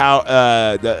the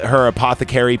her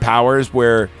apothecary powers,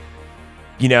 where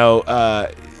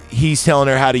he's telling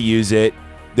her how to use it.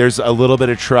 There's a little bit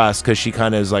of trust because she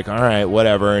kind of is like, all right,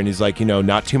 whatever. And he's like,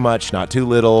 not too much, not too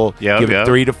little. Give it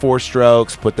 3 to 4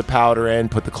 strokes, put the powder in,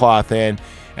 put the cloth in.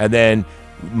 And then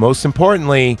most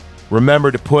importantly,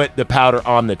 remember to put the powder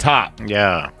on the top.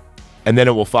 Yeah. And then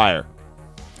it will fire.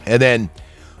 And then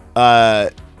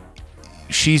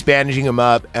she's bandaging him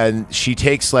up, and she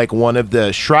takes like one of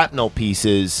the shrapnel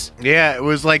pieces. Yeah, it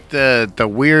was like the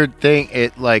weird thing.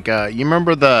 It like you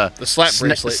remember the slap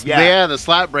bracelet? Yeah, the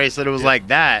slap bracelet. It was like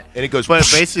that, and it goes, but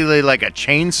basically like a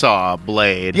chainsaw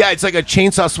blade. Yeah, it's like a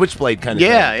chainsaw switchblade kind of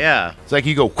thing. Yeah. It's like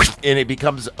you go, and it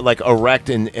becomes like erect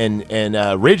and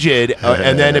rigid,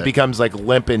 and then it becomes like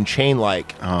limp and chain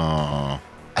like. Oh.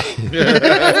 What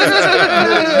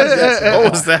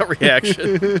was that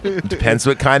reaction? Depends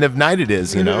what kind of night it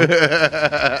is,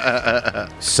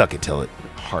 Suck it till it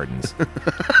hardens.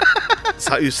 That's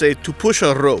how you say to push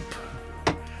a rope.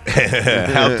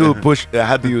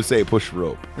 How do you say push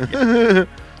rope?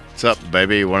 What's up,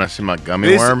 baby? You want to see my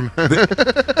gummy worm?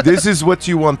 This is what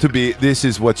you want to be. This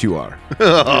is what you are.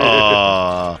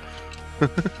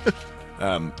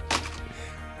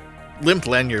 Limp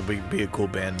Lanyard would be a cool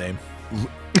band name.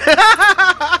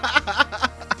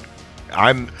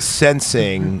 I'm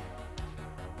sensing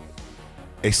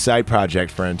a side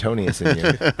project for Antonius in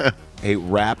here. A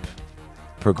rap,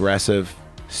 progressive,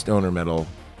 stoner metal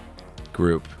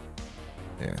group.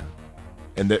 Yeah.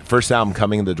 And the first album,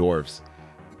 Coming the Dwarves.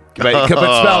 But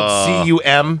spelled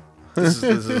C-U-M. This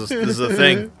is a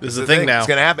thing. This is a thing now. It's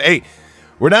going to happen. Hey,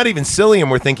 we're not even silly, and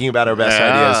we're thinking about our best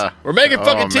ideas. We're making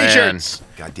fucking t-shirts.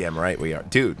 Goddamn right we are,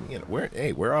 dude.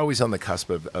 We're always on the cusp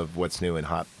of what's new and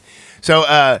hot.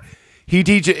 So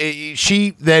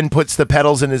she then puts the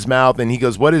pedals in his mouth, and he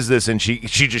goes, "What is this?" And she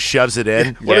just shoves it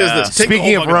in. What is this? Take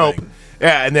Speaking of rope, thing.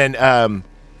 yeah, and then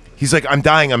he's like, "I'm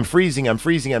dying. I'm freezing. I'm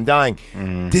dying."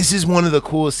 This is one of the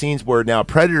coolest scenes where now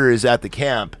Predator is at the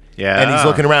camp, and he's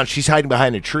looking around. She's hiding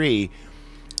behind a tree.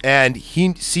 And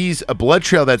he sees a blood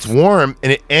trail that's warm,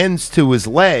 and it ends to his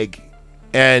leg,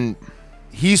 and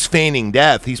he's feigning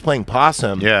death. He's playing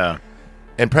possum. Yeah.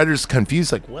 And Predator's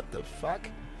confused, like, what the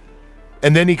fuck?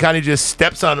 And then he kind of just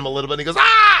steps on him a little bit, and he goes,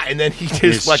 ah! And then he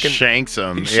just fucking shanks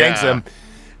him. He shanks him.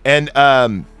 And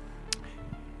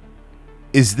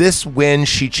is this when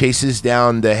she chases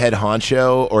down the head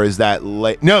honcho, or is that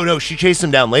late? No, she chased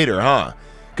him down later, huh?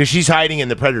 because she's hiding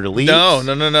and the predator leaves. No.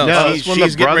 No, it's when the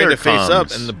She's getting ready brother to face up,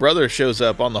 comes. and the brother shows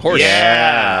up on the horse. Yeah. She's getting ready to face up,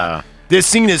 and the brother shows up on the horse. Yeah. This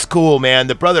scene is cool, man.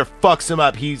 The brother fucks him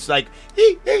up. He's like,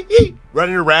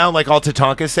 running around like all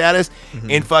Tatanka status,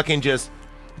 and fucking just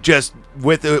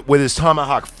with his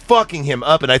tomahawk fucking him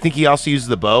up. And I think he also uses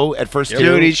the bow at first too.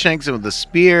 Dude, he shanks him with the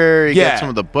spear. He gets him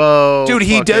with the bow. Dude,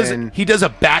 he fucking- does a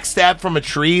backstab from a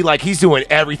tree. Like he's doing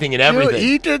everything and everything. Dude,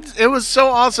 he did. It was so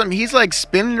awesome. He's like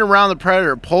spinning around the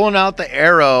predator, pulling out the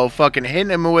arrow, fucking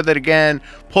hitting him with it again,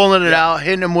 pulling it out,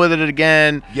 hitting him with it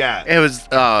again. Yeah. It was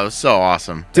so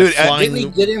awesome. Dude, Didn't he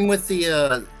get him with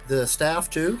the staff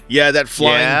too? Yeah, that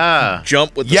flying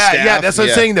jump with the staff. Yeah, that's what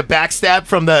I'm saying. The backstab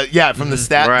from the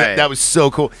staff. Right. That was so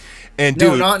cool. And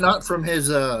No, dude, not from his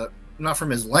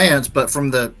lance, but from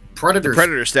the predator.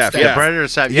 Predator staff. The Yeah. predator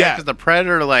staff. Yeah. Yeah, because the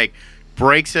predator like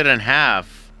breaks it in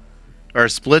half or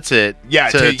splits it.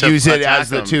 to use it attack as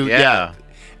the him. two. Yeah.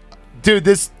 Dude,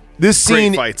 this Great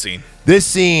scene. fight scene. This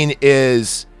scene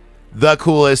is the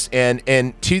coolest, and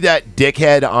to that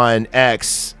dickhead on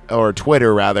X or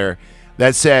Twitter rather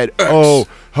that said, "Oh,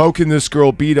 how can this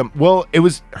girl beat him?" Well, it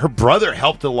was her brother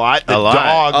helped a lot. The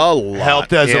dog A lot.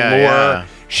 helped as a Yeah, lure. yeah.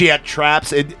 She had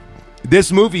traps.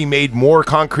 This movie made more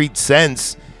concrete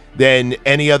sense than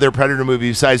any other Predator movie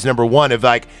besides number one of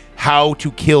like how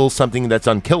to kill something that's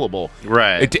unkillable.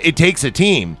 Right. It takes a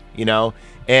team,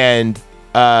 and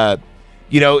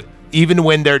even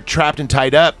when they're trapped and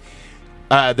tied up,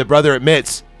 the brother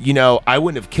admits, I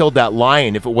wouldn't have killed that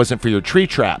lion if it wasn't for your tree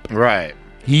trap. Right.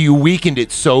 You weakened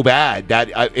it so bad that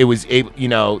it was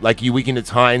able, like you weakened its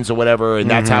hinds or whatever, and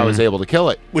that's how I was able to kill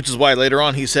it. Which is why later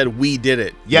on he said, "We did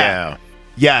it." Yeah.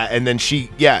 And then she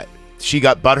got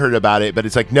butthurt about it, but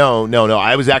it's like, no,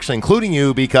 I was actually including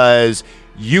you because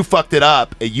you fucked it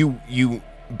up. You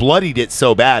bloodied it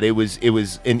so bad. It was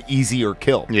an easier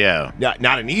kill. Yeah.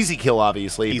 Not an easy kill,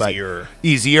 obviously, Easier. but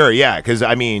easier. Yeah, because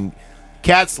I mean,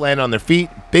 cats land on their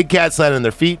feet. Big cats land on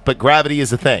their feet, but gravity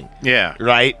is a thing. Yeah.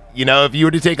 Right? If you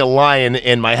were to take a lion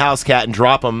and my house cat and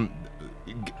drop him,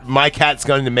 my cat's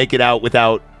going to make it out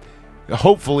without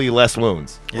hopefully less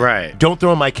wounds. Right. Don't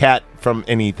throw my cat from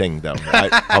anything, though.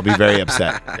 I'll be very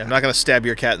upset. I'm not going to stab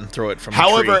your cat and throw it from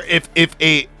However, a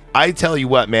tree. I tell you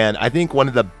what, man, I think one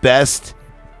of the best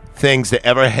things that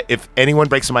ever, if anyone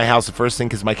breaks in my house, the first thing,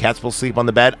 because my cat's will sleep on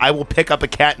the bed, I will pick up a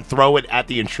cat and throw it at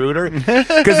the intruder,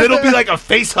 because it'll be like a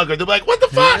face hugger. They'll be like, what the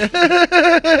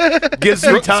fuck? Gives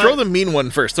me time. Throw the mean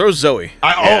one first. Throw Zoe.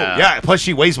 Plus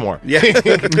she weighs more. Yeah.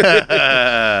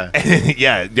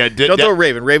 Don't throw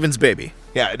Raven. Raven's baby.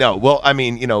 Yeah, no. Well, I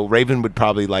mean, Raven would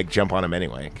probably like jump on him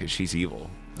anyway because she's evil.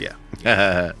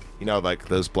 Yeah. Like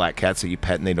those black cats that you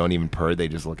pet and they don't even purr; they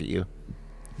just look at you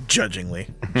Judgingly.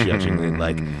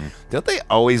 like, don't they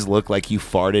always look like you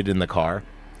farted in the car?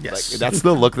 Yes. Like, that's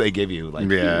the look they give you. Like,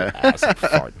 Yeah. you ass, you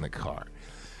fart in the car.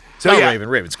 So Oh, yeah, Raven.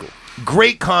 Raven's cool.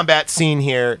 great combat scene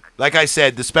here. Like I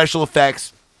said, the special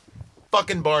effects,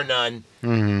 fucking bar none.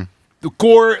 Mm-hmm. The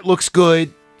gore looks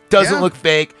good. Doesn't Yeah. look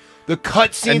fake. The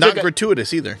cut scenes And not are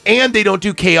gratuitous either. and they don't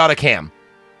do chaotic cam.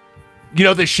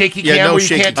 The shaky cam no where you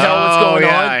shaky can't cam. tell what's going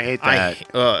on. I hate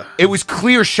that. It was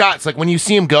clear shots. Like when you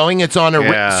see him going, it's on a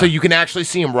Yeah. so you can actually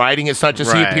see him riding. It's not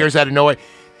just he Right. appears out of nowhere.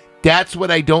 That's what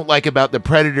I don't like about the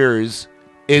Predators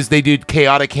is they do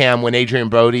chaotic cam when Adrian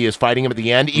Brody is fighting him at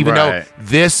the end. Even though Right.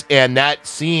 this and that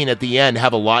scene at the end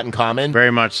have a lot in common.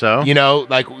 Very much so.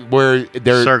 Like where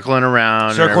they're circling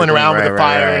around. circling and everything. around with the Right,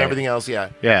 fire right, and right. everything else. Yeah.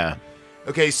 Yeah.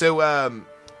 Okay, so all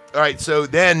right, so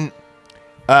then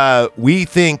we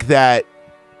think that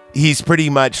he's pretty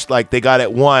much like they got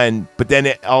it won, but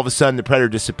then all of a sudden the Predator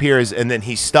disappears, and then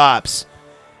he stops,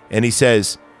 and he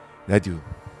says,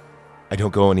 I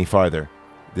don't go any farther.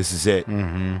 This is it.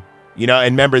 Mm-hmm. And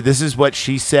remember, this is what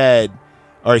she said,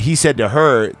 or he said to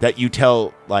her, that you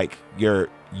tell like your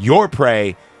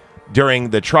prey during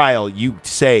the trial, you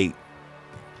say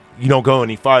you don't go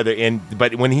any farther,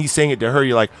 but when he's saying it to her,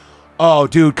 you're like, oh,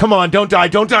 dude, come on, don't die.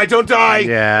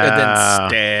 Yeah. And then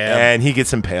stab. And he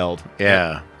gets impaled.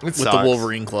 Yeah. It With sucks. the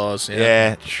Wolverine claws.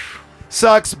 Yeah.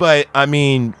 Sucks, but I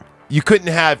mean, you couldn't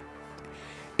have.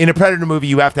 In a Predator movie,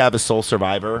 you have to have a sole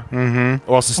survivor. Mm-hmm.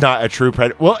 Or else it's not a true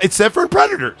Predator. Well, except for in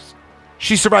Predators.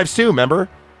 She survives too, remember?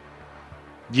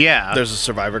 Yeah. There's a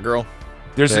survivor girl.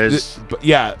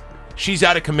 Yeah. She's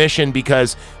out of commission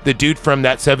because the dude from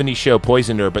that 70s show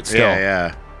poisoned her, but still.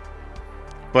 Yeah.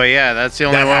 But yeah, that's the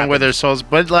only That one where happens. there's souls.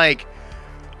 But like,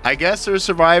 I guess there's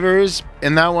survivors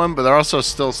in that one, but they're also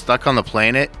still stuck on the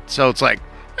planet. So it's like,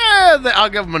 I'll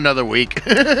give them another week.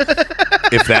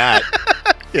 If that.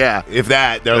 Yeah. If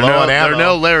that. They're low on ammo. They're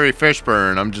no Larry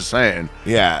Fishburne, I'm just saying.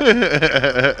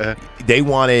 Yeah. They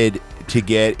wanted to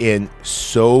get in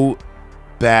so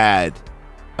bad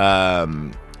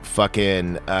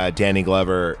fucking Danny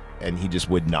Glover, and he just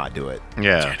would not do it.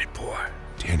 Yeah.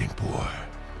 Danny boy.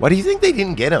 Why do you think they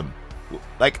didn't get him?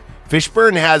 Like,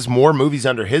 Fishburne has more movies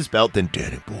under his belt than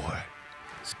Danny boy.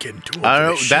 He's getting too old I for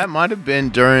don't this know. That shit. might have been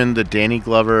during the Danny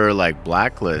Glover like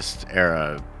blacklist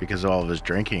era because of all of his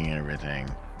drinking and everything.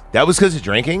 That was because of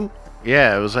drinking?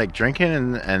 Yeah, it was like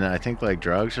drinking and I think like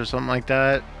drugs or something like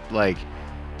that. Like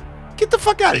Get the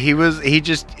fuck out of here.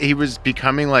 he was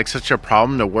becoming like such a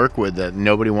problem to work with that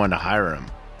nobody wanted to hire him.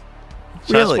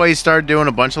 So Really? that's why he started doing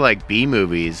a bunch of like B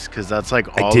movies because that's like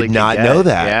all did they could not get. know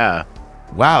that. Yeah.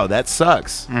 Wow, that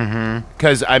sucks. Mm-hmm.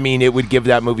 Because, I mean, it would give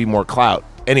that movie more clout.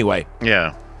 Anyway,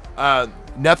 Yeah.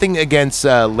 nothing against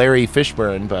Larry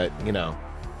Fishburne, but, you know,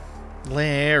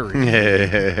 Larry.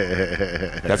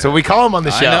 that's what we call him on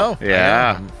the show. I know.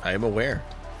 Yeah. I am aware.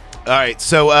 All right,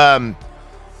 so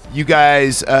you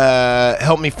guys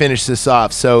help me finish this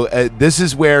off. So this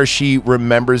is where she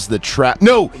remembers the trap.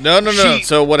 No. No.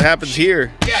 So what happens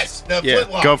here? Yes, the Yeah.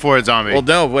 flintlock. Go for it, zombie. Well,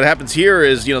 no. What happens here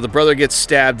is, the brother gets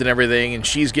stabbed and everything, and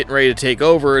she's getting ready to take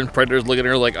over, and Predator's looking at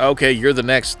her like, okay, you're the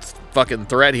next fucking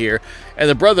threat here. And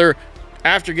the brother,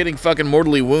 after getting fucking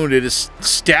mortally wounded,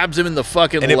 stabs him in the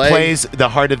fucking And it leg. plays The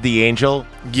Heart of the Angel.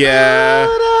 Yeah.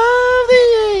 Heart of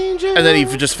the Angel. And then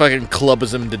he just fucking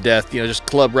clubs him to death, just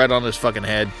club right on his fucking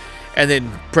head. And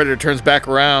then Predator turns back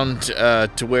around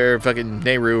to where fucking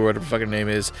Nehru, or whatever fucking name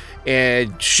is,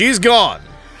 and she's gone.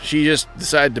 She just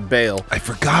decided to bail. I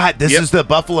forgot. This Yep. is the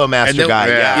Buffalo Master And then, guy.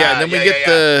 yeah, and then we get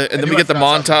the I knew I the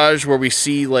forgot something. montage where we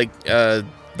see like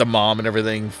the mom and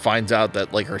everything finds out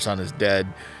that like her son is dead,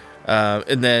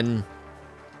 and then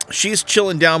she's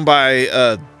chilling down by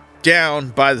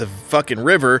the fucking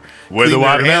river Where the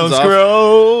cleaning her hands watermelons off.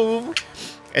 grow.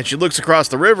 And she looks across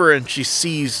the river and she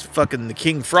sees fucking the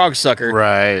king frog sucker.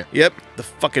 Right. Yep, the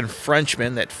fucking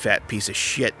Frenchman, that fat piece of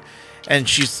shit. And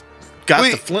she's got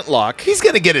Wait. the flintlock. He's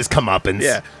going to get his comeuppance.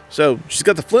 Yeah. So she's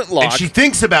got the flintlock. And she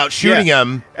thinks about shooting Yeah.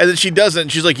 him. And then she doesn't.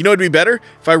 She's like, it'd be better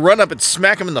if I run up and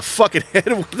smack him in the fucking head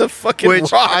with the fucking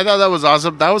Which rock. I thought that was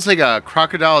awesome. That was like a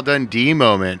Crocodile Dundee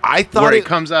moment. I thought where he it-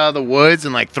 comes out of the woods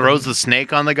and like throws the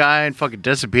snake on the guy and fucking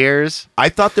disappears. I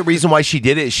thought the reason why she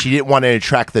did it is she didn't want to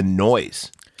attract the noise.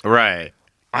 Right.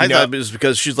 I thought it was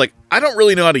because she's like, I don't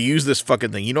really know how to use this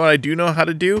fucking thing. You know what I do know how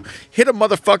to do? Hit a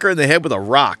motherfucker in the head with a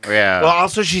rock. Yeah. Well,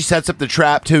 also she sets up the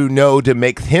trap to know to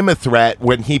make him a threat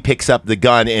when he picks up the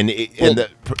gun and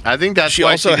I think that's She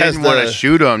why also she has didn't want the- to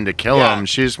shoot him to kill Yeah. him.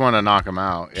 She just want to knock him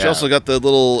out. She also got the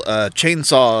little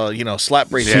chainsaw, slap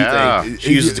bracelet Yeah. thing.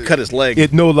 She uses to cut his leg.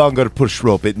 it no longer push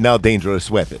rope. It now dangerous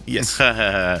weapon. Yes.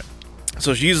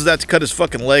 So she uses that to cut his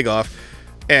fucking leg off,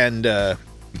 and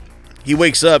he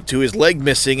wakes up to his leg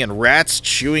missing and rats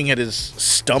chewing at his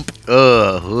stump.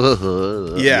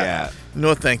 Ugh. Yeah.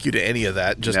 No thank you to any of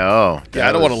that. Just No. yeah,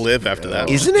 I don't want to live after that.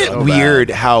 Isn't it So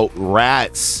weird how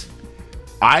rats?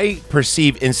 I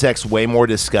perceive insects way more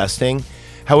disgusting.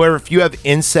 However, if you have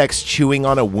insects chewing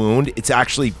on a wound, it's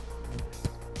actually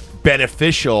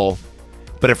beneficial.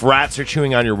 But if rats are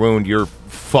chewing on your wound, you're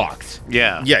fucked.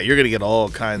 Yeah. Yeah, you're gonna get all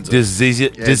kinds of.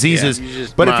 Diseases. you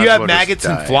just But if might you as have well just maggots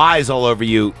and die. flies all over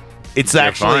you, it's You're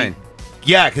actually fine.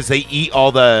 yeah, because they eat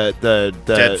all the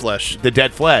Dead flesh. The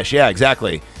dead flesh. Yeah,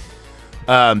 exactly.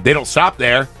 They don't stop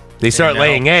there. They start no.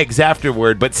 laying eggs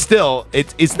afterward. But still,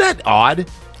 isn't that odd?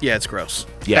 Yeah, it's gross.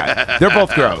 Yeah, they're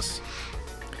both gross.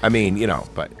 I mean,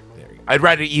 but I'd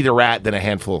rather eat a rat than a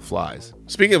handful of flies.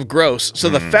 Speaking of gross, so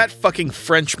the fat fucking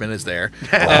Frenchman is there,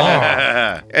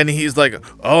 and he's like,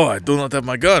 "Oh, I do not have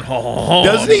my gun."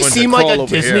 Doesn't he seem like a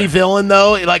Disney villain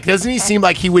though? Like, doesn't he seem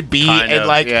like he would be Kind and of,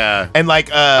 like yeah. and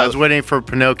like I was waiting for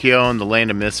Pinocchio and the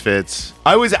Land of Misfits.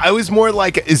 I was more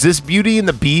like, is this Beauty and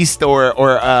the Beast or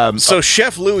So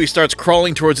Chef Louis starts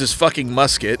crawling towards his fucking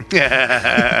musket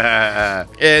and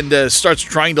starts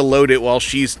trying to load it while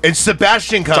she's and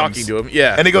Sebastian comes talking to him.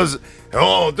 Yeah, and he goes,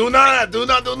 "Oh, do not do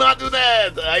that.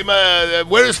 I'm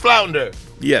where's Flounder?"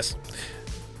 yes.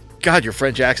 God, your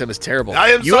French accent is terrible. I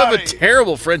am You have a sorry.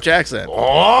 terrible French accent.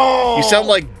 Oh, You sound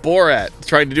like Borat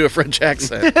trying to do a French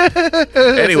accent.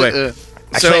 Anyway,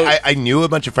 Actually, so I knew a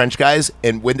bunch of French guys,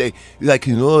 and when they like,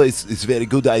 it's very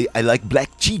good. I like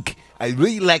black cheek. I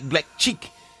really like black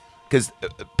cheek because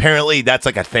apparently that's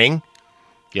like a thing.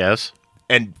 Yes.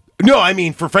 And no, I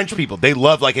mean for French people, they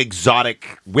love like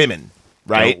exotic women,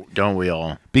 right? Don't we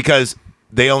all? Because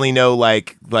they only know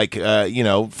like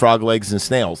frog legs and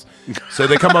snails. So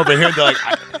they come over here and they're like,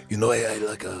 I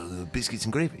like biscuits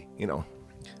and gravy.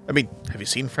 I mean, have you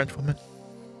seen French women?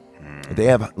 They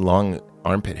have long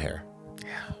armpit hair.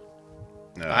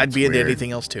 No, I'd it's be into weird.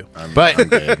 anything else too.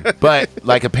 But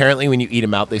like apparently when you eat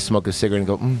them out, they smoke a cigarette and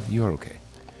go, "You are okay."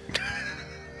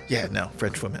 Yeah, no,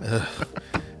 French women. Ugh.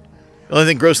 The only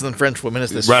thing grosser than French women is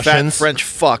this Russians? fat French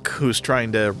fuck who's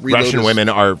trying to reload Russian his- women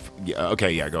are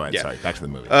okay. Yeah, go ahead. Yeah. Sorry, back to the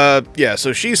movie. Yeah,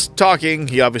 so she's talking.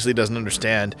 He obviously doesn't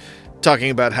understand.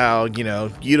 Talking about how,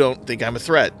 you don't think I'm a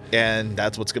threat, and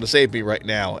that's what's going to save me right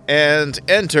now. And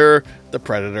enter the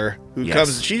Predator, who Yes.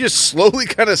 comes. She just slowly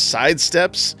kind of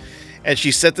sidesteps, and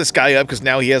she set this guy up because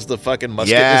now he has the fucking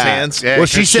musket in his Yeah. hands. Yeah, Well,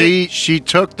 she she said- she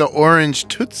took the orange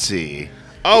Tootsie.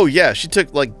 Oh, yeah, she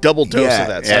took like double dose of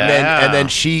that. yeah. stuff. And then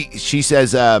she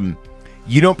says,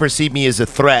 "You don't perceive me as a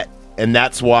threat, and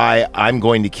that's why I'm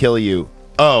going to kill you."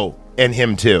 Oh, and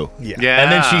him too. Yeah.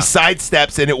 And then she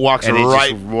sidesteps and it walks and he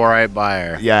right. just right by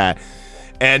her. Yeah.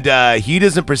 And he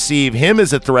doesn't perceive him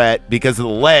as a threat because of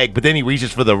the leg, but then he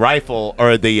reaches for the rifle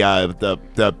or the Yeah, the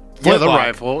flintlock.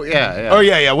 rifle. Yeah. Oh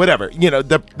yeah, whatever.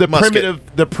 The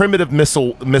Musket. primitive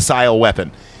missile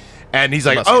weapon. And he's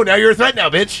like, Musket. "Oh, now you're a threat now,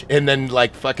 bitch." And then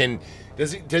like fucking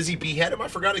does he behead him? I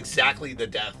forgot exactly the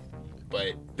death.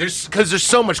 But there's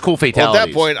so much cool Well, fatalities. at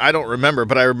that point, I don't remember,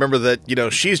 but I remember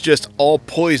that, she's just all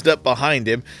poised up behind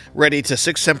him, ready to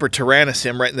Six Semper Tyrannis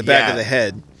him right in the back Yeah. of the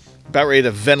head, about ready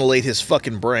to ventilate his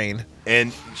fucking brain.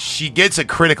 And she gets a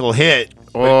critical hit,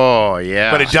 Oh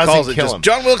yeah. but it Calls doesn't it kill just him.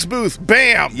 John Wilkes Booth,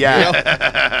 bam!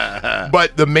 Yeah.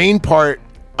 But the main part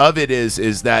of it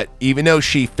is that even though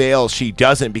she fails, she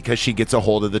doesn't because she gets a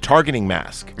hold of the targeting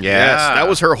mask. Yeah. Yes, that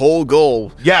was her whole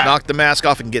goal. Yeah. Knock the mask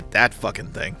off and get that fucking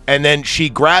thing. And then she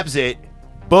grabs it,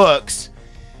 books,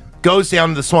 goes down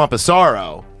to the Swamp of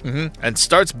Sorrow. And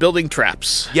starts building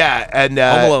traps. Yeah, and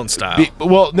Home Alone style.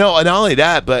 Well, no, not only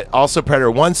that, but also Predator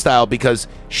 1 style because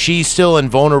she's still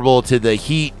invulnerable to the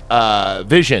heat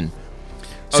vision.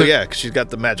 Oh, yeah, because she's got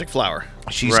the magic flower.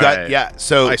 She's Right. got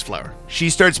so Ice flower. she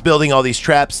starts building all these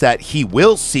traps that he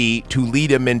will see to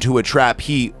lead him into a trap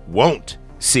he won't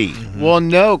see. Well,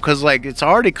 no, because like it's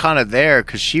already kind of there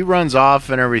because she runs off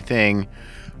and everything.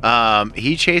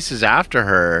 He chases after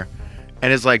her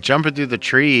and is like jumping through the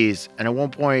trees, and at one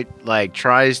point like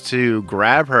tries to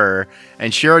grab her,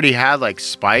 and she already had like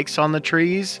spikes on the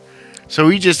trees. So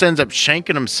he just ends up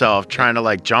shanking himself trying to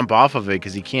like jump off of it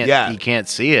because he can't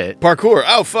see it. Parkour.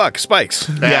 Oh, fuck. Spikes.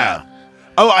 Yeah.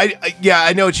 Oh,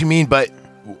 I know what you mean, but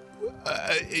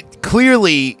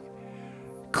clearly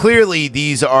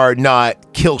these are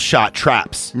not kill shot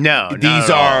traps. No, not these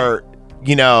at all. are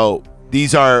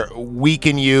these are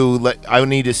weaken you. I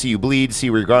need to see you bleed, see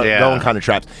where you're going kind of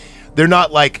traps. They're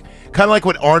not like kind of like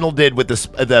what Arnold did with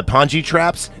the Ponzi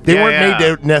traps. They weren't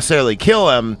made to necessarily kill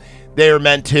him. They were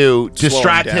meant to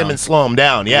distract him and slow him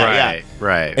down.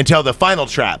 Right. Until the final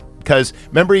trap. Because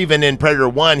remember, even in Predator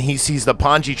 1, he sees the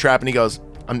Ponzi trap and he goes,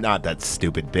 "I'm not that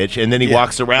stupid bitch." And then he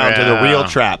walks around to the real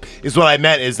trap. Is what I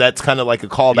meant is that's kind of like a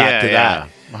callback to that.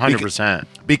 100%.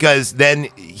 Because then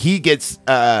he gets,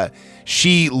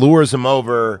 she lures him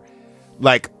over,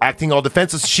 like acting all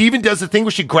defenseless. She even does the thing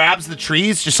where she grabs the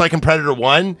trees, just like in Predator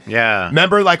 1. Yeah.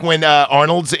 Remember, like when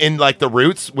Arnold's in like the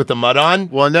roots with the mud on?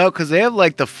 Well, no, because they have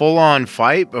like the full-on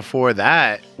fight before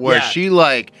that, where she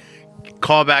like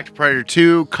call back to Predator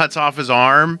 2, cuts off his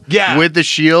arm, with the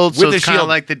shield, so it's kind of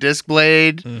like the disc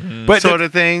blade, sort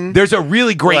of thing. There's a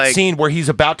really great Like- scene where he's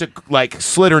about to like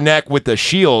slit her neck with the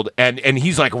shield, and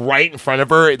he's like right in front of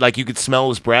her, like you could smell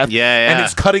his breath. Yeah. And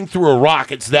it's cutting through a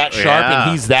rock. It's that sharp, Yeah.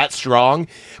 and he's that strong,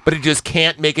 but it just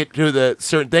can't make it to the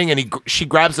certain thing. And she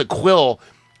grabs a quill.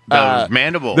 The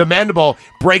mandible. The mandible,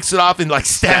 breaks it off and like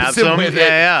stabs him with it.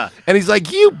 Yeah. And he's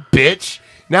like, "You bitch.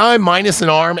 Now I'm minus an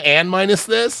arm and minus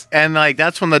this." And like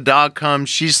that's when the dog comes,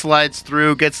 she slides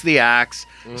through, gets the axe,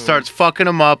 starts fucking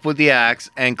him up with the axe,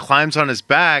 and climbs on his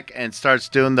back and starts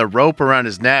doing the rope around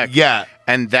his neck. Yeah.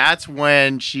 And that's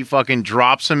when she fucking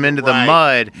drops him into the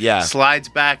mud, slides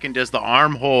back and does the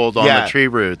arm hold on the tree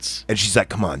roots. And she's like,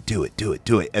 "Come on, do it.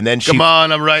 And then Come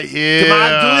on, I'm right here. Come on,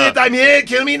 do it. I'm here.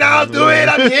 Kill me now. Do it.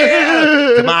 I'm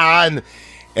here. Come on."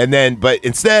 And then, but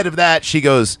instead of that, she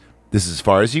goes, "This is as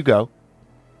far as you go.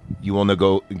 You will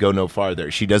go no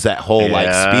farther." She does that whole like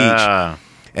speech,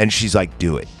 and she's like,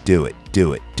 do it,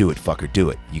 fucker, do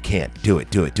it. You can't do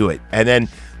it. And then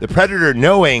the Predator,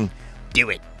 knowing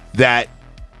that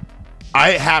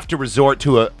I have to resort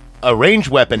to a ranged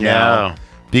weapon now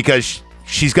because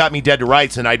she's got me dead to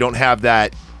rights, and I don't have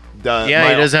that. He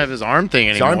doesn't have his arm thing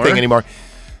anymore.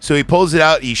 So he pulls it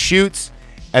out, he shoots,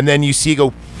 and then you see it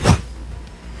go,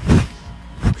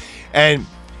 and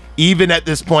even at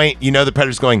this point, the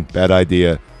Predator's going, "Bad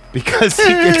idea," because he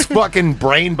gets fucking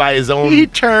brained by his own. He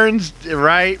turns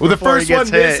right. Well, the before first he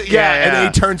gets one, hit. and then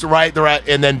he turns right,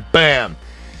 and then bam.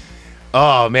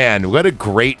 Oh man, what a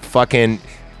great fucking.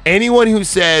 Anyone who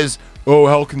says, "Oh,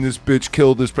 how can this bitch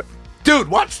kill this?" Dude,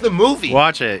 watch the movie.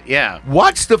 Watch it. Yeah.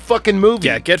 Watch the fucking movie.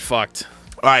 Yeah, get fucked.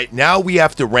 All right, now we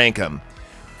have to rank them.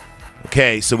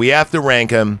 Okay, so we have to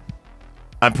rank them.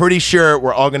 I'm pretty sure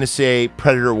we're all going to say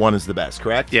Predator 1 is the best,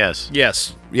 correct? Yes.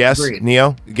 Yes. Yes, Agreed.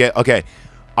 Neo? Okay.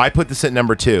 I put this at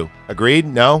number 2. Agreed?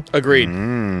 No? Agreed.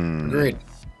 Agreed.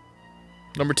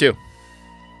 Number 2.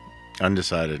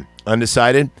 Undecided.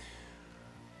 Undecided?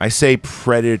 I say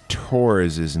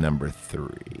Predators is number 3.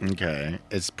 Okay.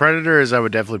 It's Predators I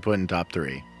would definitely put in top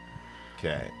 3.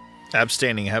 Okay.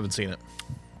 Abstaining. I haven't seen it.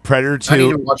 Predator I need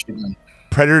to 2. watch it again.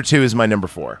 Predator 2 is my number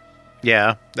 4.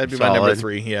 Yeah. That'd be my number solid.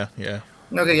 3. Yeah, yeah.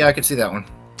 Okay, yeah, I can see that one.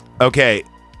 Okay.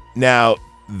 Now,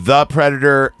 The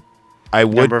Predator, I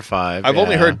would. Number 5. I've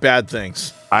only yeah. heard bad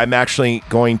things. I'm actually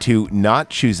going to not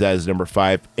choose that as number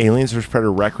 5. Aliens vs.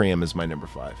 Predator Requiem is my number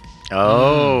 5.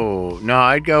 Oh. No,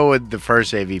 I'd go with the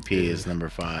first AVP as number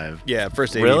 5. Yeah,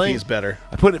 first AVP Really? is better.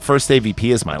 I put it first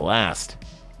AVP as my last.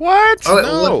 What? Oh,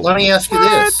 No. let me ask you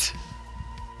this.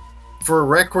 For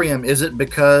Requiem, is it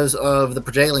because of the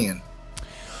Prejalian?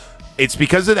 It's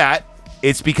because of that.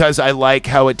 It's because I like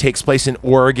how it takes place in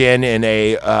Oregon in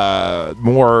a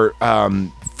more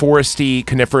foresty,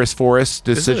 coniferous forest,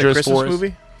 Isn't it a deciduous Christmas forest.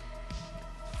 movie?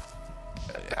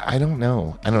 I don't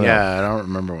know. I don't know. Yeah, I don't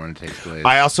remember when it takes place.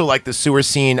 I also like the sewer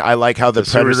scene. I like how the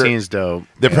sewer Predator scene's dope.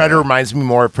 The Yeah. Predator reminds me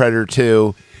more of Predator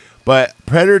 2. But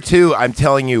Predator 2, I'm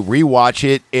telling you, rewatch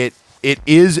it. It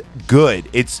is good.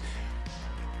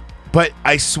 But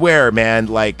I swear, man,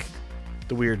 like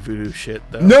The weird voodoo shit,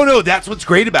 though. no, that's what's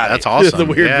great about That's it. awesome. the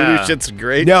weird yeah. voodoo shit's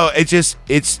great. No, it's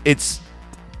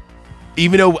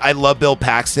even though I love Bill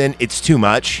Paxton, it's too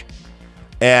much.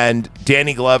 And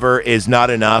Danny Glover is not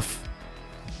enough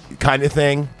kind of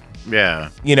thing. Yeah.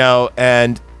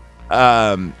 And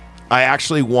I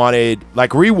actually wanted,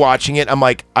 like, rewatching it, I'm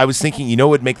like, I was thinking, what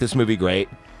would make this movie great?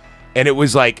 And it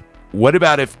was like, what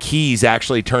about if Keyes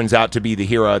actually turns out to be the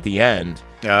hero at the end?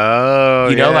 Oh,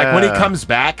 Like when he comes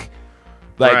back,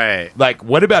 like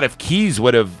what about if Keyes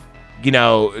would have,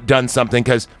 done something?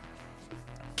 Because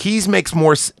Keyes makes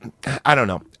more, I don't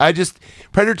know.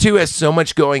 Predator 2 has so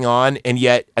much going on, and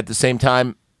yet at the same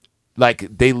time, like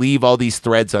they leave all these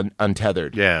threads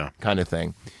untethered. Yeah. Kind of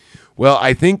thing. Well,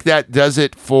 I think that does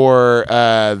it for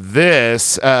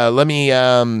this. Let me.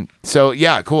 So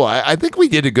yeah, cool. I think we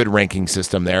did a good ranking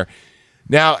system there.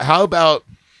 Now, how about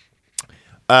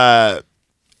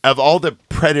of all the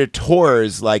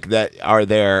Predators like that are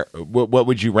there? What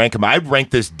would you rank them? I'd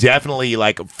rank this definitely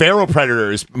like Feral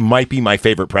Predators might be my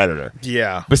favorite Predator.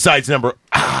 Yeah. Besides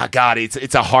God,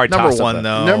 it's a hard Number toss-up. 1,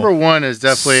 though. Number 1 is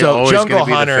definitely So always Jungle gonna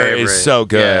be Hunter the favorite. is so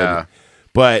good. Yeah.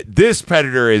 But this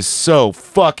Predator is so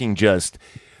fucking just.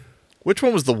 Which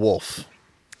one was the wolf?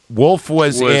 Wolf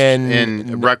was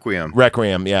in Requiem.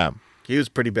 Requiem, yeah. He was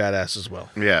pretty badass as well.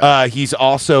 Yeah. He's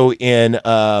also in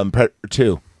Predator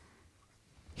 2.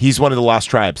 He's one of the Lost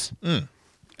Tribes.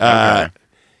 Okay.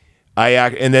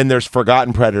 And then there's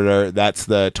Forgotten Predator. That's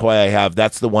the toy I have.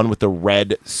 That's the one with the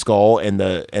red skull and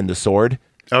the sword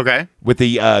Okay. with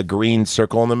the green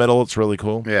circle in the middle. It's really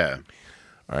cool. Yeah.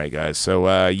 All right, guys. So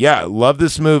love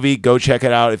this movie. Go check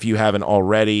it out if you haven't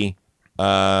already.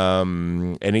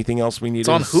 Anything else we need? It's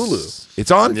on Hulu. It's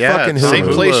on Yeah, fucking it's Hulu. Same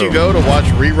place you go to watch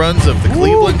reruns of The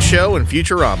Cleveland Show and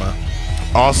Futurama.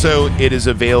 Also, it is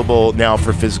available now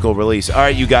for physical release. All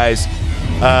right, you guys.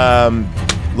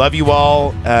 Love you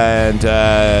all. And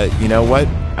you know what?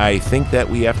 I think that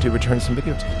we have to return some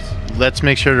videotapes. Let's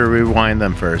make sure to rewind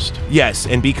them first. Yes,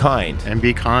 and be kind. And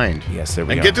be kind. Yes, there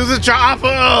we And go. get to the chopper!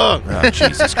 Oh,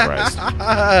 Jesus Christ.